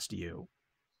stepping past you.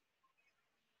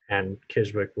 And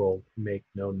Kijwick will make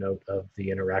no note of the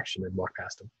interaction and walk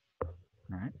past him.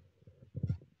 All right.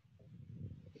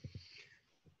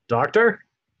 Doctor?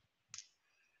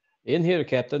 In here,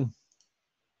 Captain.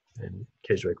 And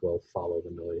Kijwick will follow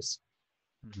the noise.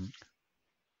 Mm-hmm.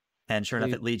 And sure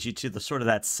enough, it leads you to the sort of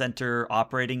that center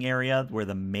operating area where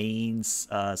the main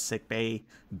sickbay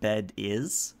bed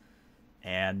is.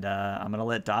 And I'm going to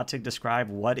let Dotig describe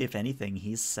what, if anything,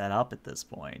 he's set up at this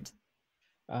point.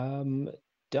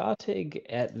 Dotig,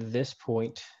 at this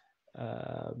point,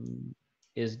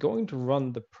 is going to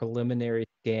run the preliminary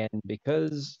scan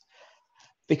because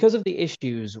of the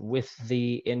issues with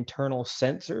the internal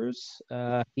sensors.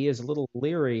 He is a little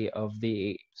leery of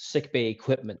the sickbay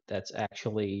equipment that's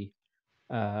actually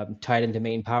tied into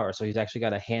main power. So he's actually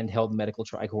got a handheld medical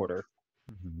tricorder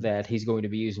that he's going to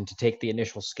be using to take the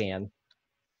initial scan.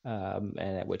 And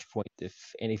at which point,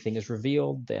 if anything is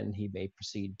revealed, then he may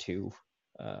proceed to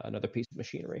another piece of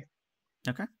machinery.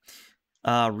 Okay.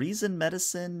 Reason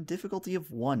medicine, difficulty of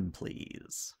 1,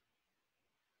 please.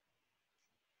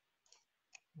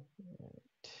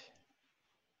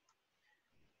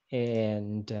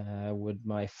 And would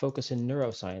my focus in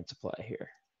neuroscience apply here?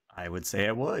 I would say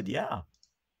it would, yeah.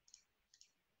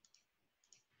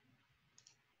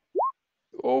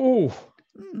 Oh,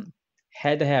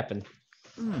 had to happen.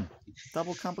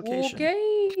 Double complication.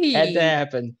 Okay. Had to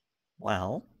happen.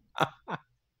 Well,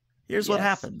 here's Yes. what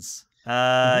happens.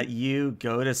 You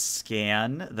go to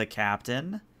scan the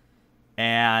captain,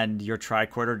 and your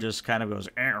tricorder just kind of goes,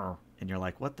 "Err," and you're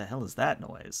like, what the hell is that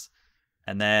noise?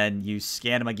 And then you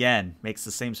scan him again, makes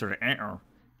the same sort of err.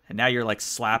 And now you're like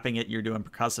slapping it, you're doing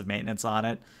percussive maintenance on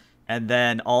it. And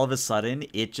then all of a sudden,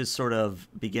 it just sort of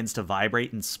begins to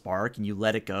vibrate and spark, and you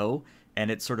let it go, and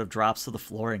it sort of drops to the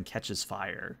floor and catches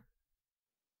fire.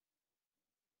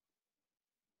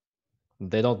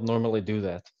 They don't normally do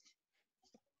that.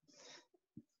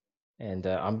 And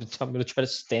I'm going to try to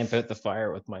stamp out the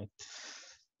fire with my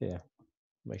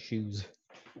shoes.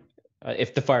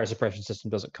 If the fire suppression system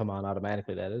doesn't come on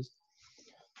automatically, that is.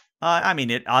 I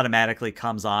mean, it automatically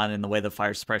comes on, and the way the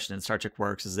fire suppression in Star Trek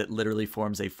works is it literally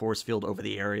forms a force field over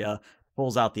the area,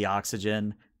 pulls out the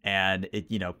oxygen, and it,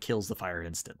 kills the fire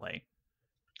instantly.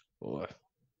 Boy.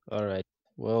 All right.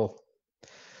 Well,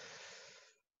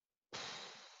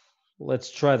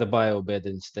 let's try the biobed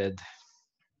instead.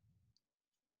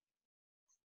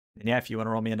 And yeah, if you want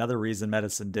to roll me another reason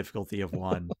medicine difficulty of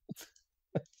 1.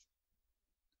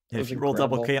 And if you roll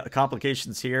double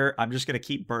complications here, I'm just going to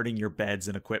keep burning your beds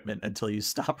and equipment until you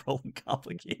stop rolling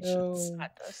complications.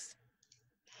 Got this.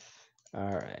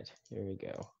 All right, here we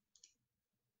go.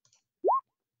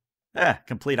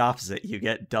 Complete opposite. You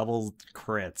get double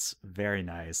crits. Very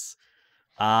nice.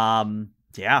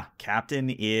 Yeah, Captain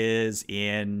is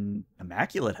in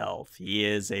immaculate health. He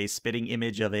is a spitting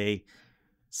image of a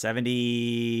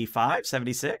 75,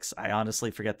 76. I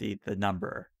honestly forget the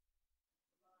number.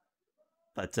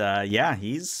 But yeah,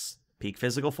 he's peak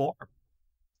physical form.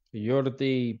 You're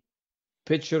the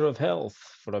picture of health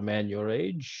for a man your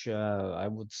age. I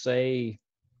would say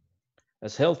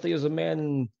as healthy as a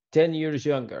man 10 years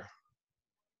younger.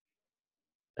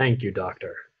 Thank you,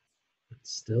 Doctor. It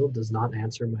still does not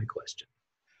answer my question.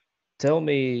 Tell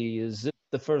me, is it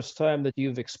the first time that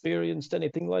you've experienced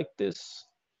anything like this?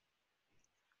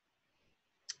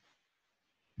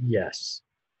 Yes.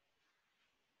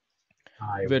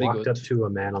 I Very walked good. up to a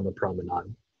man on the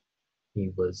promenade. He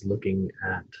was looking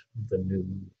at the new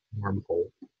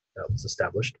wormhole that was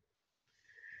established.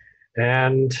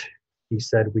 And he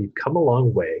said, "We've come a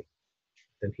long way."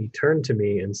 Then he turned to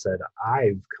me and said,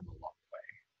 "I've come a long way."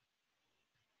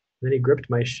 Then he gripped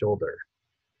my shoulder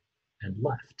and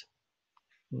left.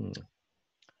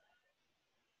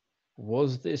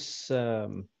 Was this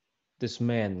this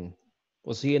man,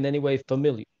 was he in any way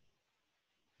familiar?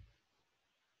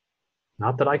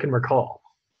 Not that I can recall.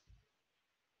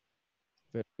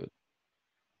 Very good.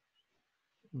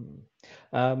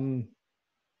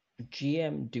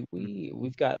 GM,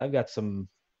 I've got some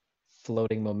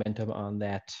floating momentum on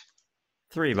that.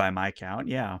 3 by my count,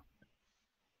 yeah.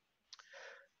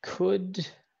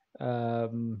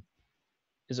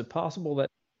 Is it possible that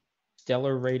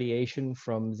stellar radiation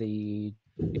from the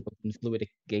open fluidic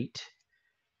gate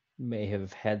may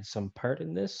have had some part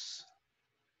in this?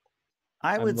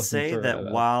 I would say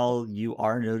that while you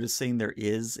are noticing there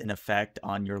is an effect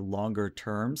on your longer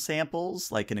term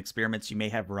samples, like in experiments you may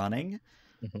have running,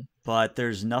 but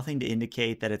there's nothing to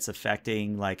indicate that it's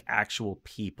affecting like actual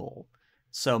people.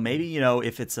 So maybe,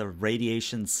 if it's a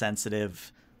radiation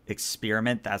sensitive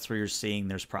experiment, that's where you're seeing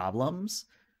there's problems.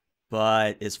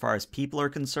 But as far as people are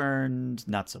concerned,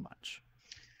 not so much.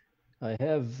 I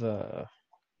have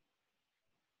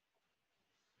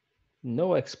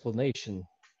no explanation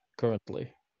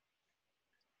currently.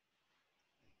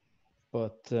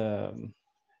 But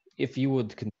if you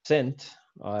would consent,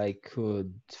 I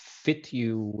could fit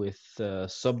you with a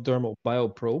subdermal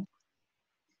bioprobe.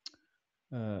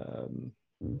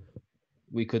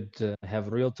 We could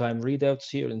have real-time readouts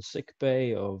here in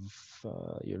sickbay of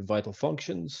your vital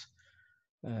functions.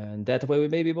 And that way we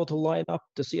may be able to line up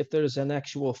to see if there's an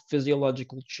actual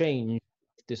physiological change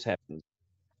if this happens.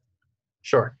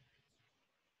 Sure.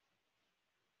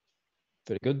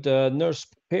 Very good. Nurse,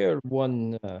 prepare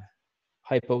one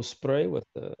hypo spray with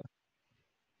a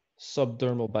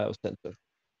subdermal biosensor.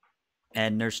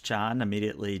 And Nurse Chan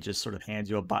immediately just sort of hands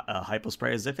you a hypo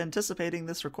spray as if anticipating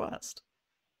this request.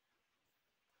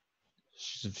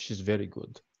 She's very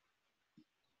good.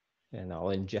 And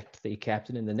I'll inject the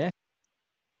captain in the neck.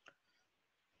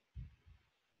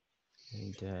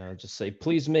 And I'll just say,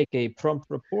 please make a prompt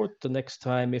report the next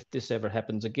time if this ever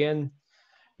happens again.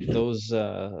 Those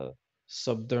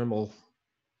subdermal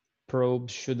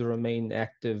probes should remain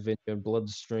active in your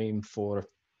bloodstream for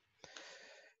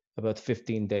about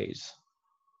 15 days.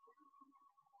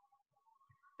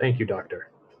 Thank you,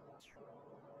 Doctor.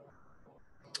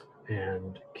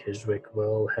 And Kiswick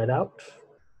will head out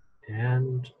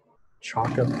and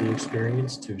chalk up the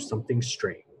experience to something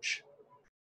strange.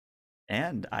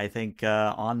 And I think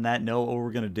on that note, what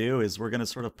we're going to do is we're going to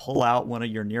sort of pull out one of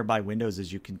your nearby windows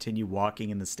as you continue walking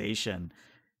in the station.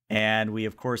 And we,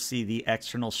 of course, see the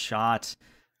external shot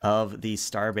of the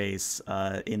starbase.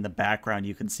 In the background,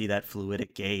 you can see that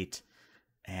fluidic gate.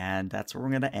 And that's where we're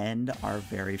going to end our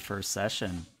very first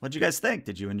session. What'd you guys think?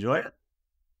 Did you enjoy it?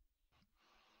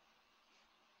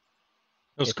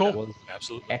 It was cool.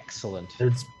 Absolutely. Excellent.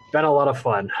 It's been a lot of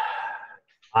fun.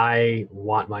 I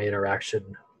want my interaction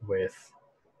with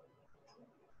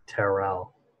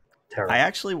Terrell terrible. I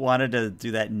actually wanted to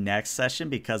do that next session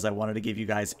because I wanted to give you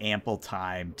guys ample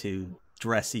time to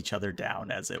dress each other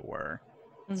down, as it were.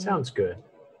 Mhm. Sounds good.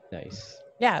 Nice.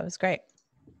 Yeah, it was great.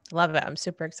 Love it. I'm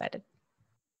super excited.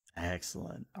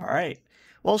 Excellent. All right.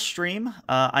 Well, stream,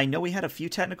 I know we had a few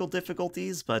technical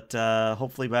difficulties, but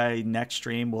hopefully by next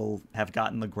stream we'll have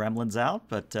gotten the gremlins out.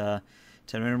 But to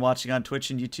anyone watching on Twitch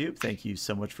and YouTube, thank you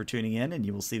so much for tuning in, and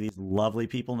you will see these lovely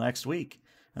people next week.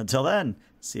 Until then,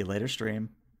 see you later, stream.